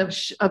doing that,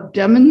 of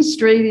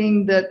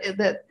demonstrating that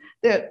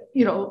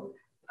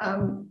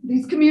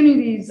these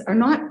communities are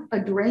not a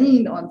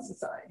drain on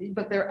society,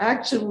 but they're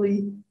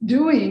actually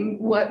doing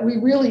what we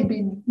really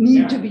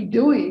need to be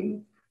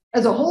doing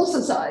as a whole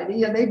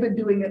society, and they've been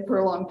doing it for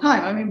a long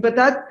time. I mean, but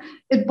that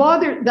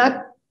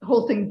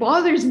whole thing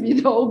bothers me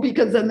though,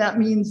 because then that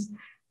means,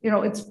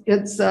 we're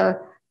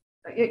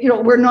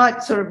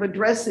not sort of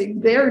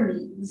addressing their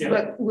needs,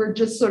 but we're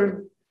just sort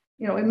of,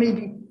 it may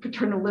be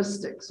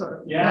paternalistic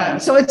sort of. Yeah.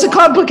 So it's a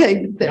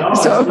complicated thing. No,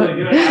 so. It's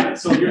really good.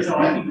 So here's how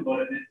I think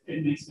about it.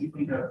 It makes me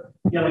think of,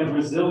 like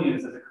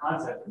resilience as a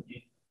concept would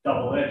be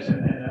double-edged.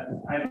 And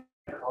I have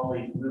a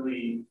colleague,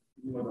 Lily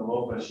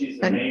Lopa. She's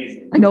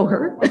amazing. I know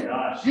her. Oh my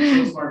gosh,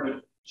 she's so smart.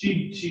 But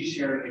she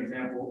shared an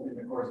example in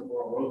the course of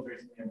World Roads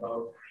recently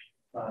about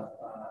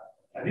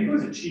I think it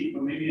was a chief,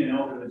 but maybe an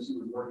elder that she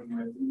was working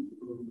with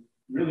who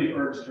really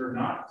urged her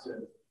not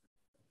to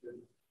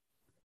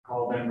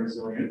call them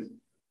resilient,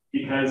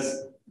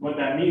 because what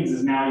that means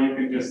is now you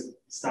can just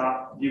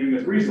stop giving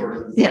us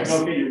resources. Yes.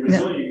 Like, okay, you're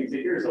resilient, you can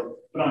take care of yourself.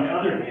 But on the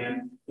other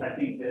hand, I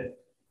think that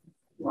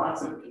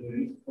lots of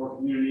communities, poor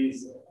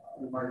communities,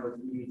 marginalized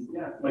communities,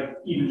 like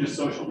even just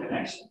social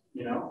connection,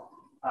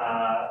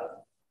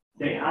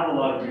 they have a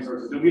lot of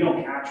resources that we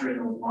don't capture in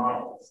those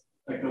models.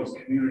 Like those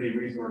community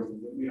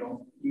resources that we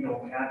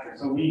don't capture.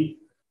 So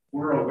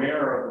we're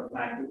aware of the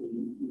fact that we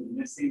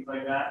miss things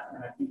like that,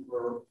 and I think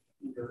you're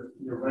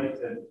right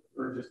to,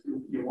 or just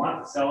you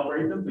want to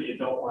celebrate them, but you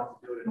don't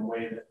want to do it in a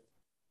way that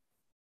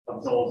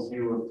absolves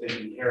you of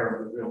taking care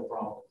of the real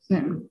problems.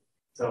 Mm-hmm.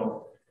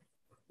 So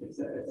it's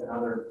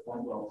another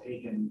point well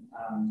taken,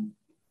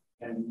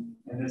 and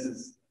this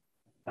is,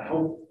 I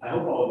hope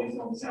all of these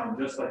don't sound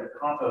just like a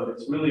cop-out.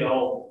 It's really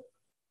all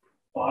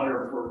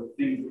fodder for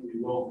things that we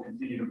will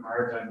continue to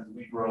prioritize as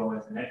we grow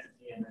as an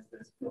entity and as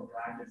this field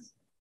practice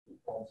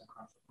evolves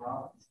across the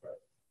province. But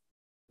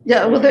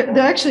yeah, well, there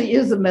actually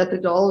is a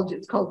methodology.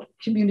 It's called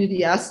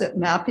community asset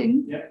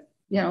mapping.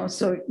 Yeah.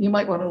 So you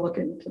might want to look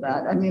into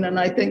that. I mean, and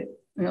I think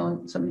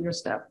some of your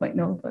staff might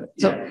know. But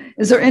so,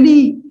 is there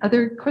any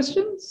other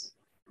questions?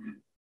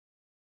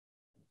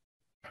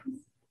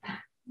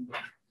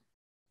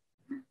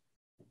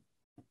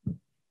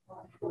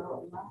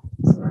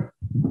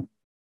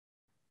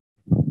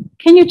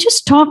 Can you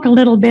just talk a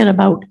little bit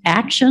about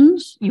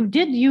actions? You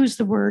did use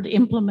the word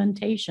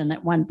implementation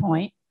at one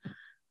point.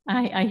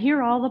 I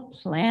hear all the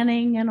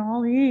planning and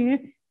all the,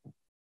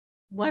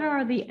 what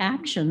are the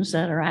actions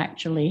that are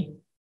actually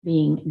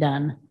being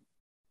done?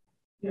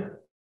 Yeah.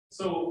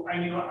 So, I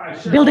mean,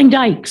 building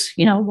dikes,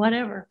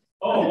 whatever.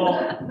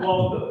 Oh,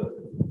 well,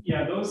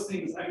 yeah, those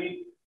things. I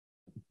mean,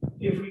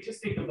 if we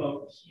just think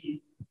about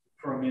heat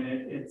for a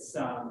minute, it's,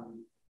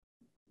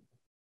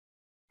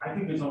 I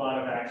think there's a lot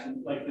of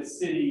action, like the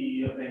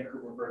city of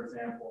Vancouver, for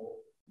example,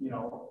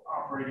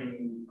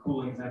 operating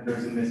cooling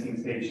centers and misting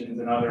stations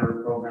and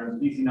other programs,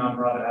 BC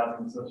Nonprofit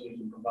Housing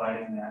Association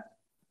providing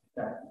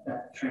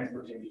that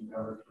transportation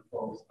coverage for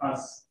folks,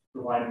 us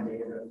providing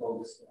data to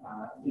folks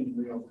in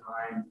real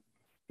time,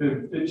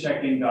 the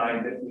check-in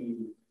guide that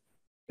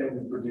that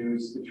we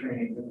produce, the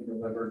training that we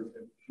deliver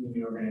to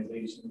community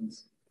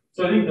organizations.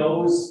 So I think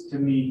those, to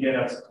me, get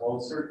us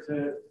closer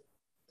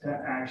to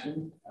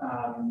action.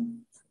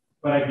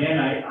 But again,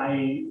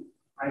 I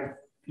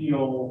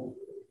feel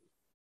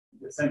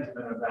the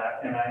sentiment of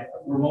that, and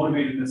we're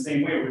motivated in the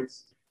same way.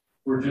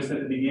 We're just at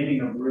the beginning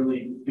of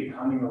really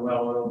becoming a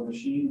well-oiled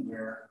machine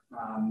here,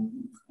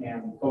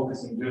 and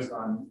focusing just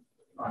on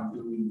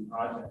doing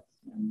projects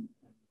and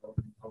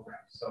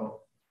programs.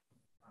 So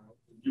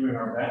we're doing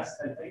our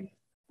best, I think.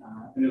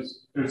 And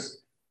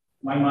there's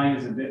my mind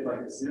is a bit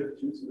like a sieve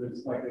too, so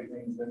there's likely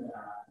things that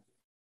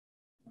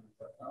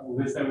a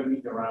list I would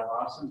need to rattle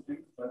off some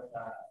things, but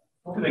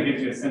hopefully that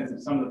gives you a sense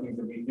of some of the things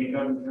that we think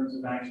of in terms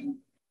of action.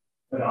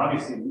 But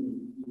obviously,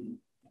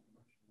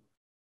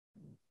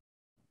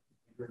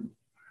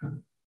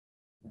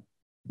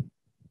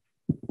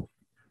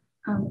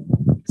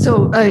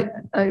 so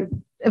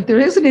if there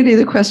isn't any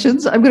other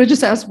questions, I'm going to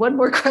just ask one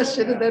more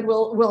question and then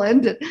we'll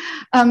end it.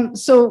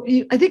 So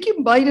I think you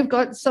might have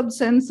got some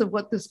sense of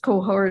what this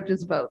cohort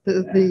is about,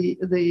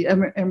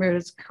 the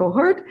Emeritus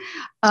cohort,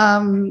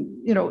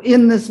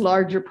 in this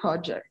larger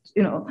project,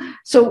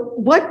 So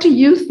what do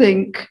you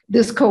think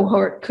this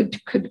cohort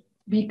could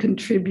be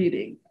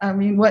contributing? I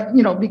mean,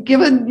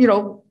 given,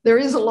 there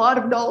is a lot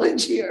of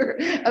knowledge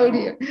out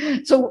here.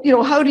 So,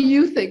 how do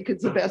you think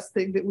is the best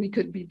thing that we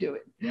could be doing?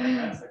 Yeah,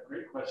 that's a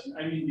great question.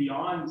 I mean,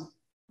 beyond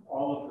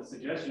all of the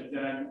suggestions,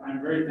 and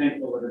I'm very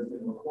thankful that it's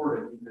been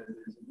recorded, because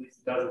there's at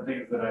least a dozen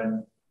things that I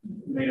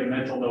made a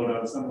mental note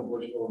of, some of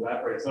which will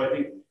evaporate. So I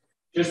think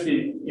just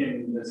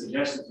in the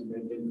suggestions you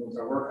made in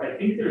our work, I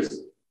think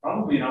there's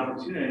probably an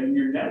opportunity. I mean,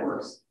 your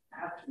networks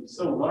have to be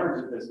so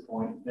large at this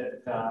point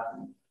that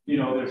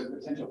there's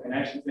potential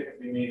connections that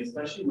could be made,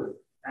 especially with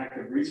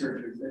active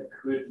researchers that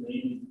could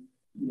maybe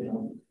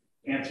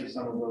answer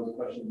some of those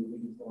questions that we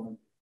just don't have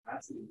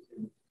capacity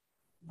to.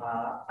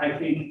 I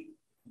think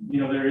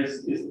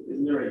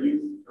isn't there a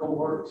youth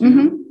cohort too?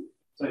 Mm-hmm.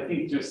 So I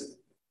think just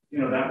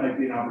that might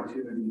be an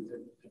opportunity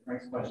to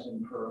Frank's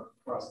question for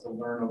us to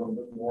learn a little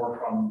bit more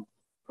from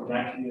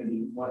that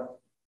community. What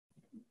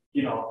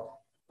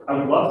I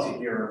would love to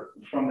hear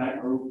from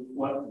that group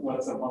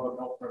what some public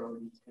health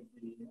priorities could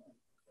be like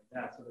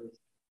that. So there's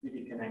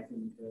maybe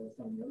connecting to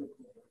some of the other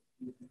cohorts,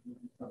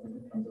 something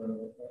that comes out of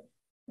it. But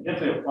I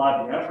definitely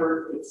applaud the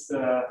effort. It's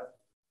an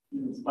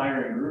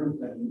inspiring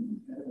group, and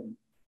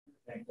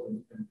thankful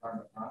it's been part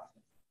of the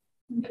process.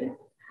 Okay,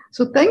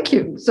 so thank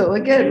you. So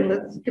again,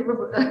 let's give a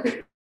round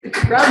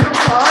of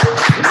applause.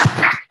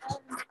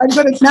 I'm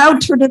going to now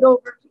turn it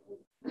over.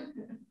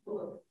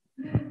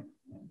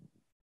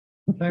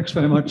 Thanks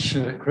very much,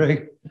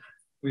 Craig.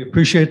 We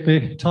appreciate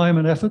the time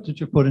and effort that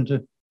you put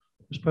into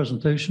this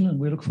presentation, and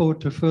we look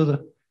forward to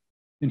further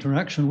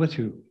interaction with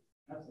you.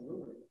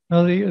 Absolutely.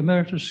 Now, the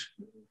Emeritus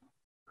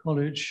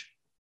College,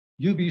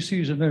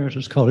 UBC's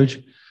Emeritus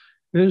College,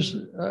 is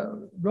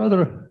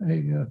rather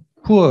a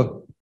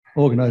poor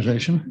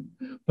organization,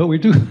 but we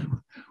do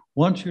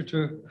want you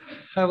to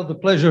have the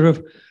pleasure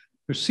of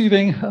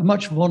receiving a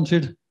much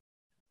wanted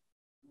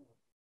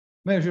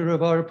measure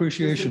of our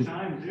appreciation.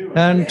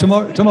 And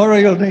tomorrow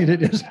you'll need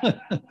it. Yes.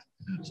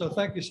 So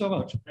thank you so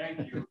much. Thank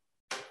you.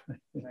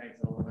 Thanks,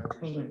 Oliver. I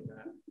appreciate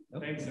that.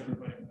 Thanks,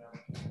 everybody.